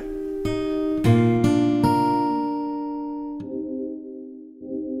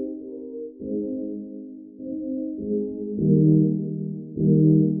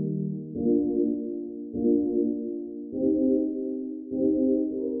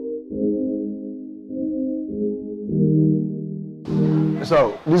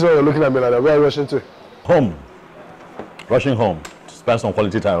 So, this is why you're looking at me like that. Where are you rushing to? Home. Rushing home to spend some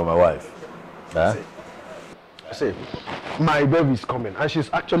quality time with my wife. Yeah? See, my baby is coming, and she's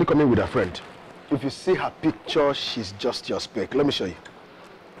actually coming with a friend. If you see her picture, she's just your spec. Let me show you.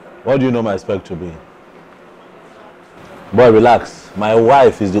 What do you know my spec to be? Boy, relax. My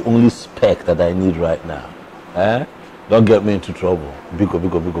wife is the only spec that I need right now. Eh? Don't get me into trouble. Biko.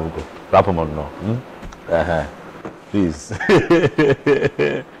 Wrap them on now. Please.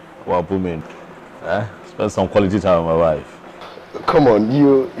 Well, put me in. Spend some quality time with my wife. Come on,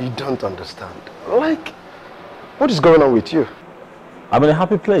 you don't understand. Like, what is going on with you? I'm in a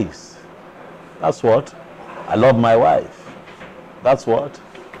happy place. That's what. I love my wife. That's what.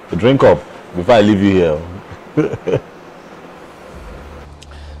 Drink up before I leave you here.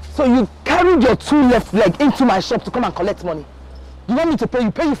 So you carried your two left leg into my shop to come and collect money. You want me to pay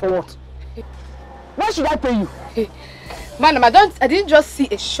you? Pay you for what? Why should I pay you? Madam, I didn't just see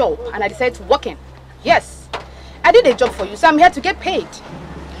a shop and I decided to walk in. Yes, I did a job for you, so I'm here to get paid.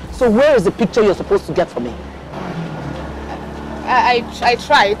 So where is the picture you're supposed to get for me? I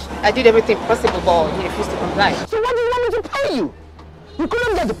tried. I did everything possible, but he refused to comply. So why do you want me to pay you? You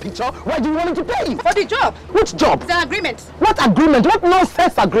couldn't get the picture. Why do you want me to pay you? For the job. Which job? It's an agreement. What agreement? What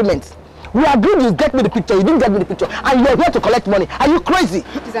nonsense agreement? We agreed you get me the picture. You didn't get me the picture. And you're here to collect money. Are you crazy?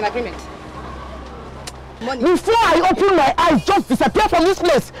 It's an agreement. Money. Before I open my eyes, just disappear from this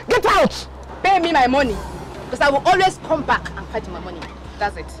place. Get out. Pay me my money. Because I will always come back and fight my money.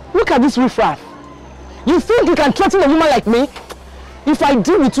 That's it. Look at this riffraff. You think you can threaten a woman like me? If I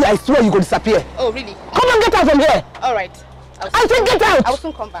deal with you, I swear you will disappear. Oh, really? Come on, get out from here. All right. I said get out. I will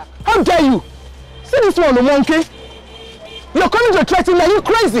soon come back. How dare you? See this one, the monkey? You're coming to threaten me. Are you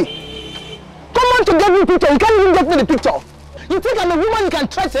crazy? Come on to get me picture. You can't even get me the picture. You think I'm a woman you can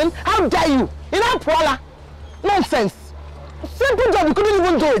threaten? How dare you? You know, Paula? Nonsense. Simple job, you couldn't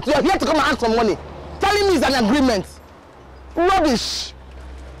even do it. You're here to come and ask for money. Telling me it's an agreement. Rubbish.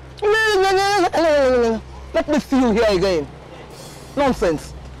 Let me see you here again.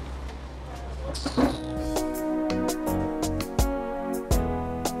 Nonsense.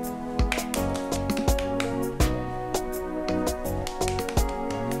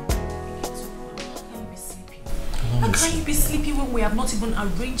 How can you be sleepy when we have not even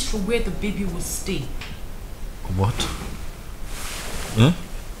arranged for where the baby will stay? What? Huh?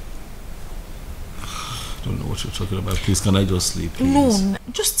 I don't know what you're talking about. Please, can I just sleep, please? No,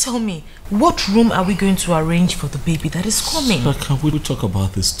 just tell me, what room are we going to arrange for the baby that is coming? Sir, can we talk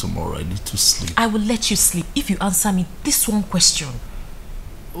about this tomorrow? I need to sleep. I will let you sleep if you answer me this one question.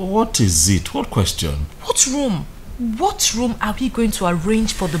 What is it? What question? What room? What room are we going to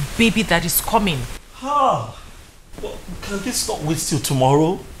arrange for the baby that is coming? Well, can this not wait till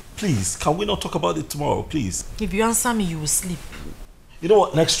tomorrow? Please, can we not talk about it tomorrow, please? If you answer me, you will sleep. You know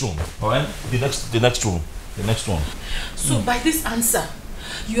what? Next room, alright? The next room. So by this answer,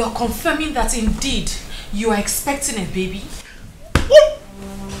 you are confirming that indeed you are expecting a baby? What?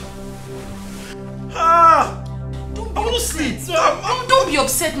 Don't be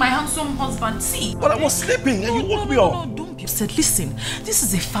upset, my handsome husband. See. But I was sleeping and you woke me up. No, don't be upset. Listen, this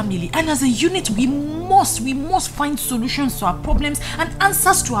is a family, and as a unit, we must find solutions to our problems and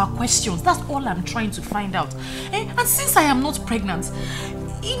answers to our questions. That's all I'm trying to find out. And since I am not pregnant,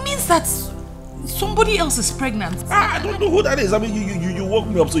 it means that somebody else is pregnant. I don't know who that is. I mean, you woke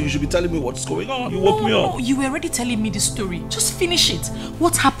me up, so you should be telling me what's going on. You woke me up. No, you were already telling me the story. Just finish it.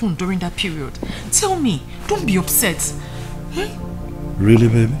 What happened during that period? Tell me. Don't be upset. Hey? Really,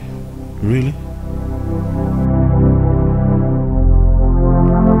 baby? Really?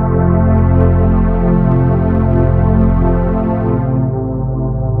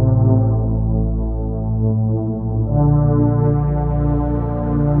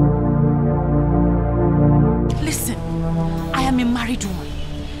 married woman.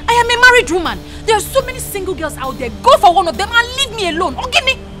 I am a married woman. There are so many single girls out there. Go for one of them and leave me alone.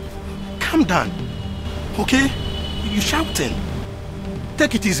 Okay? Calm down. Okay? You're shouting.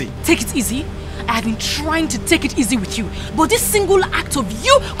 Take it easy. Take it easy? I have been trying to take it easy with you. But this single act of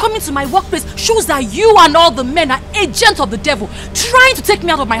you coming to my workplace shows that you and all the men are agents of the devil, trying to take me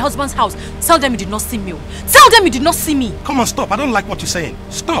out of my husband's house. Tell them you did not see me. Tell them you did not see me. Come on, stop. I don't like what you're saying.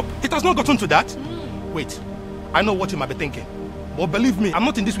 Stop. It has not gotten to that. Wait. I know what you might be thinking. But believe me, I'm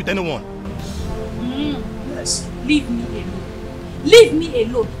not in this with anyone. Yes. Leave me alone. Leave me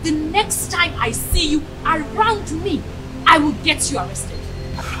alone. The next time I see you around me, I will get you arrested.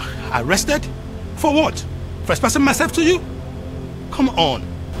 Arrested? For what? For expressing myself to you? Come on.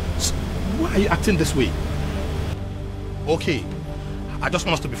 Why are you acting this way? Okay. I just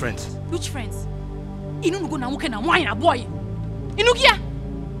want us to be friends. Which friends? Inunugo na muke na wine na boy. Inugia!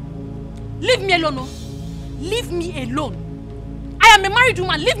 Leave me alone, no? Leave me alone. I am a married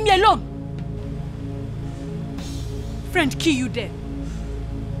woman. Leave me alone. Friend, kill you there.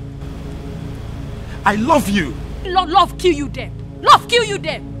 I love you. Love kill you there. Love kill you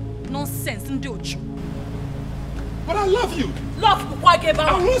there. Nonsense, Ndocho. But I love you. Love, I will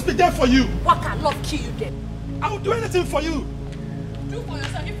always be there for you. Waka, love kill you there. I will do anything for you. Do for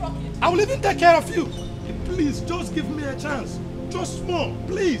yourself, you fuck it. I will even take care of you. Please, just give me a chance. Just small,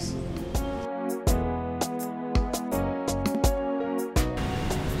 please.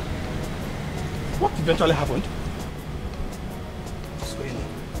 What eventually happened?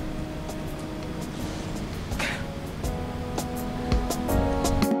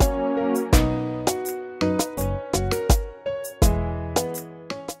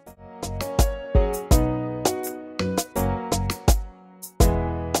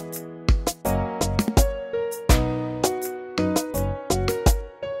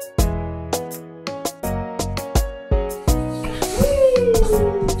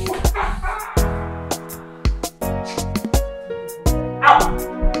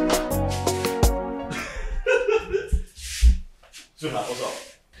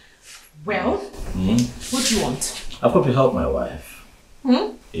 I probably help my wife.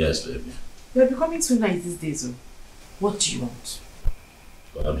 Hmm? Yes, baby. You're becoming too nice these days. Oh. What do you want?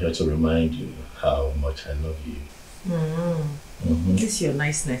 But I'm here to remind you how much I love you. This is your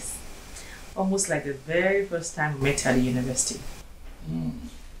niceness. Almost like the very first time we met at the university.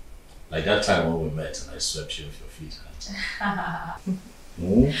 Like that time when we met and I swept you off your feet.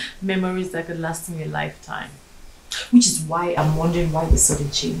 Memories that could last me a lifetime. Which is why I'm wondering why the sudden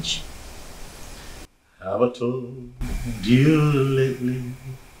change. Have I told you lately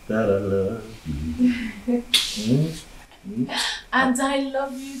that I love you? And I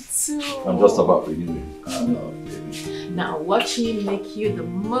love you too. I'm just about renewing. I love baby. Now watch me make you the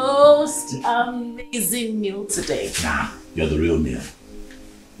most amazing meal today. Nah, you're the real meal.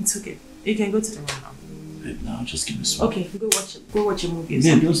 It's okay. You can go to the room now. Babe, now just give me small. Okay, go watch a movie.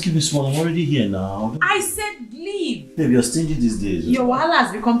 Babe, just give me small. I'm already here now. I said leave. Babe, you're stingy these days. Your wahala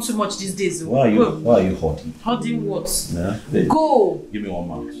has become too much these days. Why are you holding? Holding what? Yeah, babe. Go. Give me one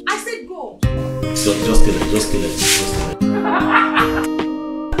mouth. I said go. Just kill it. Just kill it. Just kill it.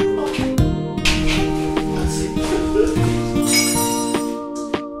 That's it.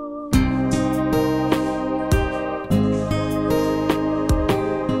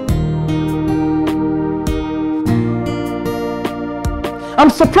 I'm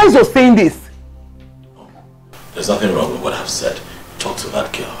surprised you're saying this. There's nothing wrong with what I've said. Talk to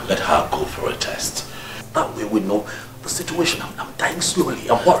that girl. Let her go for a test. That way we know the situation. I'm dying slowly.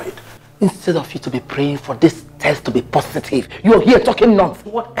 I'm worried. Instead of you to be praying for this test to be positive, you're here talking nonsense. To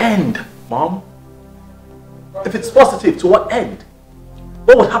what end, Mom? If it's positive, to what end?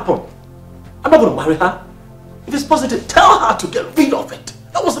 What would happen? I'm not going to marry her. If it's positive, tell her to get rid of it.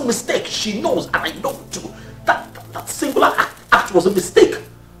 That was a mistake. She knows and I know too. That singular act was a mistake.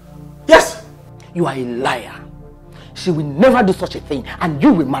 Yes. You are a liar. She will never do such a thing and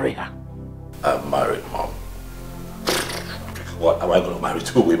you will marry her. I'm married, Mom. What, am I going to marry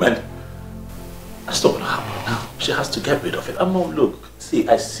two women? That's not going to happen now. She has to get rid of it. I'm not, look, see,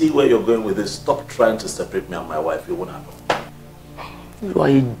 I see where you're going with this. Stop trying to separate me and my wife. It won't happen. You are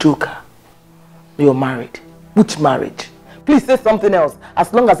a joker. You're married. Which marriage? Please say something else.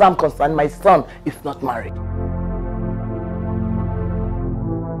 As long as I'm concerned, my son is not married.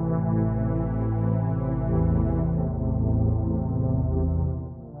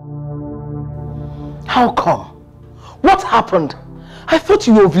 How come? What happened? I thought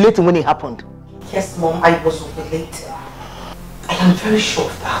you were ovulating when it happened. Yes, Mom, I was ovulating. I am very sure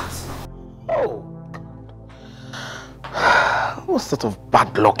of that. Oh. What sort of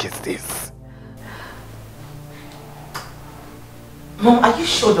bad luck is this? Mom, are you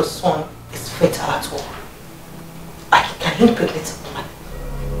sure your son is fertile at all? Can he impregnate a woman?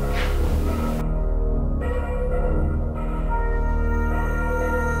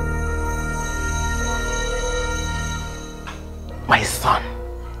 My son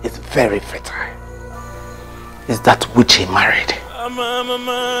is very fertile. Is that which he married? I'm a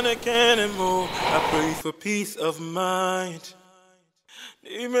man, I can't anymore. I pray for peace of mind.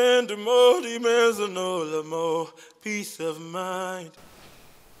 Peace of mind.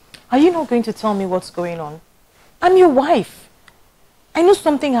 Are you not going to tell me what's going on? I'm your wife. I know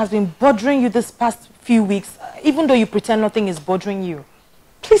something has been bothering you this past few weeks, even though you pretend nothing is bothering you.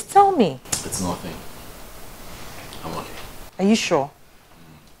 Please tell me. It's nothing. I'm okay. Are you sure?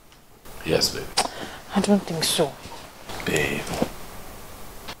 Yes, babe. I don't think so. Babe.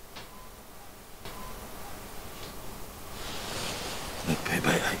 Babe,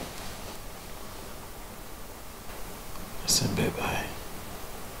 listen, babe,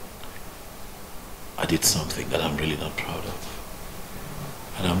 I did something that I'm really not proud of.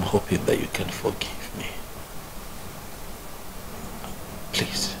 And I'm hoping that you can forgive me.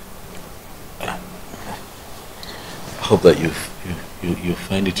 Please. I hope that you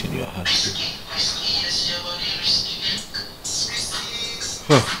find it in your heart.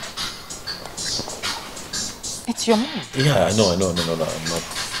 Huh. It's your mom. Yeah, I know. No, I'm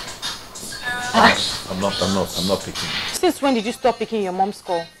not. I'm not picking. Since when did you stop picking your mom's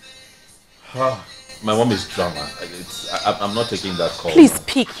call? My mom is drama. I'm not taking that call. Please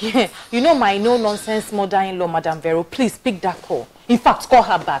pick. Yeah. You know my no-nonsense mother-in-law, Madam Vero. Please pick that call. In fact, call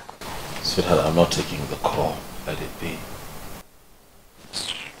her back. Sweetheart, I'm not taking the call. Let it be.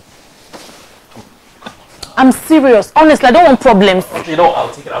 I'm serious. Honestly, I don't want problems. You know,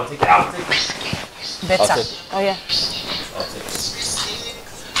 I'll take it. Better. Oh yeah. I'll take it.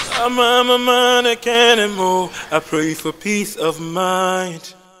 I'm a man, I can't anymore. I pray for peace of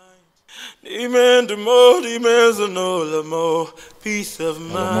mind. Peace of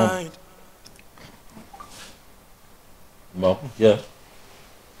mind. Mom, yeah.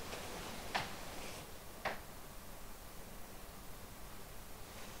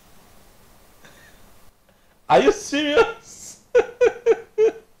 Are you serious?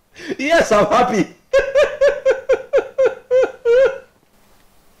 Yes, I'm happy.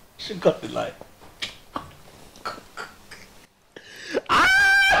 She got the line.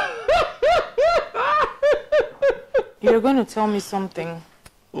 You're going to tell me something.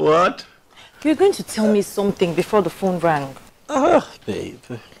 What? You're going to tell me something before the phone rang. Oh, babe.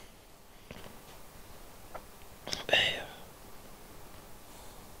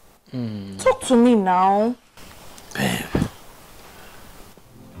 Talk to me now. Babe.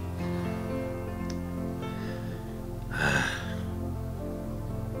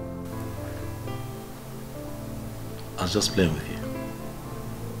 I was just playing with you.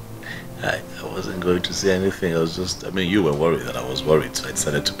 I wasn't going to say anything. You were worried that I was worried, so I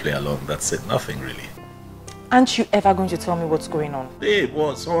decided to play along. That's it. Nothing really. Aren't you ever going to tell me what's going on? Babe,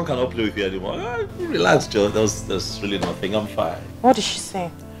 what? Someone cannot play with you anymore. Relax, Joe. There's really nothing. I'm fine. What did she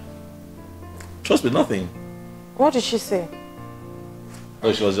say? Trust me, nothing. What did she say?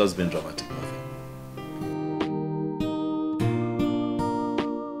 Oh, she was just being dramatic. Nothing.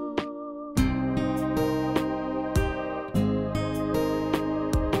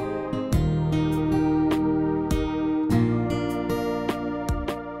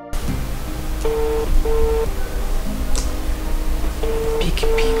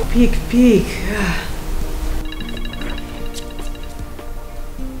 Pig.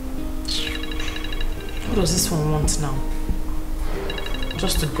 What does this one want now?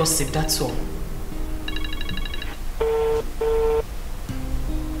 Just to gossip, that's all.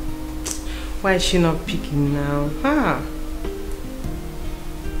 Why is she not picking now?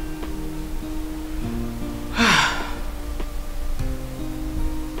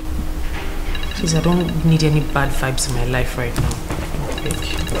 Please, I don't need any bad vibes in my life right now. Big.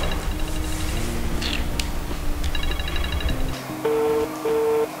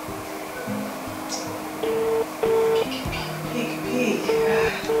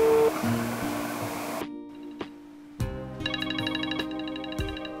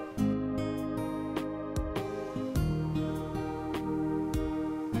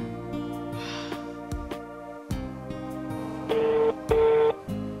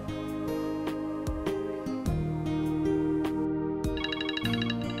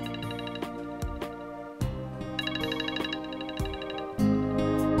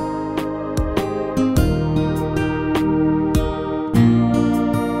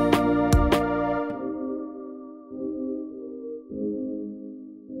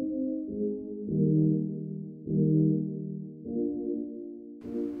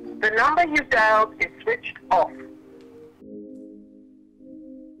 The number you've dialed is switched off.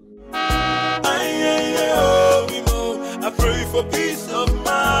 I pray for peace of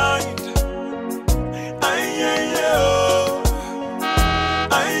mind.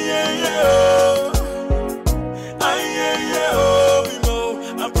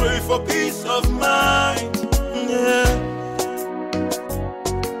 I pray for peace of mind. Yeah.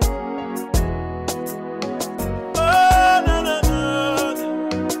 Oh, no, no, no.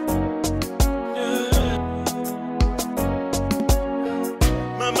 Yeah.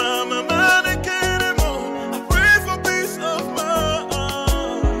 Mama, I can't anymore. I pray for peace of mind.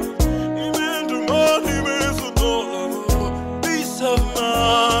 Even the morning is peace of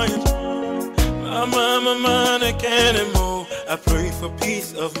mind. Mama, I can't anymore. I pray for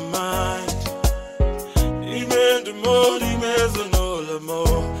peace of mind. Even the morning is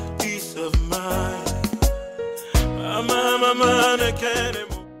peace of mind. Mama, I can't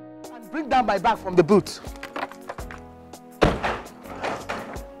anymore. And bring down my bag from the boot.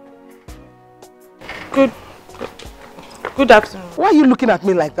 Good afternoon. Why are you looking at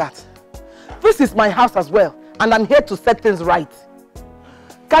me like that? This is my house as well, and I'm here to set things right.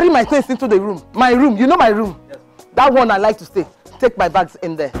 Carry my things into the room. My room, you know my room? Yes. That one I like to stay. Take my bags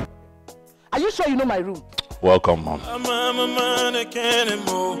in there. Are you sure you know my room? Welcome, Mom. I can't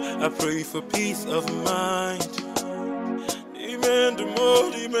anymore. I pray for peace of mind. Even the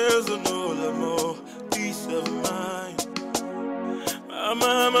more, peace of mind.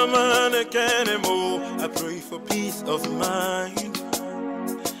 I can't anymore. I pray for peace of mind.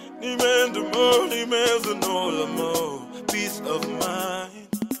 Even the more, peace of mind.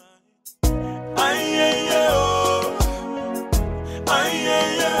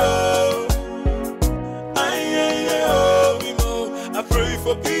 I pray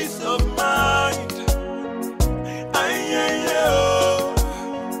for peace of mind.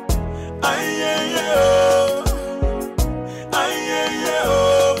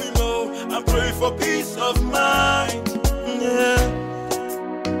 I pray for peace of mind. Yeah.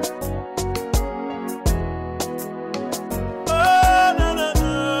 Oh, no, no,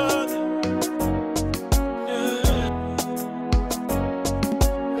 no. Yeah.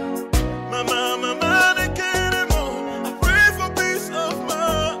 Mama, I can't anymore. I pray for peace of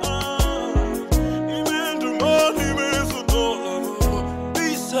mind. Even the morning is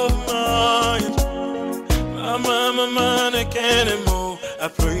peace of mind. Mama, I can't anymore. I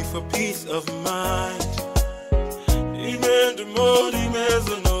pray for peace of mind. Even the morning is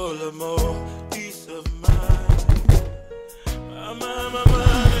peace of mind. Mama,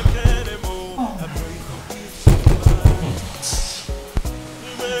 I can't anymore. I pray for peace of mind.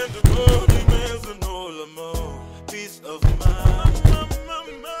 Even the morning is peace of mind.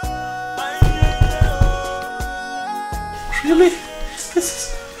 Really?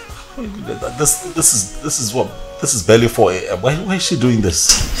 This is barely 4 a.m. Why is she doing this?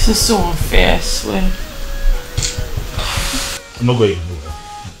 This is so unfair, I swear. I'm not going anywhere.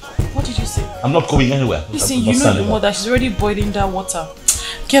 What did you say? I'm not going anywhere. Listen, you know your mother, she's already boiling that water.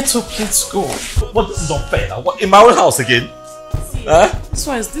 Get up, let's go. What? This is unfair now. What, in my own house again? See,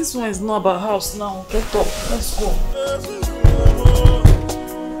 this one is not about house now. Get up, let's go.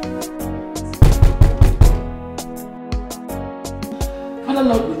 Father,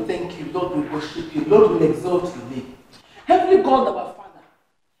 Lord, we thank you. Lord, we worship you. Lord, we exalt your name. Heavenly God, our Father.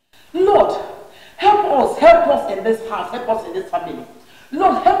 Lord, help us in this house, help us in this family.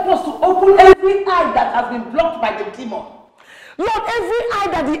 Lord, help us to open every eye that has been blocked by the demon. Lord, every eye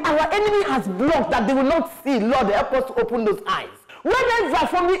that our enemy has blocked that they will not see, Lord, help us to open those eyes. Wherever,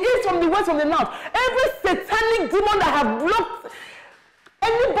 from the east, from the west, from the north, every satanic demon that have blocked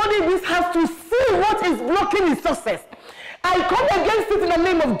anybody in this house to see what is blocking his success, I come against it in the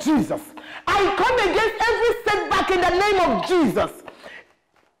name of Jesus. I come against every setback in the name of Jesus.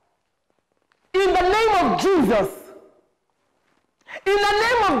 In the name of Jesus. In the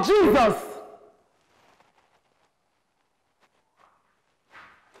name of Jesus.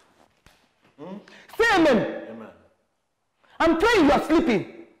 Say amen. Amen. I'm praying you are sleeping.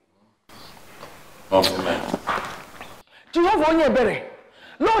 Amen. Jehovah Onyebere,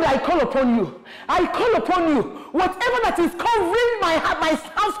 Lord, I call upon you. I call upon you. Whatever that is covering my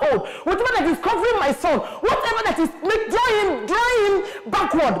household, whatever that is covering my son, whatever that is draw him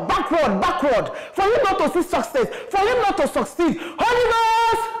backward, for him not to see success, for him not to succeed. Holy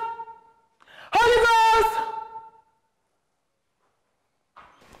Ghost! Holy Ghost!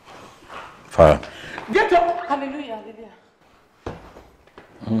 Fire. Get up! Hallelujah, hallelujah.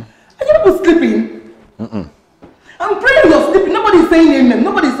 Are you people sleeping? I'm praying you're sleeping. Nobody's saying amen.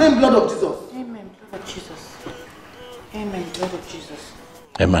 Nobody's saying blood of Jesus. Amen, blood of Jesus. Amen, blood of Jesus.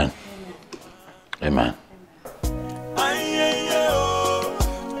 Amen. Amen.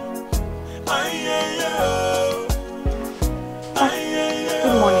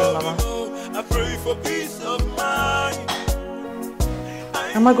 Good morning, Mama. I pray for peace of mind.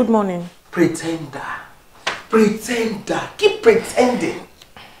 Mama, good morning. Pretender. Pretender. Keep pretending.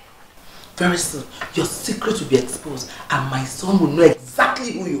 Very soon, your secret will be exposed and my son will know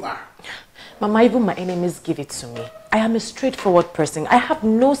exactly who you are. Mama, even my enemies give it to me. I am a straightforward person. I have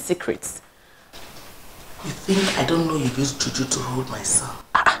no secrets. You think I don't know you used juju to hold my son?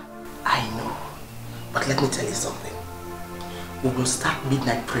 I know. But let me tell you something. We will start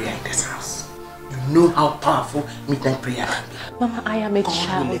midnight prayer in this house. You know how powerful midnight prayer can be. Mama, I am a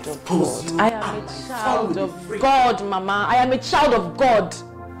child of God. I am a child of God, Mama. I am a child of God.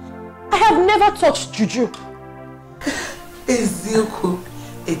 I have never touched juju. Ezekiel,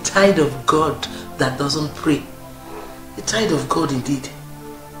 a child of God that doesn't pray. A child of God indeed.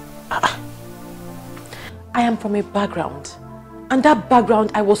 I am from a background. And that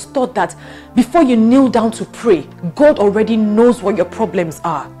background, I was taught that before you kneel down to pray, God already knows what your problems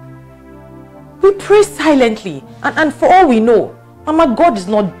are. We pray silently. And for all we know, Mama, God is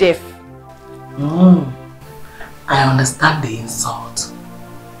not deaf. I understand the insult.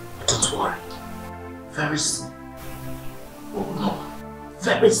 Don't worry. Very soon. Oh no.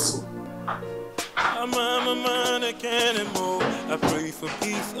 Very soon. I'm a man, I can't anymore. I pray for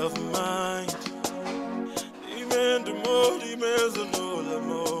peace of mind.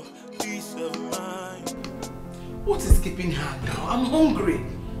 Peace of mind. What is keeping her now? I'm hungry.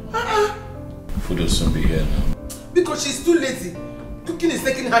 Food will soon be here now. Because she's too lazy. Cooking is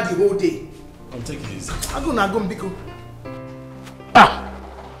taking her the whole day. I'll take it easy. Agum, Biko.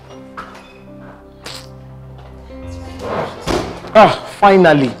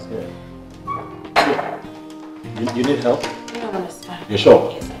 Finally. You need help? No, it's fine. You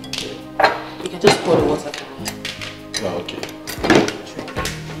sure? Yes, you can just pour the water for me. Oh, okay.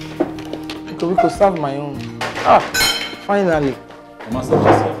 We could serve my own. Finally. I must serve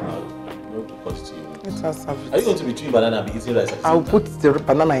myself now. No to cost you. Let us serve it. Are you going to be chewing banana and be eating rice? I'll put the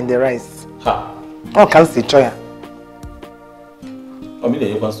banana in the rice. Ha! Oh, can't see choya. I mean,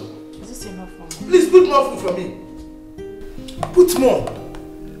 you want to. Is this enough for me? Please put more food for me. Put more.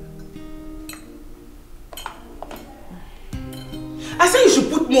 I said you should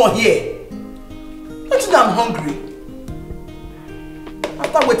put more here. Don't you know I'm hungry?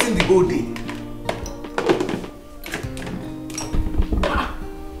 After waiting the whole day.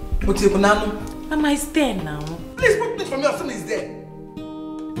 What's your banana? Mama is there now. Please put it for me as soon as it's there.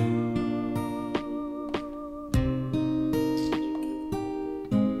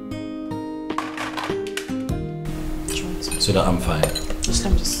 So that I'm fine. Just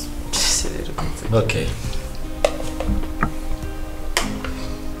let me just a little bit. Okay.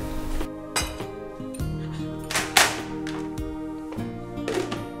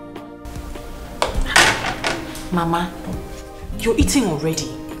 Mama, you're eating already.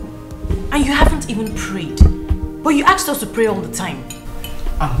 And you haven't even prayed. But you asked us to pray all the time.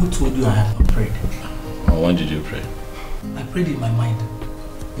 And who told you I have not prayed? Oh, when did you pray? I prayed in my mind.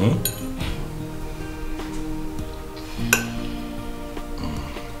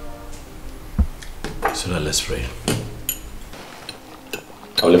 So now let's pray.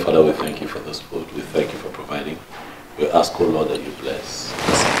 Holy Father, we thank you for this food. We thank you for providing. We ask, O Lord, that you bless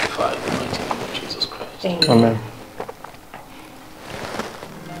and sanctify the mighty name of Jesus Christ. Amen.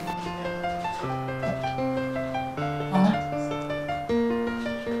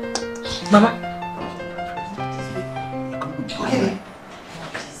 Mama.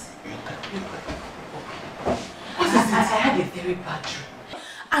 I had a very bad dream.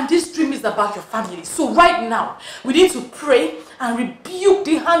 And this dream is about your family. So right now, we need to pray and rebuke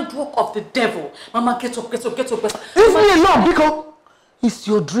the handwork of the devil. Mama, get up, get up, get up. Leave me alone, Biko. It's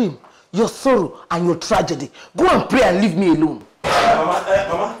your dream, your sorrow, and your tragedy. Go and pray and leave me alone.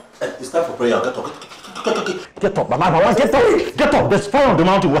 Mama, it's time for prayer. Get up. Get up, Mama, get up. Get up. There's fire on the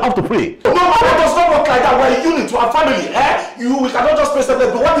mountain. We have to pray. No, Mama, it does not work like that. We're a unit to our family. We cannot just pray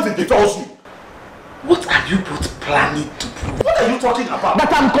separately. But what if it befalls you? What are you both planning to do? What are you talking about?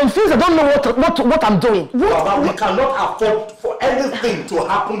 But I'm confused. I don't know what I'm doing. Mama, we cannot afford for anything to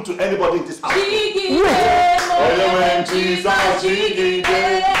happen to anybody in this house.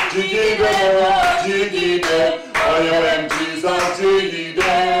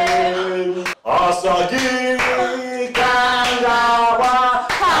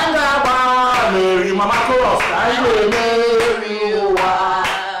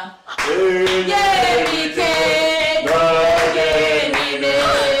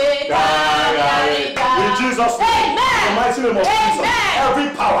 mighty name of Jesus, every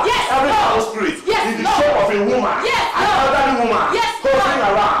power, every power spirit in the shape of a woman, an elderly woman, holding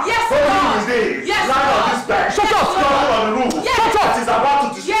around, holding his days, lying on this bed, standing on the roof, that is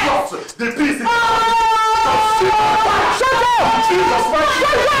about to disrupt the peace in the body. Shut up! Jesus Christ!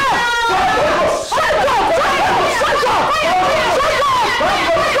 Shut up! Shut up!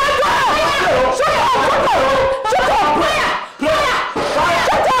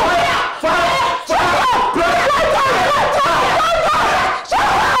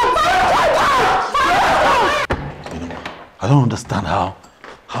 I don't understand how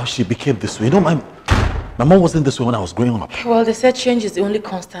she became this way. You know, my mom wasn't this way when I was growing up. Well, they said change is the only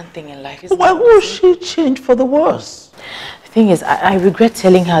constant thing in life. Why would she change for the worse? The thing is, I regret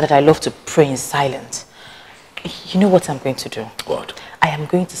telling her that I love to pray in silence. You know what I'm going to do? What? I am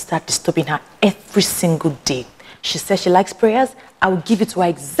going to start disturbing her every single day. She says she likes prayers. I will give it to her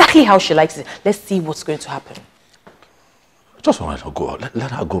exactly how she likes it. Let's see what's going to happen. I just want her to go.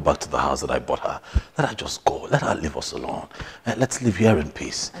 Let her go back to the house that I bought her. Let her just go. Let her leave us alone. Let's live here in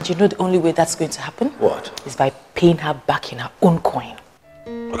peace. And you know the only way that's going to happen? What? Is by paying her back in her own coin.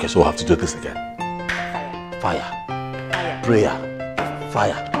 Okay, so we'll have to do this again. Fire. Fire. Prayer.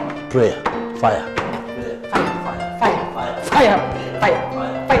 Fire. Prayer. Fire. Fire. Fire. Fire. Fire.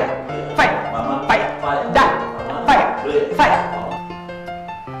 Fire. Fire. Fire. Die. Fire. Fire.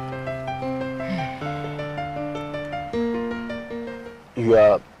 You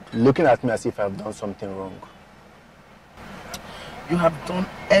are looking at me as if I've done something wrong. You have done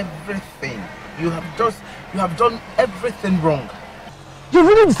everything. You have done everything wrong. You're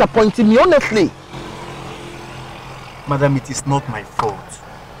really disappointing me, honestly. Madam, it is not my fault.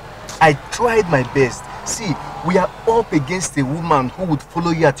 I tried my best. See, we are up against a woman who would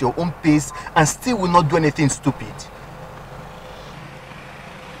follow you at your own pace and still will not do anything stupid.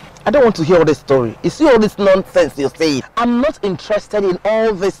 I don't want to hear all this story. You see all this nonsense you're saying? I'm not interested in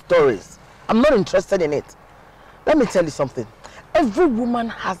all these stories. I'm not interested in it. Let me tell you something. Every woman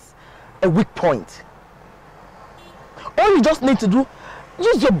has a weak point. All you just need to do,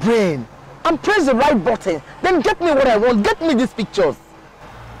 use your brain and press the right button. Then get me what I want. Get me these pictures.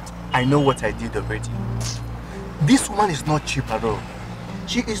 I know what I did already. This woman is not cheap at all.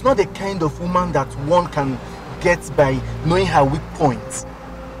 She is not the kind of woman that one can get by knowing her weak points.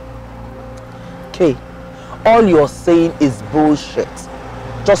 Okay, all you're saying is bullshit.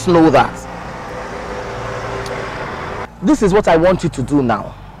 Just know that. This is what I want you to do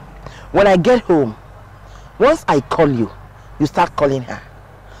now. When I get home, once I call you, you start calling her.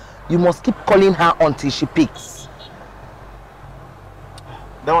 You must keep calling her until she picks.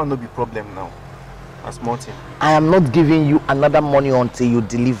 That will not be a problem now. That's Martin. I am not giving you another money until you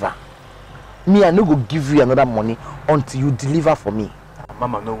deliver. Me, I no go give you another money until you deliver for me.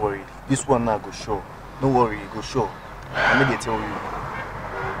 Mama, no worry. This one now go show. No worry, go show. I may tell you.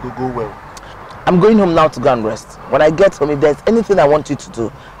 Go well. I'm going home now to go and rest. When I get home, if there's anything I want you to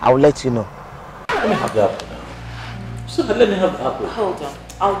do, I will let you know. Let me have the apple now. So let me have the apple. Hold on.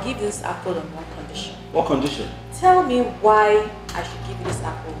 I'll give you this apple on one condition. What condition? Tell me why I should give you this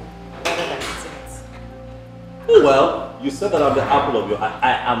apple rather than eating it. Well, you said that I'm the apple of your eye.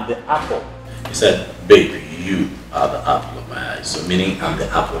 I am the apple. You said, baby, you are the apple of my eye. So meaning I'm the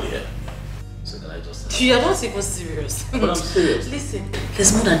apple here. So then I just said, You are not even serious. But I'm serious. Listen,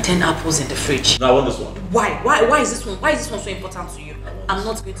 there's more than 10 apples in the fridge. No, I want this one. Why? Why is this one? Why is this one so important to you? I'm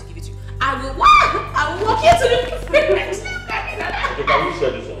not going to give it to you. I will walk here to the fridge. Okay, can we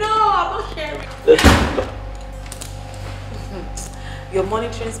share this one? No, I'm not sharing. Your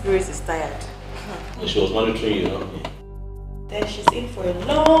monitoring spirit is tired. She was monitoring you, not me. Then she's in for a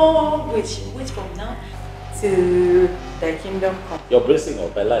long wait. She waits from now to the kingdom come. You're bracing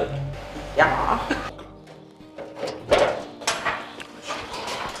up, I like. Yeah.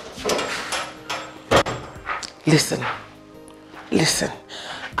 Listen.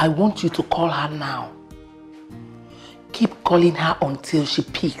 I want you to call her now. Keep calling her until she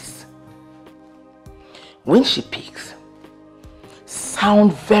picks. When she picks,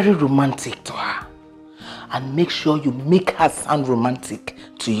 sound very romantic to her. And make sure you make her sound romantic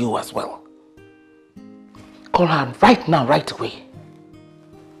to you as well. Call her right now, right away.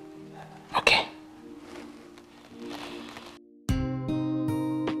 Okay.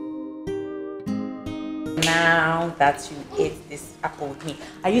 Now that you ate this apple with me,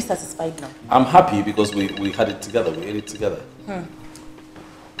 are you satisfied now? I'm happy because we had it together, we ate it together.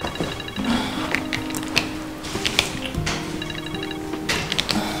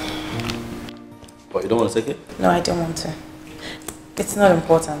 But you don't want to take it? No, I don't want to. It's not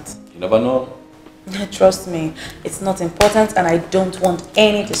important. You never know. Trust me, it's not important and I don't want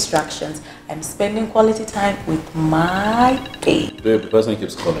any distractions. I'm spending quality time with my babe. Babe, the person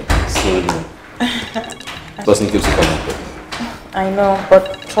keeps calling. Seriously. The person keeps calling, babe. I know,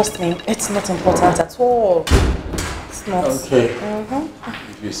 but trust me, it's not important at all. It's not. Okay.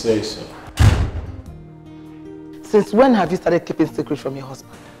 If you say so. Since when have you started keeping secrets from your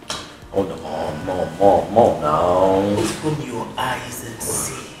husband? Oh no, more now. Open your eyes and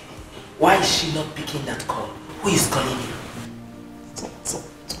see. Why is she not picking that call? Who is calling you? It's a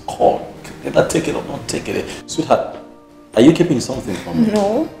call. Either take it or not take it. Sweetheart, are you keeping something from me?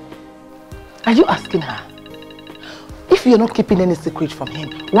 No. Are you asking her? If you're not keeping any secret from him,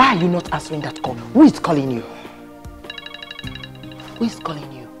 why are you not answering that call? Who is calling you? Who is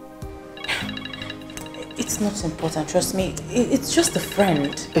calling you? It's not important, trust me. It's just a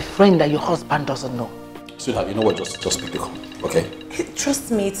friend. A friend that your husband doesn't know. Sweetheart, you know what? Just pick the call, okay?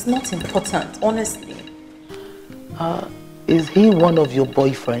 Trust me, it's not important, honestly. Is he one of your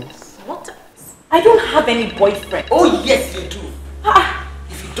boyfriends? What? I don't have any boyfriend. Oh yes, you do.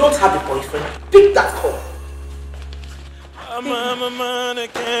 If you don't have a boyfriend, pick that call. I'm a man, I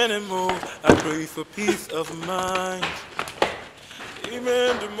can't move. I pray for peace of mind.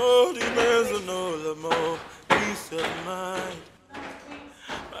 Amen, the more, the more, peace of mind.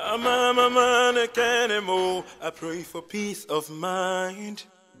 I'm a man, I can't move. I pray for peace of mind.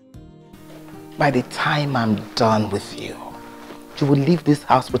 By the time I'm done with you, you will leave this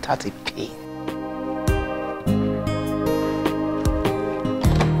house without a pain.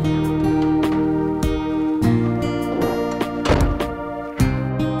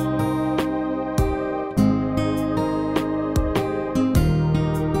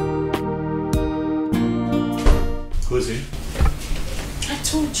 Who's he?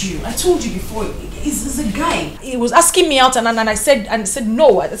 I told you before. He's a guy. He was asking me out and I said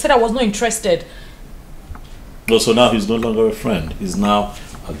no. I said I was not interested. No, so now he's no longer a friend. He's now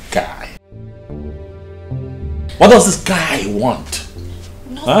a guy. What does this guy want?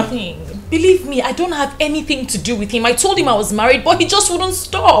 Nothing. Huh? Believe me, I don't have anything to do with him. I told him I was married, but he just wouldn't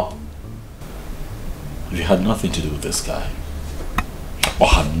stop. You had nothing to do with this guy, or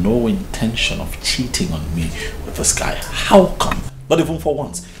had no intention of cheating on me with this guy. How come? Not even for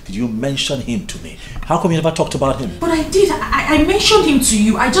once did you mention him to me. How come you never talked about him? But I did. I mentioned him to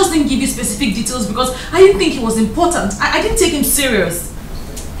you. I just didn't give you specific details because I didn't think he was important. I didn't take him serious.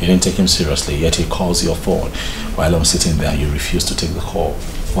 You didn't take him seriously, yet he calls your phone while I'm sitting there and you refuse to take the call.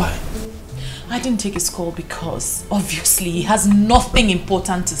 Why? I didn't take his call because obviously he has nothing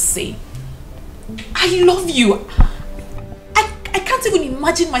important to say. I love you. I can't even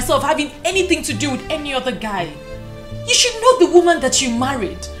imagine myself having anything to do with any other guy. You should know the woman that you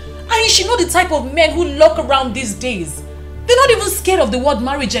married. And you should know the type of men who look around these days. They're not even scared of the word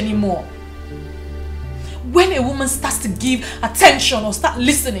marriage anymore. When a woman starts to give attention or start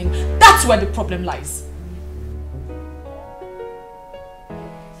listening, that's where the problem lies.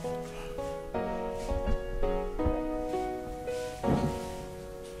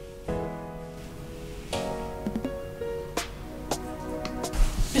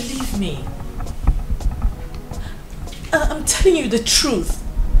 Believe me. I'm telling you the truth.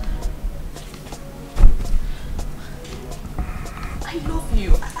 I love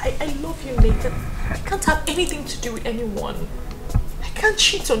you. I love you, Nathan. I can't have anything to do with anyone. I can't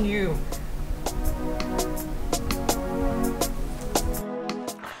cheat on you.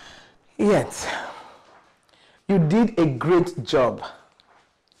 Yes. You did a great job.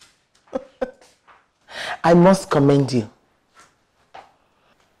 I must commend you.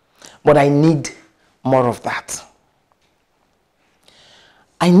 But I need more of that.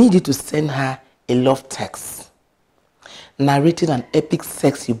 I need you to send her a love text narrating an epic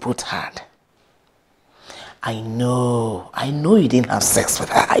sex you both had. I know you didn't have sex with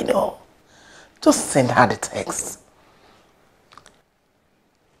her, I know. Just send her the text.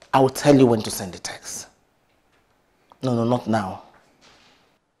 I will tell you when to send the text. No, not now.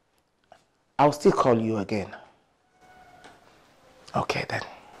 I'll still call you again. Okay then.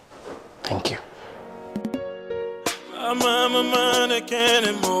 Thank you. I'm a man, I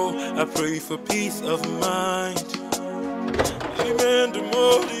can't move. I pray for peace of mind. Amen, the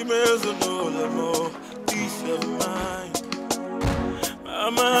more, peace of mind.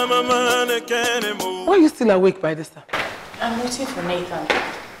 I'm a man, I can't move. Why are you still awake by this time? I'm waiting for Nathan.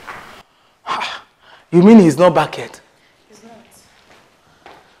 You mean he's not back yet? He's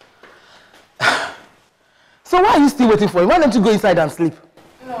not. So why are you still waiting for him? Why don't you go inside and sleep?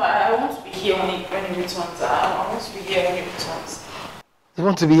 No, I want to be here when he returns. I want to be here when he returns. You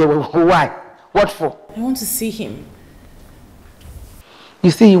want to be here? Why? What for? I want to see him.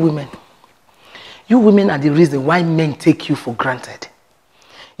 You see, you women, You women are the reason why men take you for granted.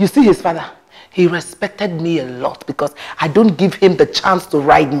 You see his father, he respected me a lot because I don't give him the chance to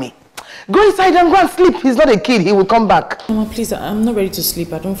ride me. Go inside and go and sleep. He's not a kid, he will come back. Mama, please, I'm not ready to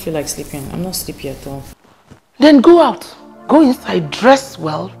sleep. I don't feel like sleeping. I'm not sleepy at all. Then go out. Go inside, dress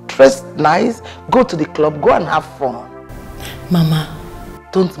well, dress nice, go to the club, go and have fun. Mama.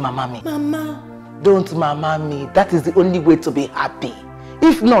 Don't mama me. Mama. Don't mama me. That is the only way to be happy.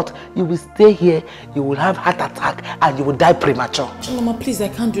 If not, you will stay here, you will have heart attack and you will die premature. Mama, please, I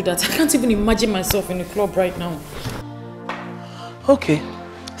can't do that. I can't even imagine myself in the club right now. Okay,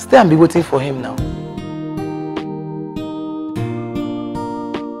 stay and be waiting for him now.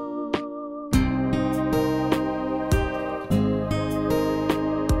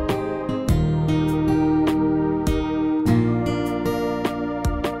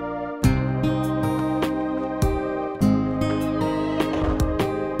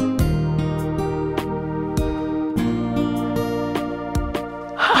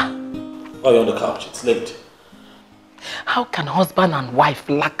 Why are you on the couch? It's late. How can husband and wife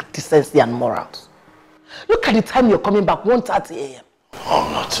lack decency and morals? Look at the time you're coming back, 1:30 a.m. Oh,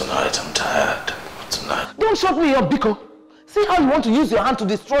 not tonight. I'm tired. Not tonight. Don't shut me up, Biko. See how you want to use your hand to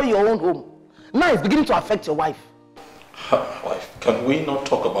destroy your own home. Now it's beginning to affect your wife. Wife, can we not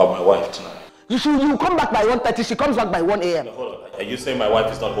talk about my wife tonight? You come back by 1:30, she comes back by 1 a.m. Hold on. Are you saying my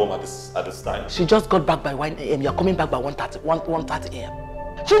wife is not home at this time? She just got back by 1 a.m. You're coming back by 1:30 a.m.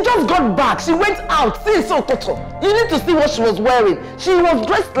 She just got back. She went out. See, so Toto. You need to see what she was wearing. She was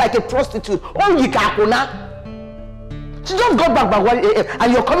dressed like a prostitute. Oh, Yikakuna. She just got back by 1 a.m.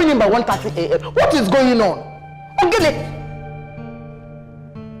 and you're coming in by 1:30 a.m. What is going on? Ogele.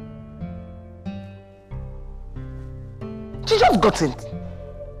 She just got in.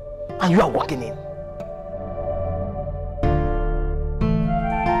 And you are walking in.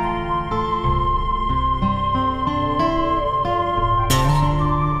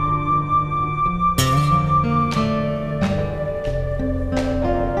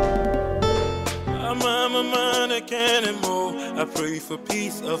 I pray for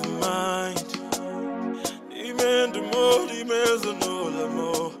peace of mind.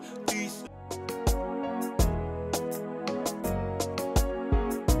 Peace.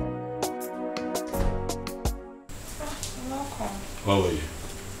 Where were you?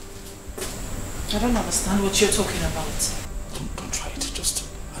 I don't understand what you're talking about. Don't try to just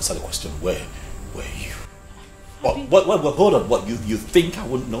answer the question. Where were you? What, hold on. What, you think I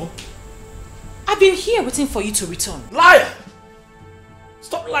wouldn't know? I've been here waiting for you to return. Liar!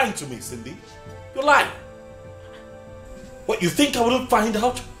 Stop lying to me, Cindy. You're lying. What, you think I wouldn't find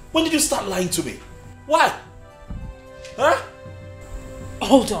out? When did you start lying to me? Why? Huh?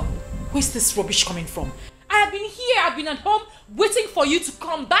 Hold on. Where's this rubbish coming from? I have been here, I've been at home, waiting for you to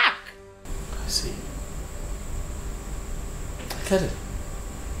come back. I see. I get it.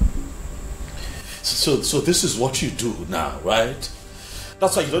 So this is what you do now, right?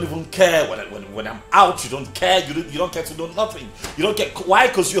 That's why you don't even care when I'm out. You don't care. You don't care to know nothing. You don't care. Why?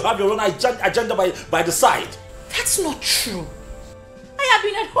 Because you have your own agenda by the side. That's not true. I have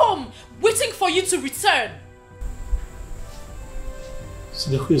been at home waiting for you to return.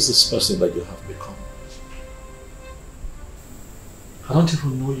 So who is this person that you have become? I don't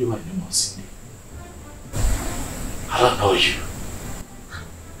even know you anymore, Cindy. I don't know you.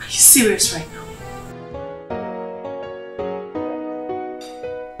 Are you serious right now?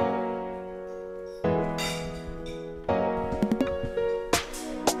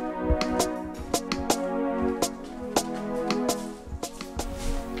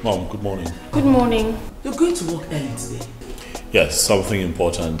 Mom, good morning. Good morning. You're going to work early today? Yes, something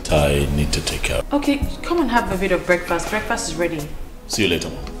important I need to take care of. Okay, come and have a bit of breakfast. Breakfast is ready. See you later,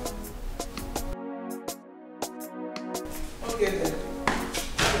 Mom. Okay then.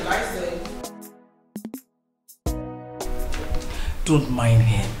 Have a nice day. Don't mind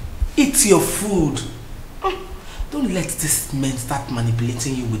him. Eat your food. Don't let these men start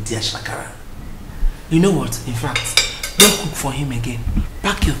manipulating you with their shakara. You know what? In fact, don't cook for him again.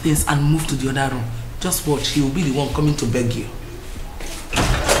 Pack your things and move to the other room. Just watch, he will be the one coming to beg you.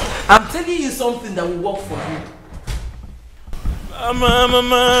 I'm telling you something that will work for you. I'm a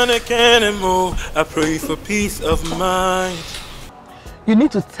man, I can't move. I pray for peace of mind. You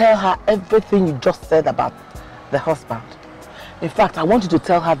need to tell her everything you just said about the husband. In fact, I want you to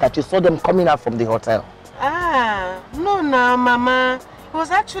tell her that you saw them coming out from the hotel. No, Mama. It was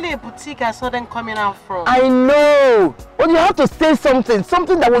actually a boutique I saw them coming out from. I know! But you have to say something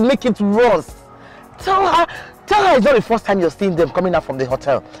that will make it worse. Tell Tell her it's not the first time you're seeing them coming out from the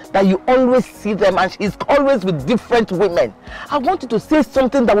hotel. That you always see them and she's always with different women. I want you to say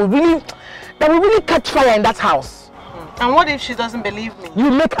something that will really catch fire in that house. And what if she doesn't believe me? You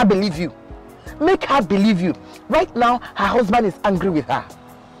make her believe you. Make her believe you. Right now, her husband is angry with her.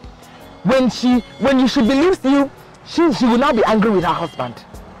 When she believes you, she will now be angry with her husband.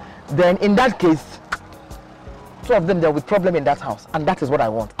 Then in that case, two of them, there will be problem in that house. And that is what I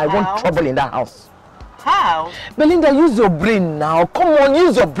want. I want trouble in that house. How? Belinda, use your brain now. Come on,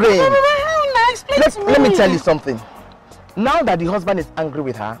 use your brain. Let me tell you something. Now that the husband is angry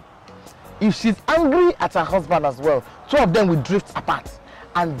with her, if she's angry at her husband as well, two of them will drift apart.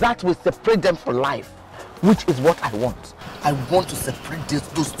 And that will separate them for life. Which is what I want. I want to separate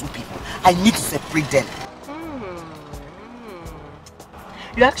those two people. I need to separate them.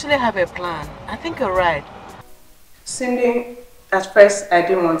 You actually have a plan. I think you're right. Cindy, at first I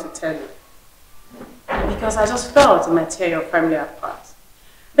didn't want to tell you. Because I just felt it might tear your family apart.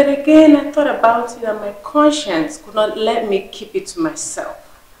 But again, I thought about it and my conscience could not let me keep it to myself.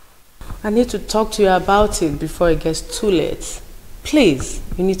 I need to talk to you about it before it gets too late. Please,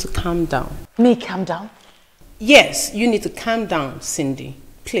 you need to calm down. Me calm down? Yes, you need to calm down, Cindy.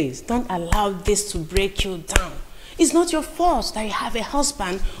 Please, don't allow this to break you down. It's not your fault that you have a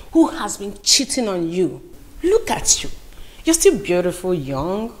husband who has been cheating on you. Look at you. You're still beautiful,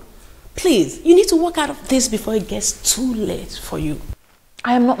 young. Please, you need to walk out of this before it gets too late for you.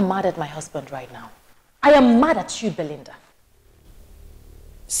 I am not mad at my husband right now. I am mad at you, Belinda.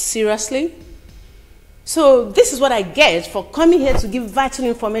 Seriously? So this is what I get for coming here to give vital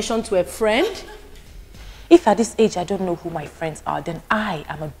information to a friend? If at this age I don't know who my friends are, then I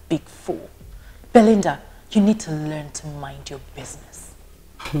am a big fool. Belinda, you need to learn to mind your business.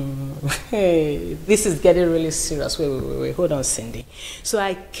 Hey, this is getting really serious. Wait, hold on, Cindy. So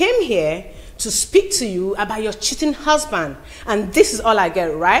I came here to speak to you about your cheating husband, and this is all I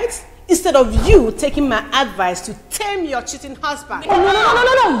get, right? Instead of you taking my advice to tame your cheating husband.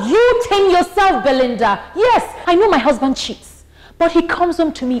 Oh, no. You tame yourself, Belinda. Yes, I know my husband cheats, but he comes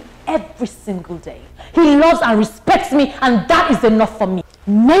home to me every single day. He loves and respects me, and that is enough for me.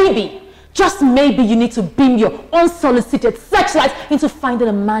 Maybe, just maybe, you need to beam your unsolicited searchlight into finding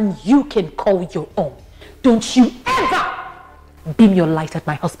a man you can call your own. Don't you ever beam your light at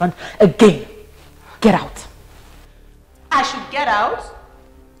my husband again. Get out. I should get out?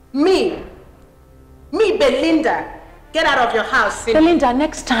 Me, Belinda, get out of your house, Cindy. Belinda,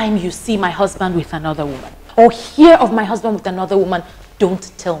 next time you see my husband with another woman, or hear of my husband with another woman,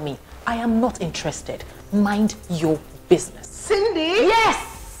 don't tell me. I am not interested. Mind your business. Cindy?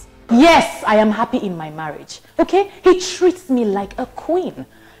 Yes, I am happy in my marriage. Okay? He treats me like a queen.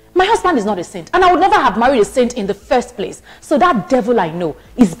 My husband is not a saint, and I would never have married a saint in the first place. So that devil I know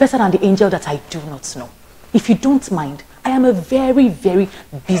is better than the angel that I do not know. If you don't mind, I am a very, very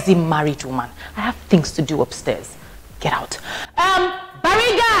busy married woman. I have things to do upstairs. Get out.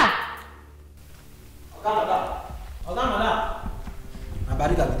 Bariga!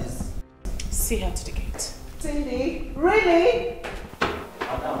 Bariga with this. See her to the gate. Cindy, really?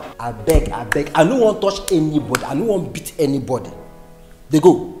 I beg. I don't want to touch anybody. I don't want to beat anybody. They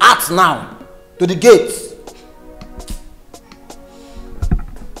go out now to the gates.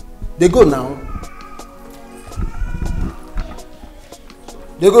 They go now.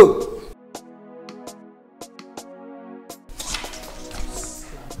 They go.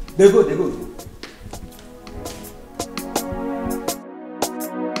 They go.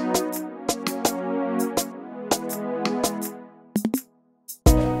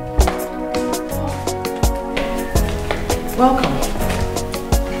 Welcome.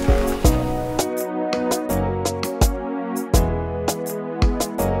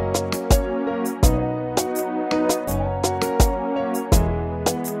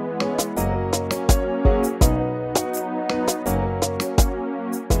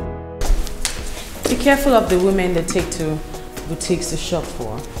 Be careful of the women they take to boutiques to shop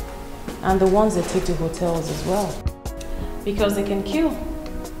for, and the ones they take to hotels as well, because they can kill.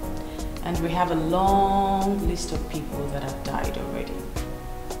 And we have a long list of people that have died already.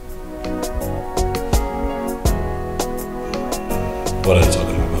 What are you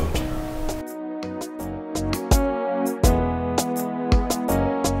talking about?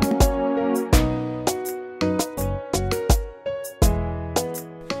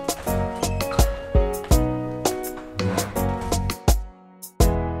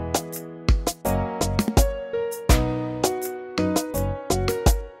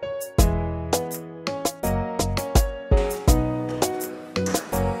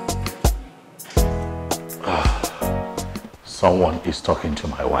 Someone is talking to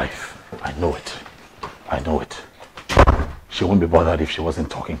my wife. I know it. I know it. She wouldn't be bothered if she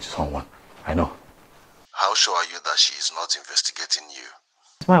wasn't talking to someone. I know. How sure are you that she is not investigating you?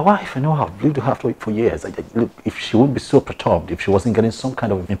 It's my wife. I know her. I've lived with her for years. Look, if she wouldn't be so perturbed if she wasn't getting some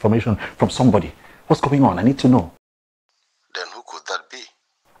kind of information from somebody. What's going on? I need to know. Then who could that be?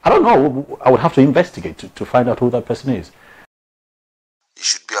 I don't know. I would have to investigate to find out who that person is. You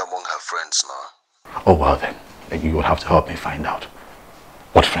should be among her friends now. Oh, well then. You will have to help me find out.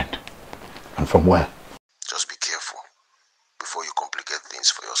 What friend? And from where? Just be careful before you complicate things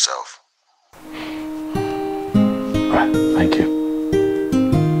for yourself. Right, thank you.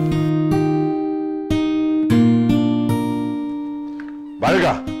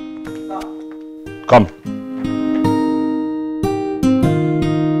 Bariga! Come.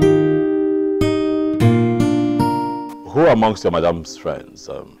 Who amongst your madam's friends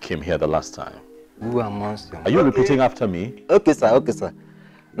came here the last time? Who amongst them? Are you repeating after me? Okay, sir. Okay, sir.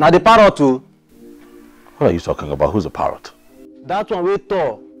 Now the parrot too. What are you talking about? Who's a parrot? That one we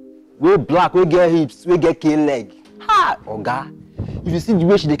tall, we black, we get hips, we get cane leg. Ha! Oga, if you see the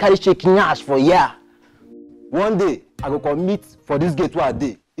way she dey carry shaking ash for here, one day I go commit for this gate one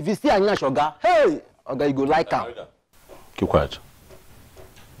day. If you see a nyash, Oga, hey, Oga, you go like her. Keep quiet.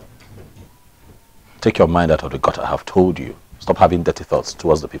 Take your mind out of the gutter. I have told you. Stop having dirty thoughts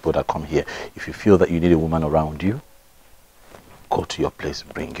towards the people that come here. If you feel that you need a woman around you, go to your place,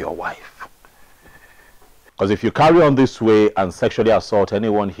 bring your wife. Because if you carry on this way and sexually assault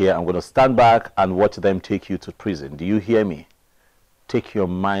anyone here, I'm going to stand back and watch them take you to prison. Do you hear me? Take your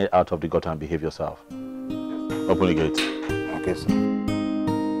mind out of the gutter and behave yourself. Open the gate. Okay, sir.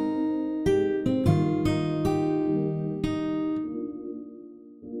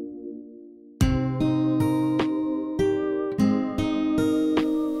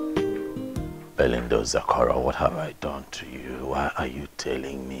 Belinda Zakara, what have I done to you? Why are you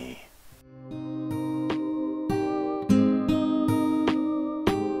telling me?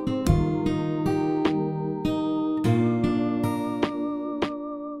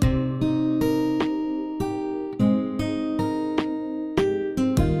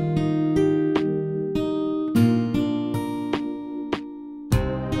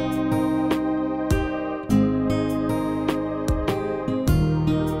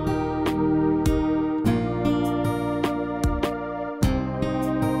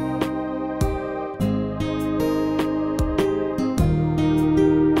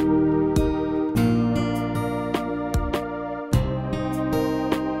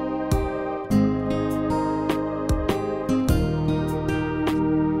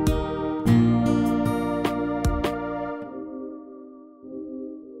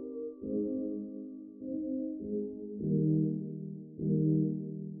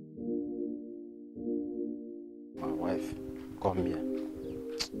 Come here.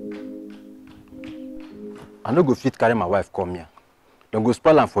 I no go fit carry my wife come here. Don't go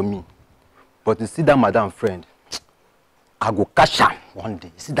spoil am for me. But you see that madam friend, I go catch her one day.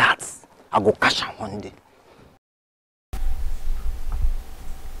 You see that? I go catch her one day.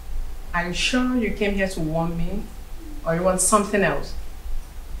 Are you sure you came here to warn me? Or you want something else?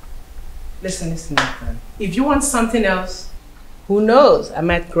 Listen, Nathan. If you want something else, who knows? I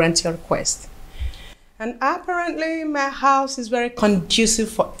might grant your request. And apparently my house is very conducive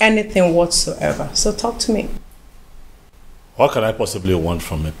for anything whatsoever. So talk to me. What can I possibly want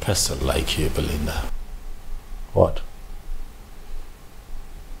from a person like you, Belinda? What?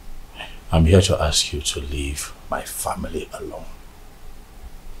 I'm here to ask you to leave my family alone.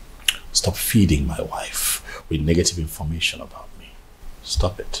 Stop feeding my wife with negative information about me.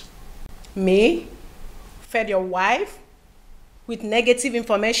 Stop it. Me? Fed your wife? With negative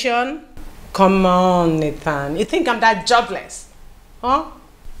information? Come on, Nathan. You think I'm that jobless? Huh?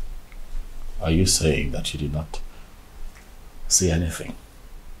 Are you saying that you did not say anything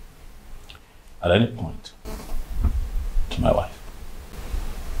at any point to my wife?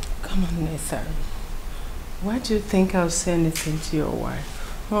 Come on, Nathan. Why do you think I'll say anything to your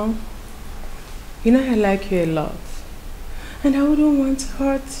wife? Huh? You know I like you a lot. And I wouldn't want to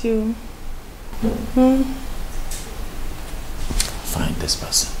hurt you. Find this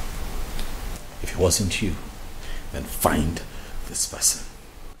person. If it wasn't you, then find this person.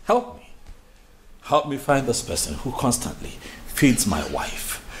 Help me. Help me find this person who constantly feeds my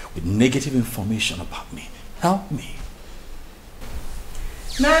wife with negative information about me. Help me.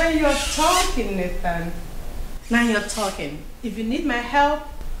 Now you're talking, Nathan. Now you're talking. If you need my help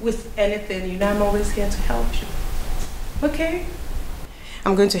with anything, you know I'm always here to help you. Okay?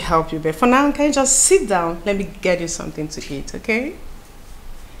 I'm going to help you, but for now, can you just sit down? Let me get you something to eat, okay?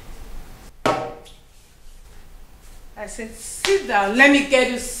 I said, sit down. Let me get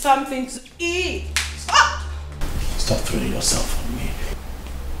you something to eat. Stop! Stop throwing yourself on me.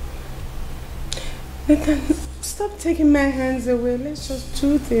 Nathan, stop taking my hands away. Let's just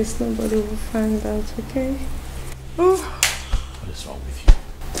do this. Nobody will find out, okay? Oh. What is wrong with you?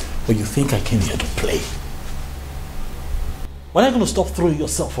 Well, you think I came here to play? When are you going to stop throwing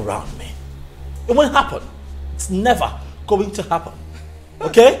yourself around me? It won't happen. It's never going to happen.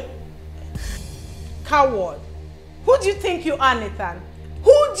 Okay? Coward. Who do you think you are, Nathan?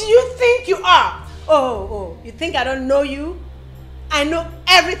 Who do you think you are? Oh, you think I don't know you? I know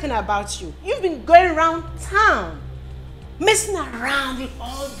everything about you. You've been going around town, messing around with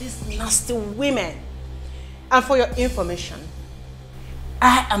all these nasty women. And for your information,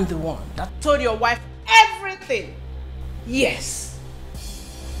 I am the one that told your wife everything. Yes.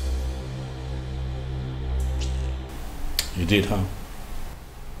 You did, huh?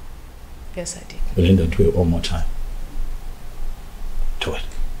 Yes, I did. Belinda, do it one more time. Do it.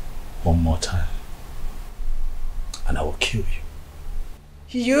 One more time. And I will kill you.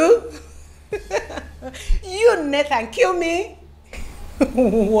 You? You, Nathan, kill me?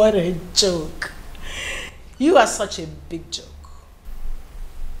 What a joke. You are such a big joke.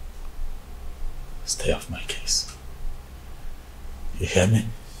 Stay off my case. You hear me?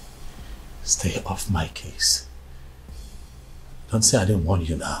 Stay off my case. Don't say I didn't warn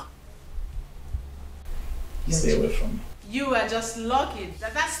you now. Stay away from me. You are just lucky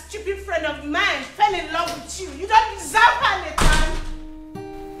that that stupid friend of mine fell in love with you. You don't deserve her, Nathan.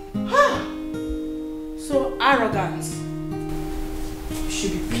 So arrogant. You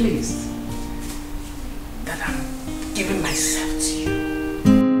should be pleased that I'm giving myself to you.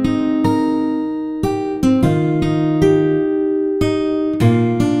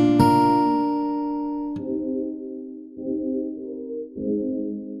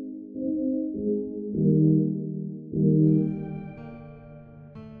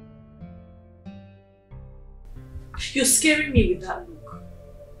 You're scaring me with that look.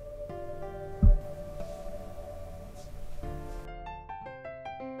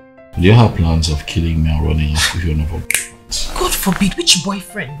 Do you have plans of killing me and running off with your new boyfriend? God forbid, which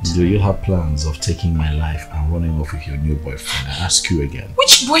boyfriend? Do you have plans of taking my life and running off with your new boyfriend? I ask you again.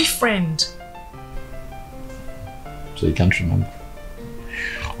 Which boyfriend? So you can't remember?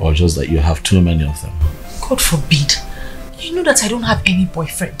 Or just that you have too many of them? God forbid. You know that I don't have any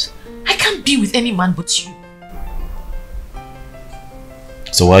boyfriend. I can't be with any man but you.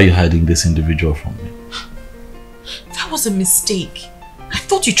 So why are you hiding this individual from me? That was a mistake. I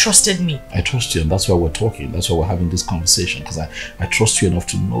thought you trusted me. I trust you, and that's why we're talking. That's why we're having this conversation, because I trust you enough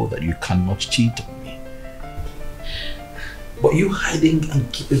to know that you cannot cheat on me. But you hiding and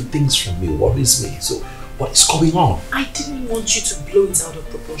keeping things from me worries me. So what is going on? I didn't want you to blow it out of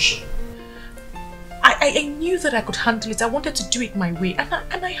proportion. I knew that I could handle it. I wanted to do it my way,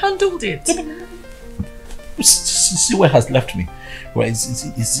 and I handled it. See where it has left me. Right?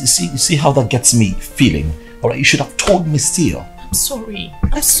 See how that gets me feeling. All right, you should have told me still. I'm sorry.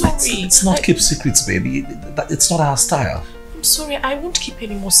 I'm sorry. Let's not keep secrets, baby. It's not our style. I'm sorry. I won't keep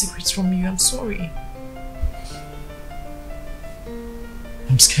any more secrets from you. I'm sorry.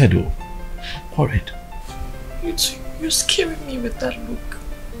 I'm scared, though. Worried. You're scaring me with that look.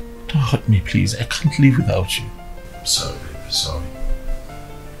 Don't hurt me, please. I can't live without you. I'm sorry, baby. Sorry.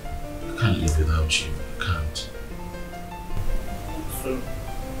 I can't live without you. I can't.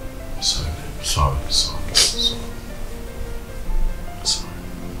 Sorry, baby. Sorry.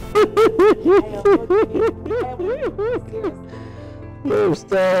 No,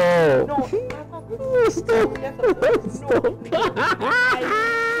 stop. No, stop. Get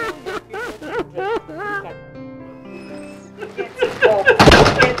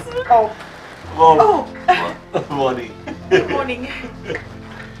up. Good morning. Good morning.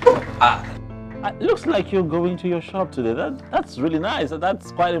 It looks like you're going to your shop today. That's really nice.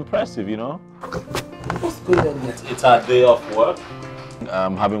 That's quite impressive, you know. What's going on here? It's our day off work.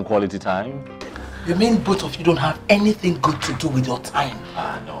 Having quality time. You mean both of you don't have anything good to do with your time?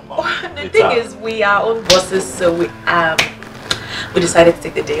 No, Mom. The thing is, we are own bosses, so we decided to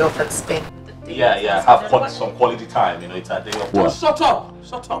take the day off and spend the day. Yeah, have some quality time. You know, it's our day off work. Shut up!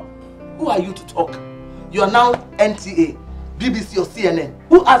 Who are you to talk? You are now NTA, BBC or CNN.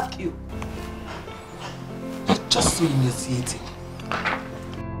 Who asked you? You're just so initiating.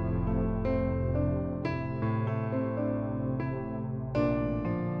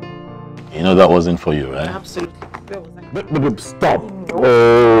 You know that wasn't for you, right? Absolutely. Stop.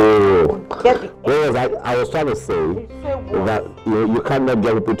 Oh. Whereas I was trying to say that you cannot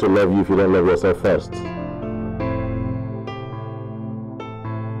get people to love you if you don't love yourself first.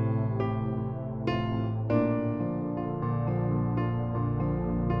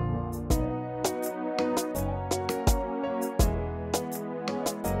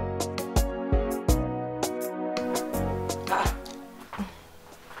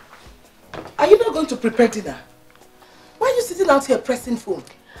 to prepare dinner? Why are you sitting out here pressing phone?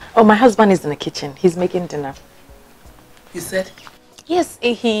 Oh, my husband is in the kitchen. He's making dinner. You said? Yes,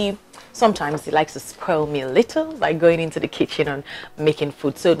 sometimes he likes to spoil me a little by going into the kitchen and making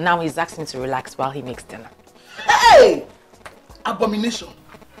food. So now he's asking me to relax while he makes dinner. Hey! Abomination.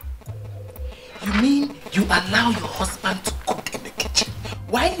 You mean you allow your husband to cook in the kitchen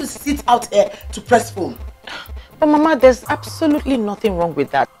while you sit out here to press phone? But Mama, there's absolutely nothing wrong with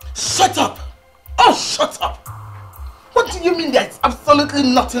that. Shut up! Oh, shut up! What do you mean there's absolutely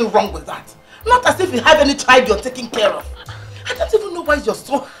nothing wrong with that? Not as if you have any child you're taking care of. I don't even know why you're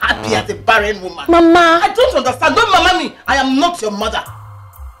so happy as a barren woman. Mama! I don't understand. Don't mama me. I am not your mother.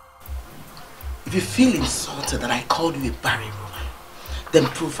 If you feel insulted that I called you a barren woman, then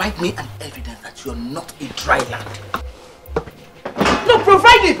provide me an evidence that you're not a dry land. No,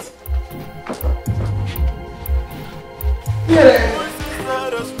 provide it! Yeah.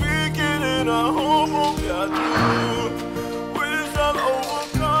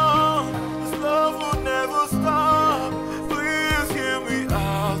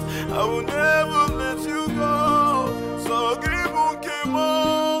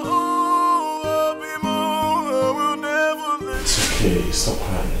 Okay, stop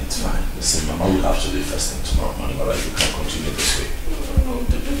crying, it's fine. Listen, Mama will have to leave first thing tomorrow morning, alright? You can't continue this way. No,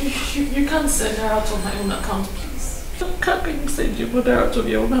 you can't send her out on my own account, please. How can you send your mother out of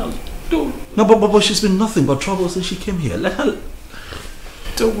your own house? Don't. No, but she's been nothing but trouble since she came here. Let her...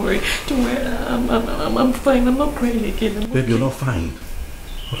 Don't worry. I'm fine, I'm not crying again. Babe, you're not fine.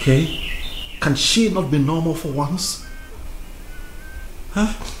 Okay? Can she not be normal for once?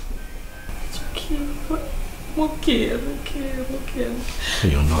 Huh? It's okay. I'm okay.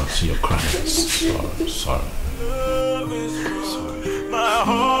 You're not, you're crying. Sorry. My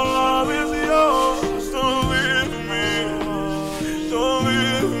heart is yours. Don't leave me. Don't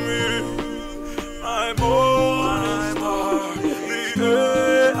leave me. My morning star, the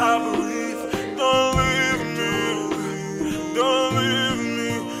air I breathe. Don't leave me. Don't leave me.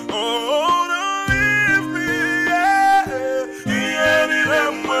 Oh, don't leave me. Yeah.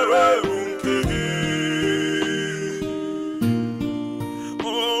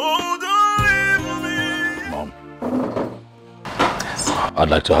 Mom, I'd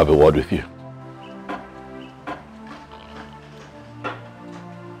like to have a word with you.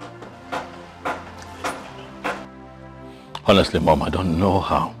 Honestly, Mom, I don't know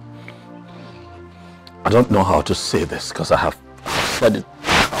how. I don't know how to say this because I have said it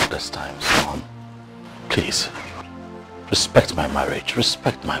countless times, Mom. Please, respect my marriage,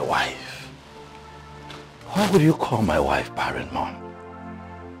 respect my wife. Why would you call my wife barren, Mom?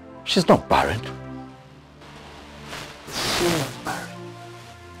 She's not barren. She's not barren.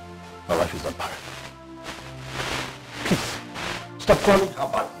 My wife is not barren. Please, stop calling her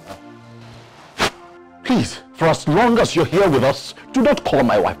barren. Please, for as long as you're here with us, do not call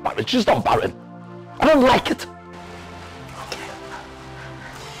my wife barren. She's not barren. I don't like it. Okay.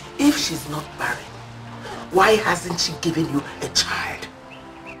 If she's not barren, why hasn't she given you a child?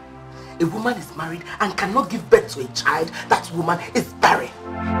 A woman is married and cannot give birth to a child. That woman is barren.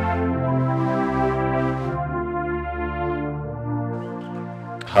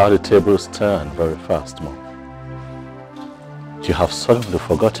 How the tables turn very fast, Mom. You have suddenly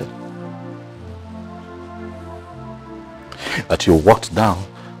forgotten that you walked down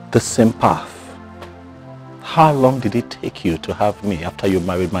the same path. How long did it take you to have me after you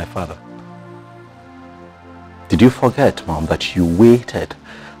married my father? Did you forget, Mom, that you waited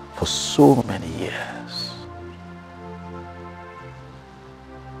for so many years?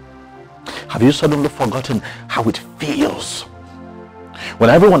 Have you suddenly forgotten how it feels when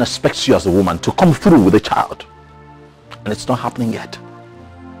everyone expects you as a woman to come through with a child and it's not happening yet?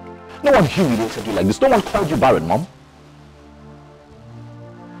 No one humiliated you like this. No one called you barren, Mom.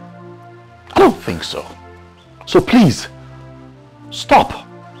 I don't think so. So please, stop.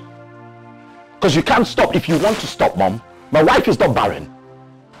 Because you can't stop if you want to stop, Mom. My wife is not barren.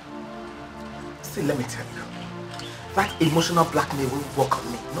 See, let me tell you. That emotional blackmail won't work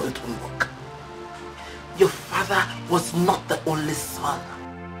on me. No, it won't work. Your father was not the only son.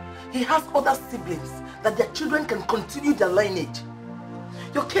 He has other siblings that their children can continue their lineage.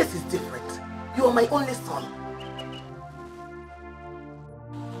 Your case is different. You are my only son.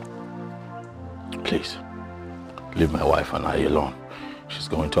 Please, leave my wife and I alone. She's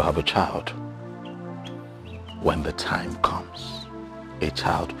going to have a child. When the time comes, a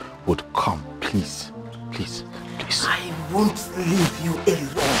child would come. Please, please, please. I won't leave you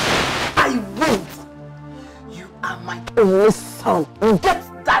alone. I won't. You are my only son. Get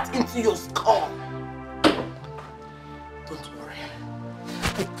that into your skull. Don't worry.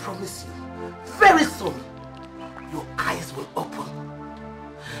 I promise you, very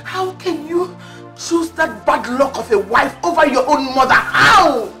How can you choose that bad luck of a wife over your own mother?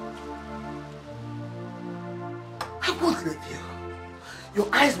 How? I won't leave you. Your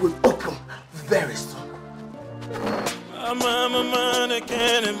eyes will open very soon. I'm a man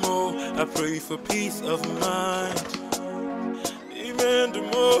again anymore. I pray for peace of mind. Even the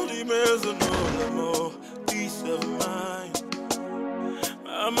more peace of mind.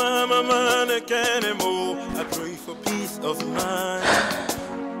 I'm a man again anymore. I pray for peace of mind.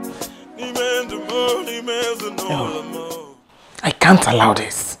 Even the more. I can't allow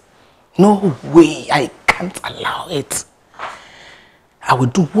this. No way, I can't allow it. I will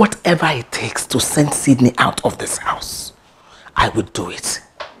do whatever it takes to send Sydney out of this house. I will do it.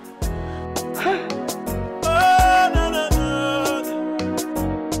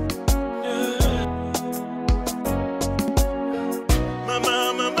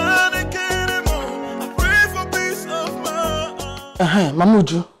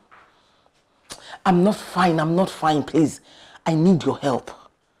 Mamuju, I'm not fine, please. I need your help.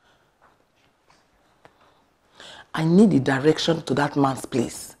 I need the direction to that man's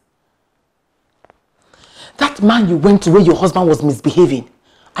place. That man you went to where your husband was misbehaving.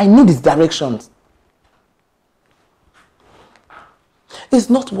 I need his directions. It's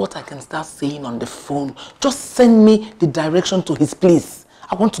not what I can start saying on the phone. Just send me the direction to his place.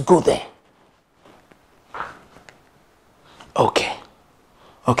 I want to go there. Okay.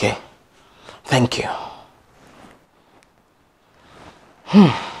 Okay. Thank you.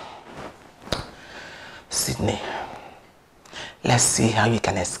 Sydney, let's see how you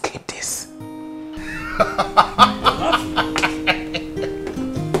can escape this.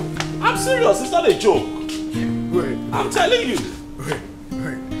 I'm serious, it's not a joke. Wait. I'm telling you. Wait.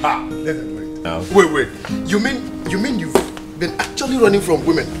 Ha, let it wait. Wait. You mean you've been actually running from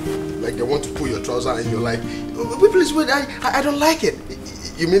women? Like they want to pull your trouser and you're like, wait, please, wait, I don't like it.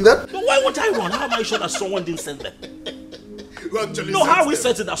 You mean that? But why would I run? How am I sure that someone didn't send them? No, how we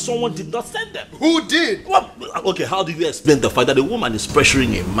said it that someone did not send them? Who did? Well, okay, how do you explain the fact that a woman is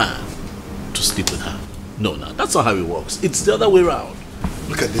pressuring a man to sleep with her? No, that's not how it works. It's the other way around.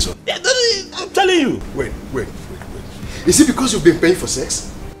 Look at this one. Yeah, I'm telling you. Wait. Is it because you've been paying for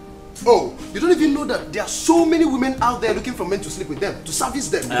sex? Oh, you don't even know that there are so many women out there looking for men to sleep with them, to service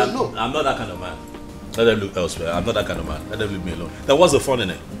them. You don't know. I'm not that kind of man. Let them look elsewhere. I'm not that kind of man. Let them leave me alone. There was the fun in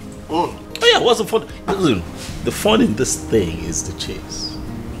it. Oh yeah, what's the fun? Listen, the fun in this thing is the chase.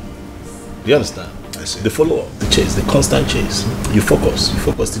 Do you understand? I see. The follow-up, the chase, the constant chase. You focus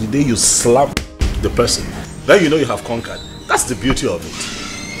to the day you slap the person. Then you know you have conquered. That's the beauty of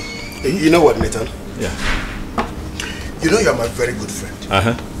it. You know what, Nathan? Yeah. You know you're my very good friend.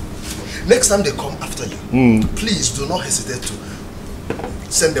 Next time they come after you, please do not hesitate to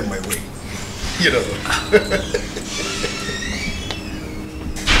send them my way. You know.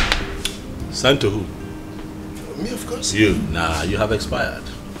 Send to who? Me, of course. You. Nah, you have expired.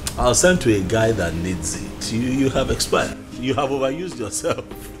 I'll send to a guy that needs it. You have expired. You have overused yourself.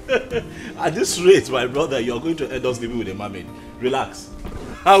 At this rate, my brother, you're going to end up sleeping with a mermaid. Relax.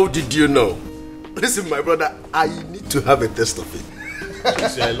 How did you know? Listen, my brother, I need to have a test of it.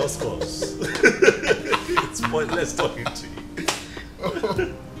 You're a lost cause. It's pointless talking to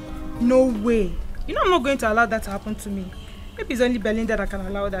you. No way. You know I'm not going to allow that to happen to me. Maybe it's only Belinda that can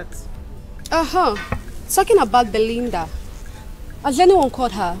allow that. Talking about Belinda. Has anyone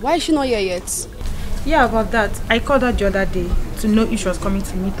called her? Why is she not here yet? Yeah, about that. I called her the other day to know if she was coming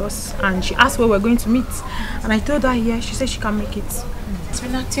to meet us. And she asked where we're going to meet. And I told her, yeah, she said she can't make it. It's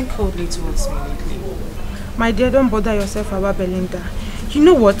been acting coldly towards me lately. My dear, don't bother yourself about Belinda. You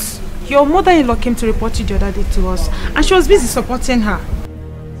know what? Your mother-in-law came to report you the other day to us. And she was busy supporting her.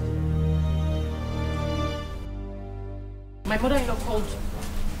 My mother-in-law called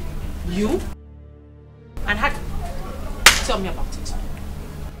you and had... Tell me about it.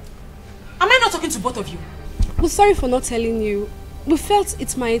 Am I not talking to both of you? We're sorry for not telling you. We felt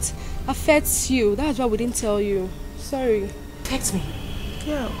it might affect you. That's why we didn't tell you. Sorry. Text me.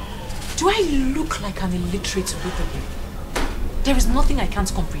 Yeah. Do I look like I'm illiterate to both of you? There is nothing I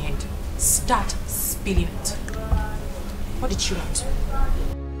can't comprehend. Start spilling it. What did she want?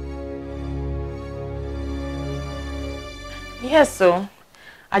 Yes, so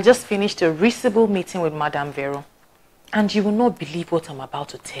I just finished a reasonable meeting with Madame Vero. And you will not believe what I'm about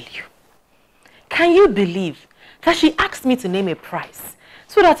to tell you. Can you believe that she asked me to name a price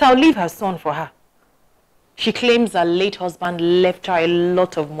so that I'll leave her son for her? She claims her late husband left her a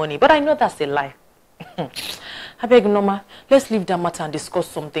lot of money, but I know that's a lie. I beg, Norma, let's leave that matter and discuss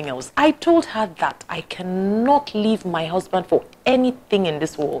something else. I told her that I cannot leave my husband for anything in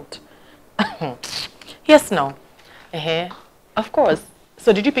this world. Yes, no. Of course,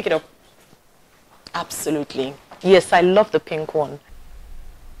 So did you pick it up? Absolutely. Yes, I love the pink one.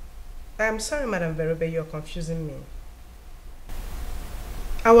 I'm sorry, Madam Verobe, you're confusing me.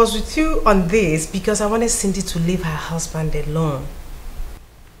 I was with you on this because I wanted Cindy to leave her husband alone.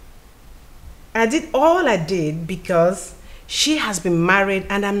 I did all I did because she has been married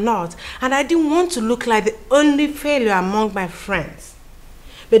and I'm not, and I didn't want to look like the only failure among my friends.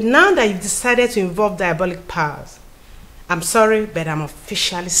 But now that you've decided to involve diabolic powers, I'm sorry, but I'm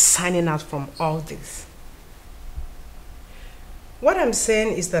officially signing out from all this. What I'm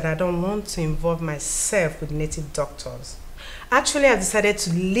saying is that I don't want to involve myself with native doctors. Actually, I've decided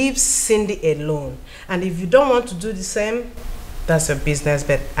to leave Cindy alone. And if you don't want to do the same, that's your business,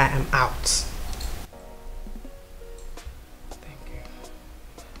 but I am out.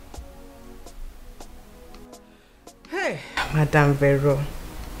 Hey, Madame Vero,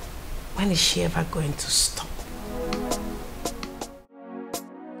 when is she ever going to stop?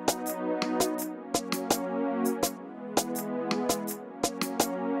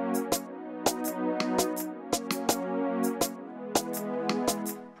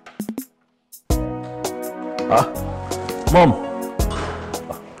 Mom,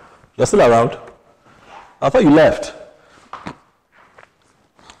 you're still around? I thought you left.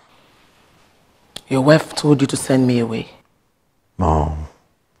 Your wife told you to send me away. Mom,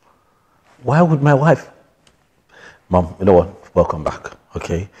 why would my wife? Mom, you know what? Welcome back,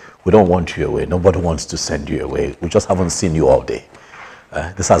 okay? We don't want you away. Nobody wants to send you away. We just haven't seen you all day.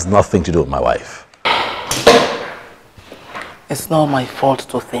 This has nothing to do with my wife. It's not my fault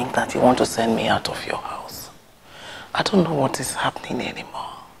to think that you want to send me out of your house. I don't know what is happening anymore.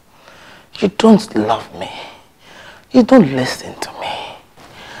 You don't love me. You don't listen to me.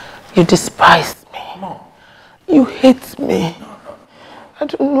 You despise me. No. You hate me. No. I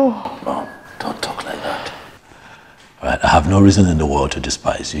don't know. Mom, don't talk like that. All right, I have no reason in the world to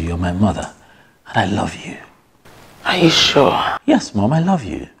despise you. You're my mother. And I love you. Are you sure? Yes, Mom, I love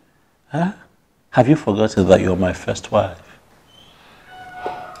you. Huh? Have you forgotten that you're my first wife?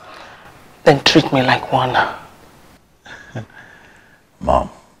 Then treat me like one.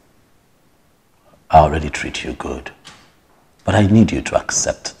 Mom, I already treat you good, but I need you to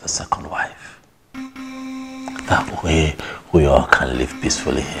accept the second wife. That way, we all can live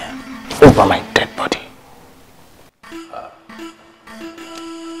peacefully here. Over my dead body.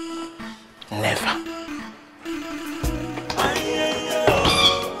 Never.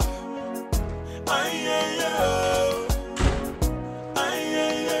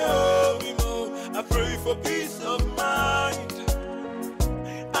 I pray for peace of mind.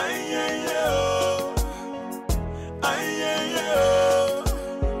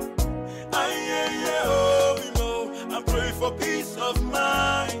 I pray for peace of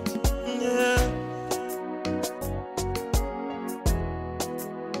mind. Yeah.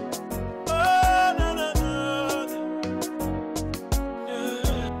 Oh, no, no, no.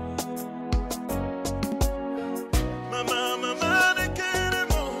 Yeah. Mama,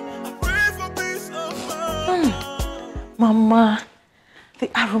 I pray for peace of mind. Mama, the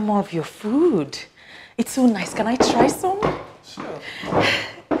aroma of your food. It's so nice. Can I try some? Sure.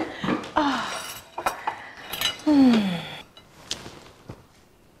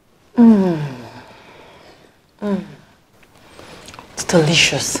 It's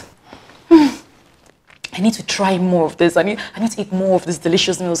delicious. I need to try more of this. I need to eat more of these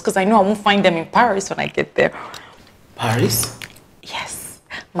delicious meals because I know I won't find them in Paris when I get there. Paris? Yes.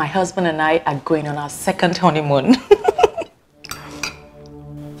 My husband and I are going on our second honeymoon.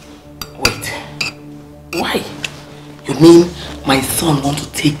 Wait. Why? You mean my son wants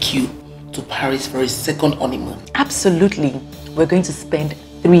to take you to Paris for his second honeymoon? Absolutely. We're going to spend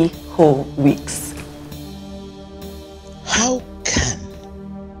 3 whole weeks. How can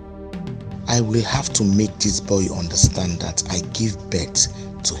I will have to make this boy understand that I give birth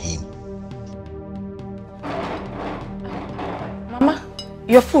to him? Mama,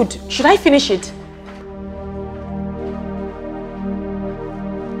 your food. Should I finish it?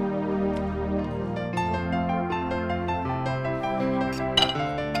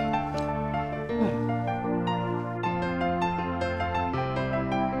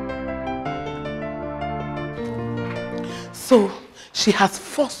 So, she has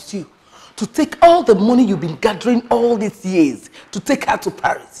forced you to take all the money you've been gathering all these years to take her to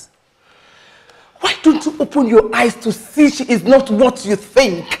Paris. Why don't you open your eyes to see she is not what you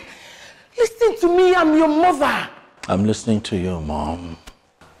think? Listen to me, I'm your mother. I'm listening to you, Mom.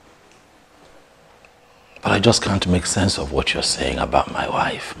 But I just can't make sense of what you're saying about my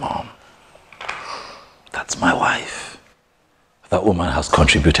wife, Mom. That's my wife. That woman has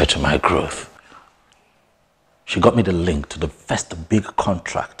contributed to my growth. She got me the link to the first big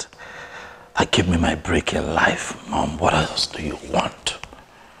contract that gave me my break in life. Mom, what else do you want?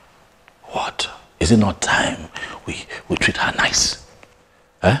 What? Is it not time we treat her nice?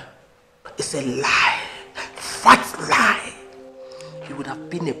 Eh? It's a lie. Fat lie. You would have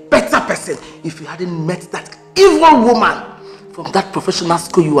been a better person if you hadn't met that evil woman from that professional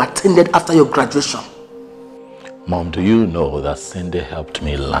school you attended after your graduation. Mom, do you know that Cindy helped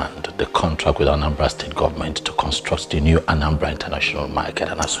me land the contract with Anambra State government to construct the new Anambra International Market,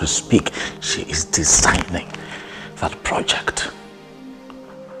 and as we speak, she is designing that project.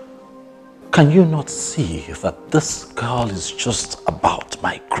 Can you not see that this girl is just about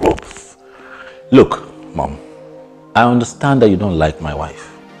my growth? Look, Mom, I understand that you don't like my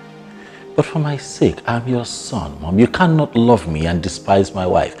wife, but for my sake, I'm your son, Mom. You cannot love me and despise my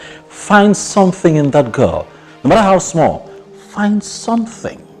wife. Find something in that girl. No matter how small, find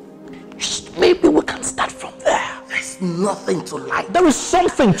something. Just maybe we can start from there. There's nothing to like. There is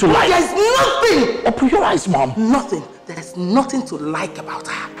something to like. There's nothing! Open your eyes, Mom. Nothing. There's nothing to like about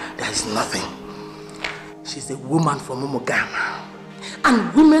her. There is nothing. She's a woman from Umugama.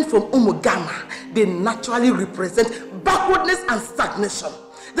 And women from Umugama, they naturally represent backwardness and stagnation.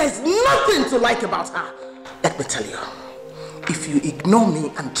 There's nothing to like about her. Let me tell you, if you ignore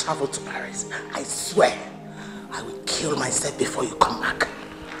me and travel to Paris, I swear, I will kill myself before you come back.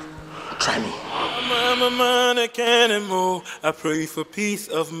 Try me. I can't anymore. I pray for peace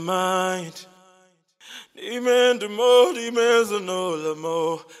of mind. Demand more, demands no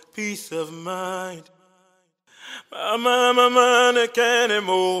more. Peace of mind. I can't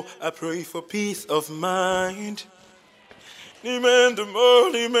anymore. I pray for peace of mind. Demand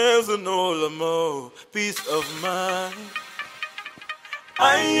more, demands no more. Peace of mind.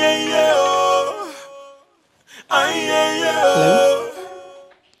 Hello?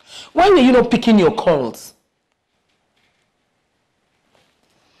 Why were you not picking your calls?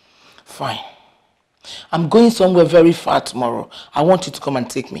 Fine. I'm going somewhere very far tomorrow. I want you to come and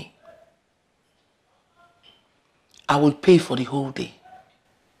take me. I will pay for the whole day.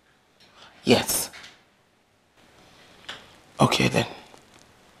 Yes. Okay then.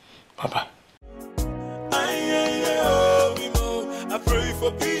 Bye-bye. I pray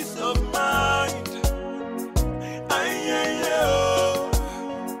for peace of mind.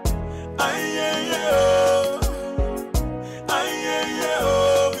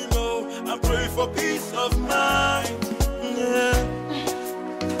 I pray for peace of mind.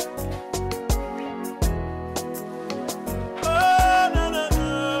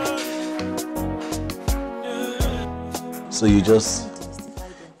 So you just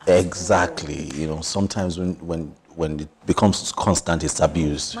exactly, you know, sometimes when it becomes constant, it's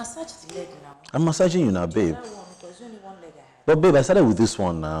abused. Massage the leg now. I'm massaging you now, babe. But babe, I started with this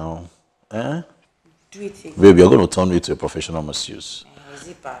one now. Eh? Do it again. Babe, you're going to turn me to a professional masseuse. Is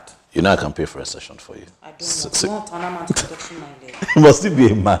it bad? You know I can pay for a session for you. I don't know. Don't turn a man to touching my leg. You must still be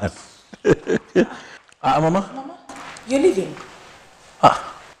a man. Mama? Mama, you're leaving.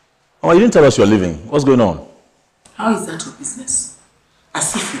 Mama, you didn't tell us you're leaving. What's going on? How is that your business?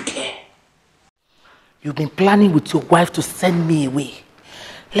 As if you care. You've been planning with your wife to send me away.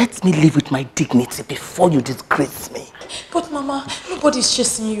 Let me live with my dignity before you disgrace me. But Mama, nobody's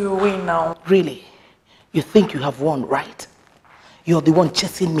chasing you away now. Really? You think you have won, right? You're the one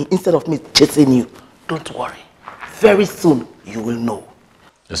chasing me instead of me chasing you. Don't worry. Very soon, you will know.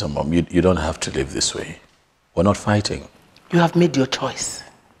 Listen, Mom, you don't have to live this way. We're not fighting. You have made your choice.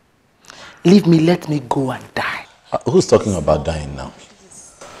 Leave me, let me go and die. Who's talking about dying now?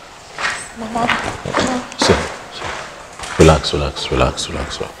 Mama. Sit. Relax.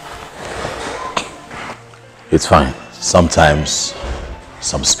 It's fine. Sometimes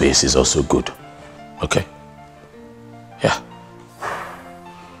some space is also good. Okay? Yeah.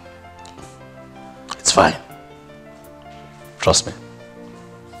 It's fine. Trust me.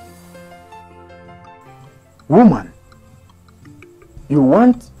 Woman, you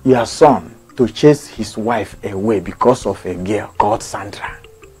want your son to chase his wife away because of a girl called Sandra?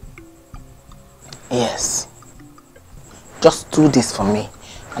 Yes. Just do this for me,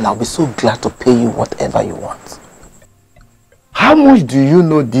 and I'll be so glad to pay you whatever you want. How much do you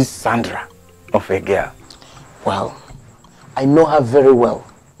know this Sandra of a girl? Well, I know her very well.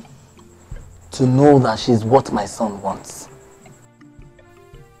 To know that she's what my son wants.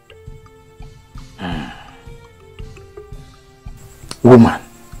 Woman,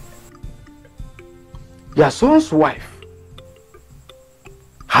 your son's wife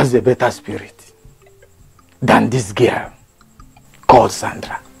has a better spirit than this girl called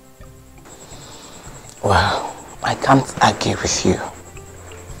Sandra. Well, I can't argue with you.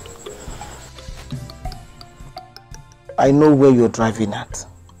 I know where you're driving at.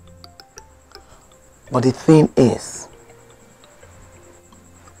 But the thing is,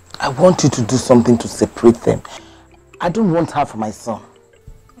 I want you to do something to separate them. I don't want her for my son.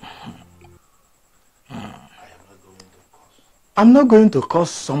 I'm not going to curse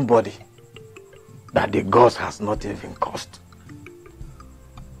somebody that the gods has not even cursed.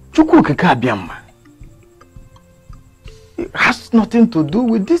 It has nothing to do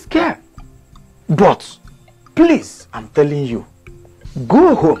with this girl. But, please, I'm telling you,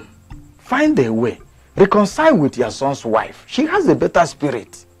 go home, find a way, reconcile with your son's wife. She has a better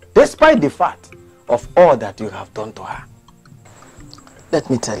spirit, despite the fact of all that you have done to her. Let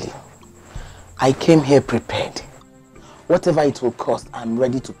me tell you, I came here prepared. Whatever it will cost, I'm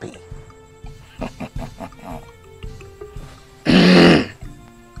ready to pay.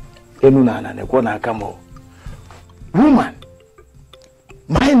 Woman,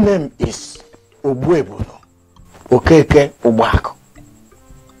 my name is Obuebono Okeke Obako.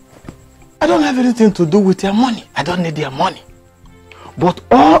 I don't have anything to do with your money. I don't need your money. But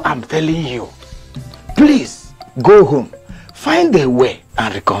all I'm telling you, please go home, find a way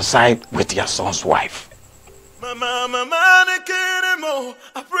and reconcile with your son's wife. I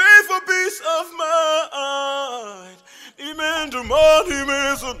pray for peace of mind.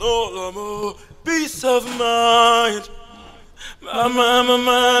 Peace of mind.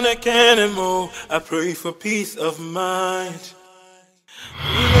 I pray for peace of mind.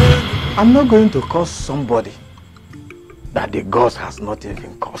 I'm not going to curse somebody that the gods has not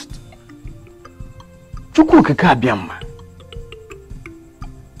even cursed.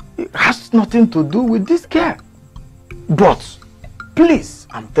 It has nothing to do with this girl. But, please,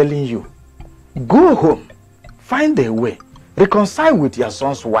 I'm telling you, go home, find a way, reconcile with your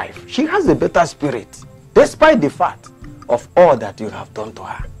son's wife. She has a better spirit, despite the fact of all that you have done to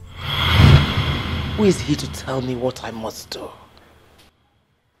her. Who is he to tell me what I must do?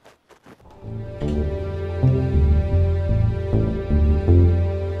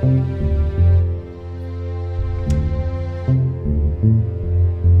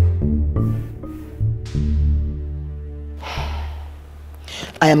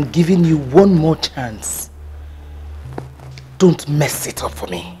 I am giving you one more chance. Don't mess it up for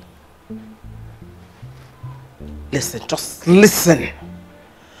me. Listen, just listen.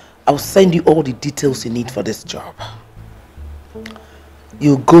 I'll send you all the details you need for this job.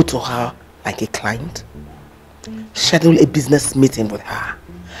 You go to her like a client, schedule a business meeting with her.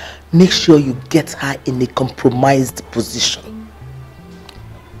 Make sure you get her in a compromised position.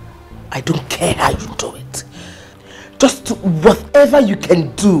 I don't care how you do it. Just do whatever you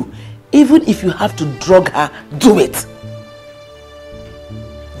can do. Even if you have to drug her, do it.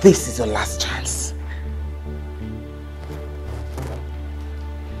 This is your last chance.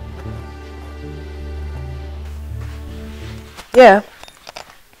 Yeah.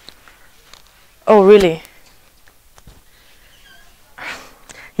 Oh, really?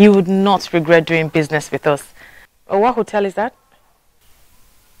 You would not regret doing business with us. Oh, what hotel is that?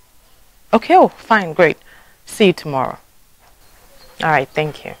 Okay, oh, fine, great. See you tomorrow. All right,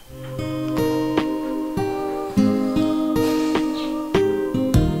 thank you.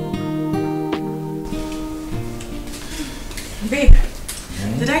 Babe,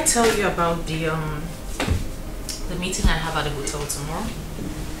 did I tell you about the meeting I have at the hotel tomorrow?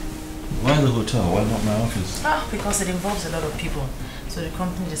 Why the hotel? Why not my office? Because it involves a lot of people. So the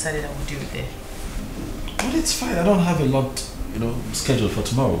company decided I would do it there. Well, it's fine. I don't have a lot, scheduled for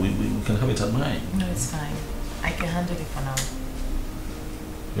tomorrow. We can have it at 9. No, it's fine. I can handle it for now.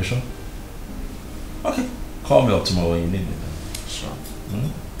 You sure? Okay. Call me up tomorrow when you need me then. Sure.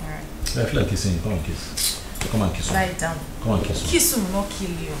 Mm-hmm. Alright. Yeah, I feel like kissing you. Come on, kiss. Come on, kiss him. Lie down. Come on, kiss him. Kiss him, not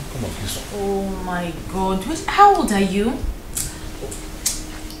kill you. Come on, kiss him. Oh my God. How old are you?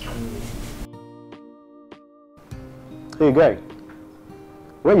 Hey, guy.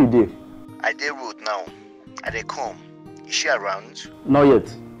 Where you dey? I dey road now. I dey come. Is she around? Not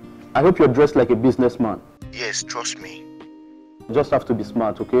yet. I hope you're dressed like a businessman. Yes, trust me. You just have to be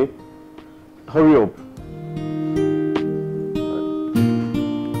smart, okay? Hurry up.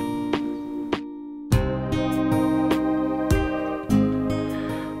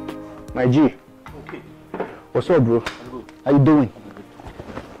 My G. Okay. What's up, bro? How you doing?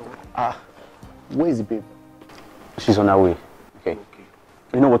 Where is the babe? She's on her way. Okay.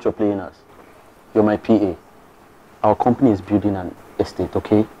 You know what you're playing as? You're my PA. Our company is building an estate,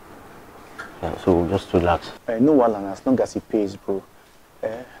 okay? Yeah, so just relax. No wahala, as long as he pays, bro.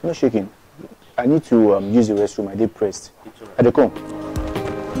 No shaking. I need to use the restroom. I did pressed. I dey come.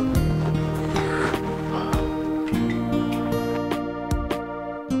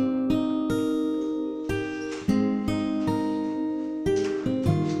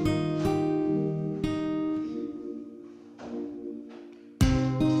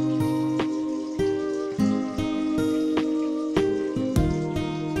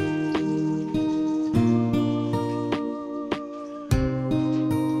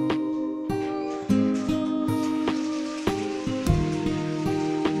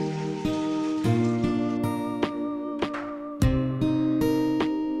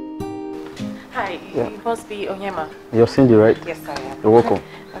 Yeah. You must be Onyema. You're Cindy, right? Yes, I am. You're welcome.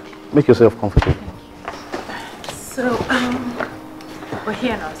 Okay. Make yourself comfortable. So, we're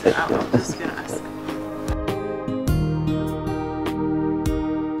here now, so I'm just gonna ask.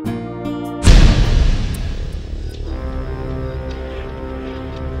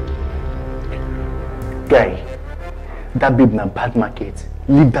 Guy, that babe na bad market.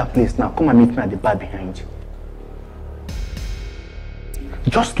 Leave that place now. Come and meet me at the bar behind you.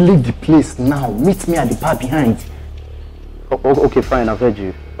 Just leave the place now. Meet me at the bar behind. Okay, fine. I've heard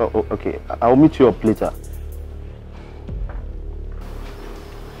you. Okay, I'll meet you up later.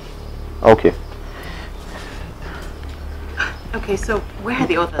 Okay. Okay, so where are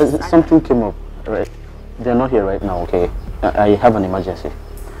the others? Something came up, right? They're not here right now, okay? I have an emergency.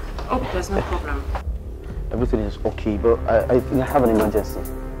 Oh, there's no problem. Everything is okay, but I think I have an emergency.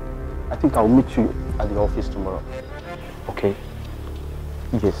 I think I'll meet you at the office tomorrow. Okay?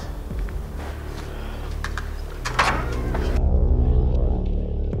 Yes.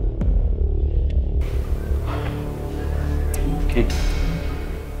 Okay.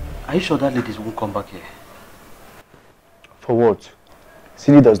 Are you sure that ladies won't come back here? For what?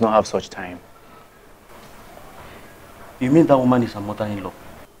 Cindy does not have such time. You mean that woman is her mother-in-law?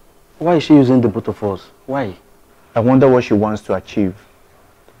 Why is she using the both of us? Why? I wonder what she wants to achieve.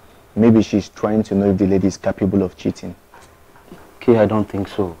 Maybe she's trying to know if the lady is capable of cheating. Okay, I don't think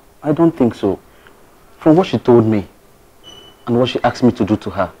so. I don't think so. From what she told me and what she asked me to do to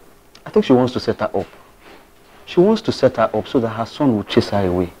her, I think she wants to set her up. She wants to set her up so that her son will chase her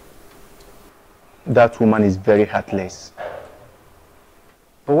away. That woman is very heartless.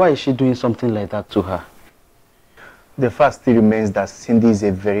 But why is she doing something like that to her? The fact still remains that Cindy is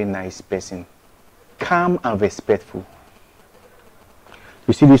a very nice person. Calm and respectful.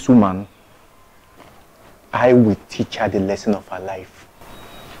 You see this woman? I will teach her the lesson of her life.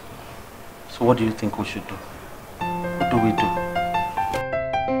 So what do you think we should do? What do we do?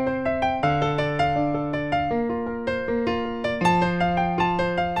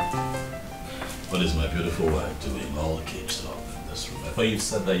 What is my beautiful wife doing all caged up in this room? I thought you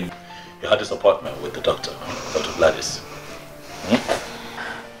said that you had this appointment with the doctor, Dr. Gladys.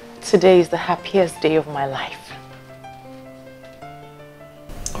 Hmm? Today is the happiest day of my life.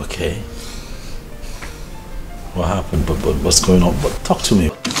 Okay. What happened? But what's going on? But talk to me.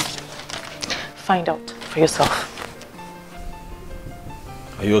 Find out for yourself.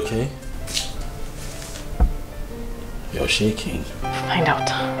 Are you okay? You're shaking. Find out.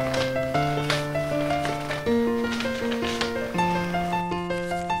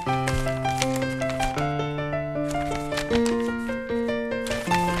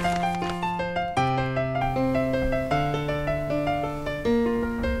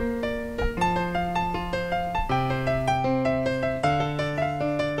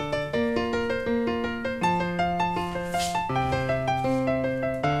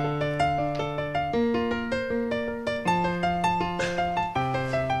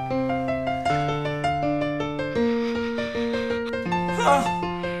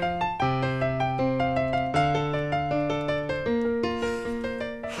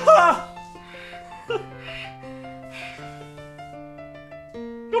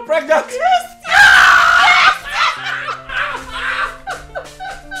 You're pregnant! Yes!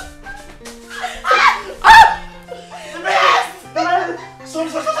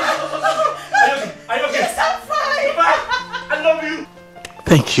 Yes, I'm fine! I love you!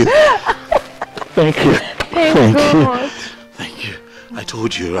 Thank you. Thank you. Thank God. Thank you. I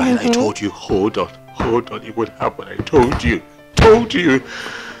told you, right? I told you, hold on, it would happen. I told you. Thank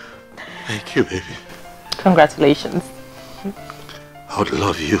you, baby. Congratulations. I would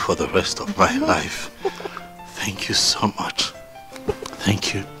love you for the rest of my life. Thank you so much.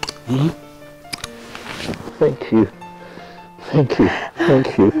 Thank you. Thank you. Thank you.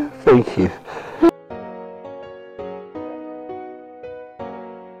 Thank you. Thank you.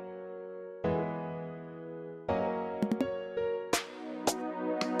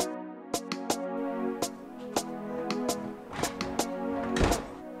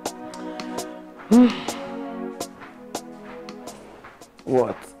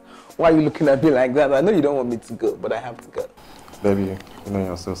 What? Why are you looking at me like that? I know you don't want me to go, but I have to go. Baby, you know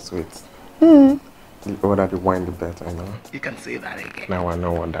you're so sweet. Hmm. The older the wine, the better, you know? You can say that again. Now I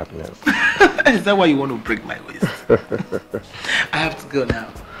know what that means. Is that why you want to break my waist? I have to go now.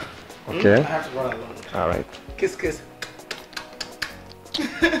 Okay. I have to run along. All right. Kiss, kiss.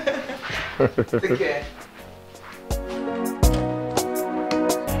 Take care.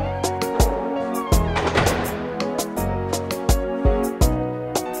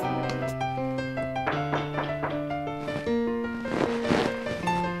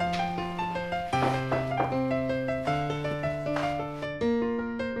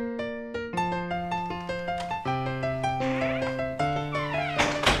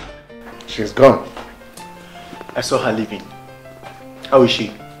 She's gone. I saw her leaving. How is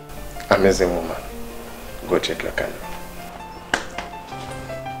she? Amazing woman. Go check your candle.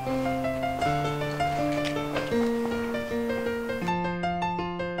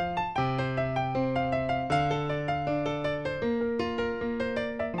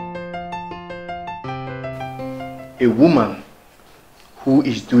 A woman who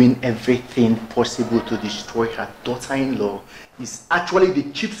is doing everything possible to destroy her daughter-in-law is actually the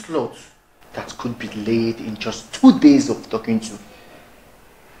cheap slot that could be laid in just 2 days of talking to.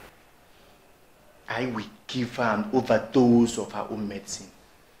 I will give her an overdose of her own medicine.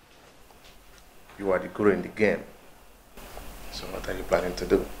 You are the guru in the game. So what are you planning to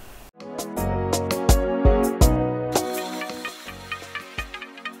do?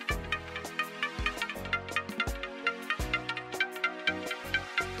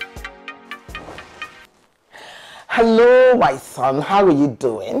 Hello, my son. How are you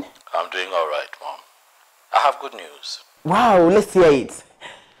doing? I'm doing all right, Mom. I have good news. Wow, let's hear it.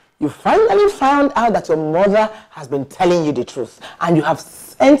 You finally found out that your mother has been telling you the truth and you have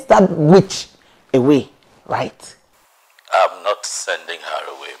sent that witch away, right? I'm not sending her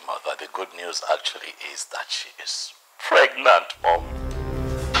away, Mother. The good news actually is that she is pregnant, Mom.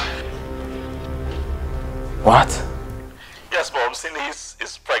 What? Yes, Mom. Cindy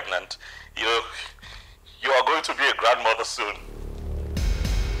is pregnant. You are going to be a grandmother soon.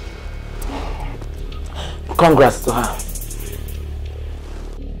 Congrats to her.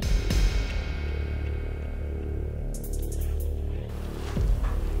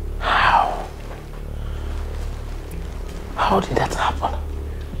 How? How did that happen?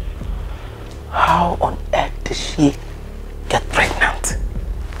 How on earth did she get pregnant?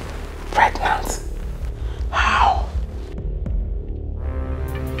 Pregnant? How?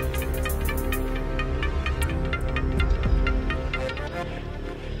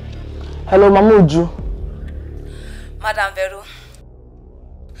 Hello, Mamuju. Madam Vero,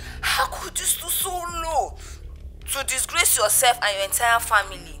 how could you stoop so low to disgrace yourself and your entire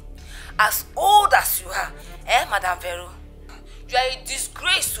family? As old as you are, Madam Vero? You are a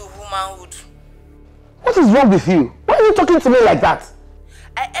disgrace to womanhood. What is wrong with you? Why are you talking to me like that?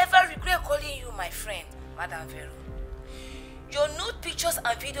 I ever regret calling you my friend, Madam Vero. Your nude pictures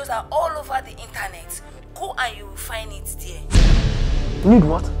and videos are all over the internet. Go and you will find it there. Nude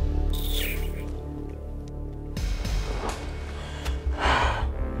what?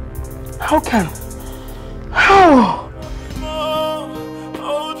 How can? How?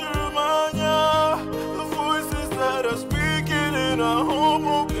 The voices that are speaking in our home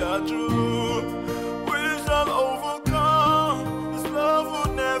will be true. We shall overcome. This love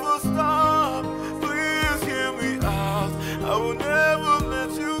will never stop. Please hear me out. I will never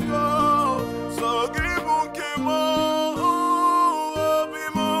let you go. So keep on, keep on.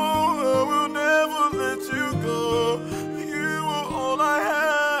 I will never let you go. You are all I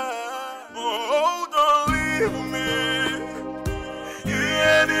have. Oh, don't leave me.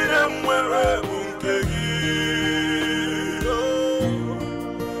 Yeah, I'm where I won't get you.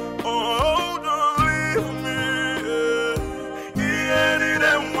 Oh, don't leave me. Yeah,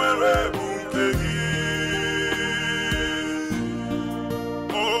 I'm where I won't get you.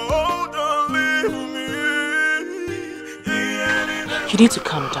 Oh, don't leave me. You need to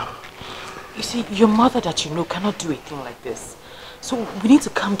calm down. You see, your mother that you know cannot do a thing like this. So we need to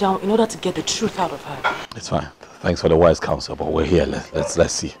calm down in order to get the truth out of her. It's fine. Thanks for the wise counsel, but we're here.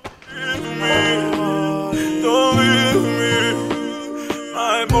 Let's see. Don't leave me,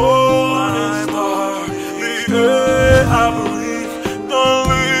 my morning star, the air I breathe. Don't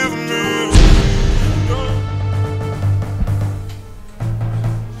leave me.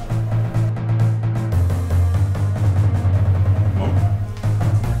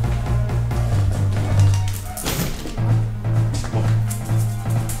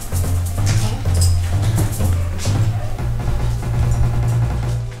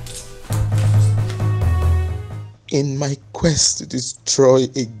 In my quest to destroy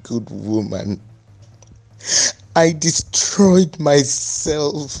a good woman, I destroyed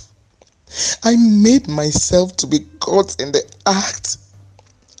myself. I made myself to be caught in the act.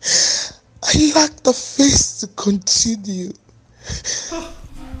 I lack the face to continue.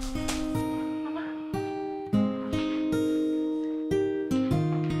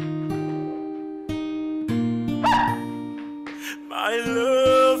 My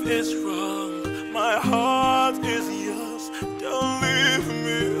love is wrong, my heart is yours. Don't leave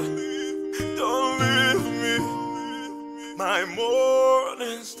me, don't leave me. My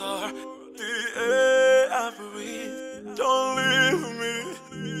morning star, the air I breathe. Don't leave me,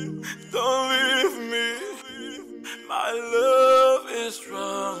 don't leave me. My love is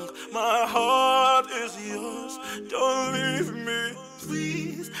wrong, my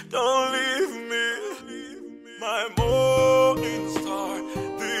don't leave me. My morning star,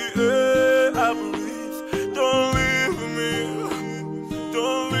 the air I breathe. Don't leave me,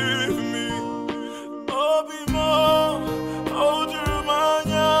 don't leave me. Obi more, hold your mind,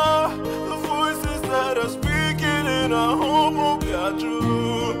 the voices that are speaking in our home will be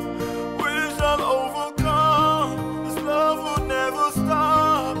true. We shall overcome, this love will never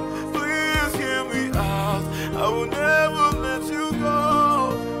stop. Please hear me out, I will never let you go.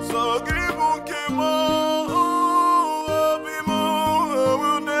 So keep on, keep on, Obi more, I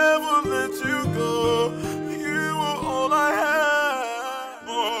will never let you go. You are all I have.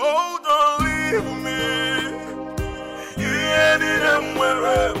 Oh, don't leave me. You need them where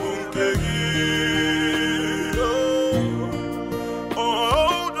I won't take you.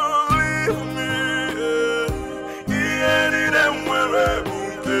 Oh, don't leave me. You need them where I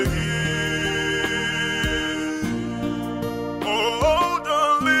won't take you. Oh,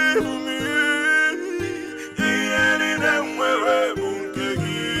 don't leave me. You need them where I won't take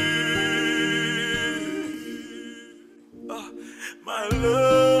you. My love.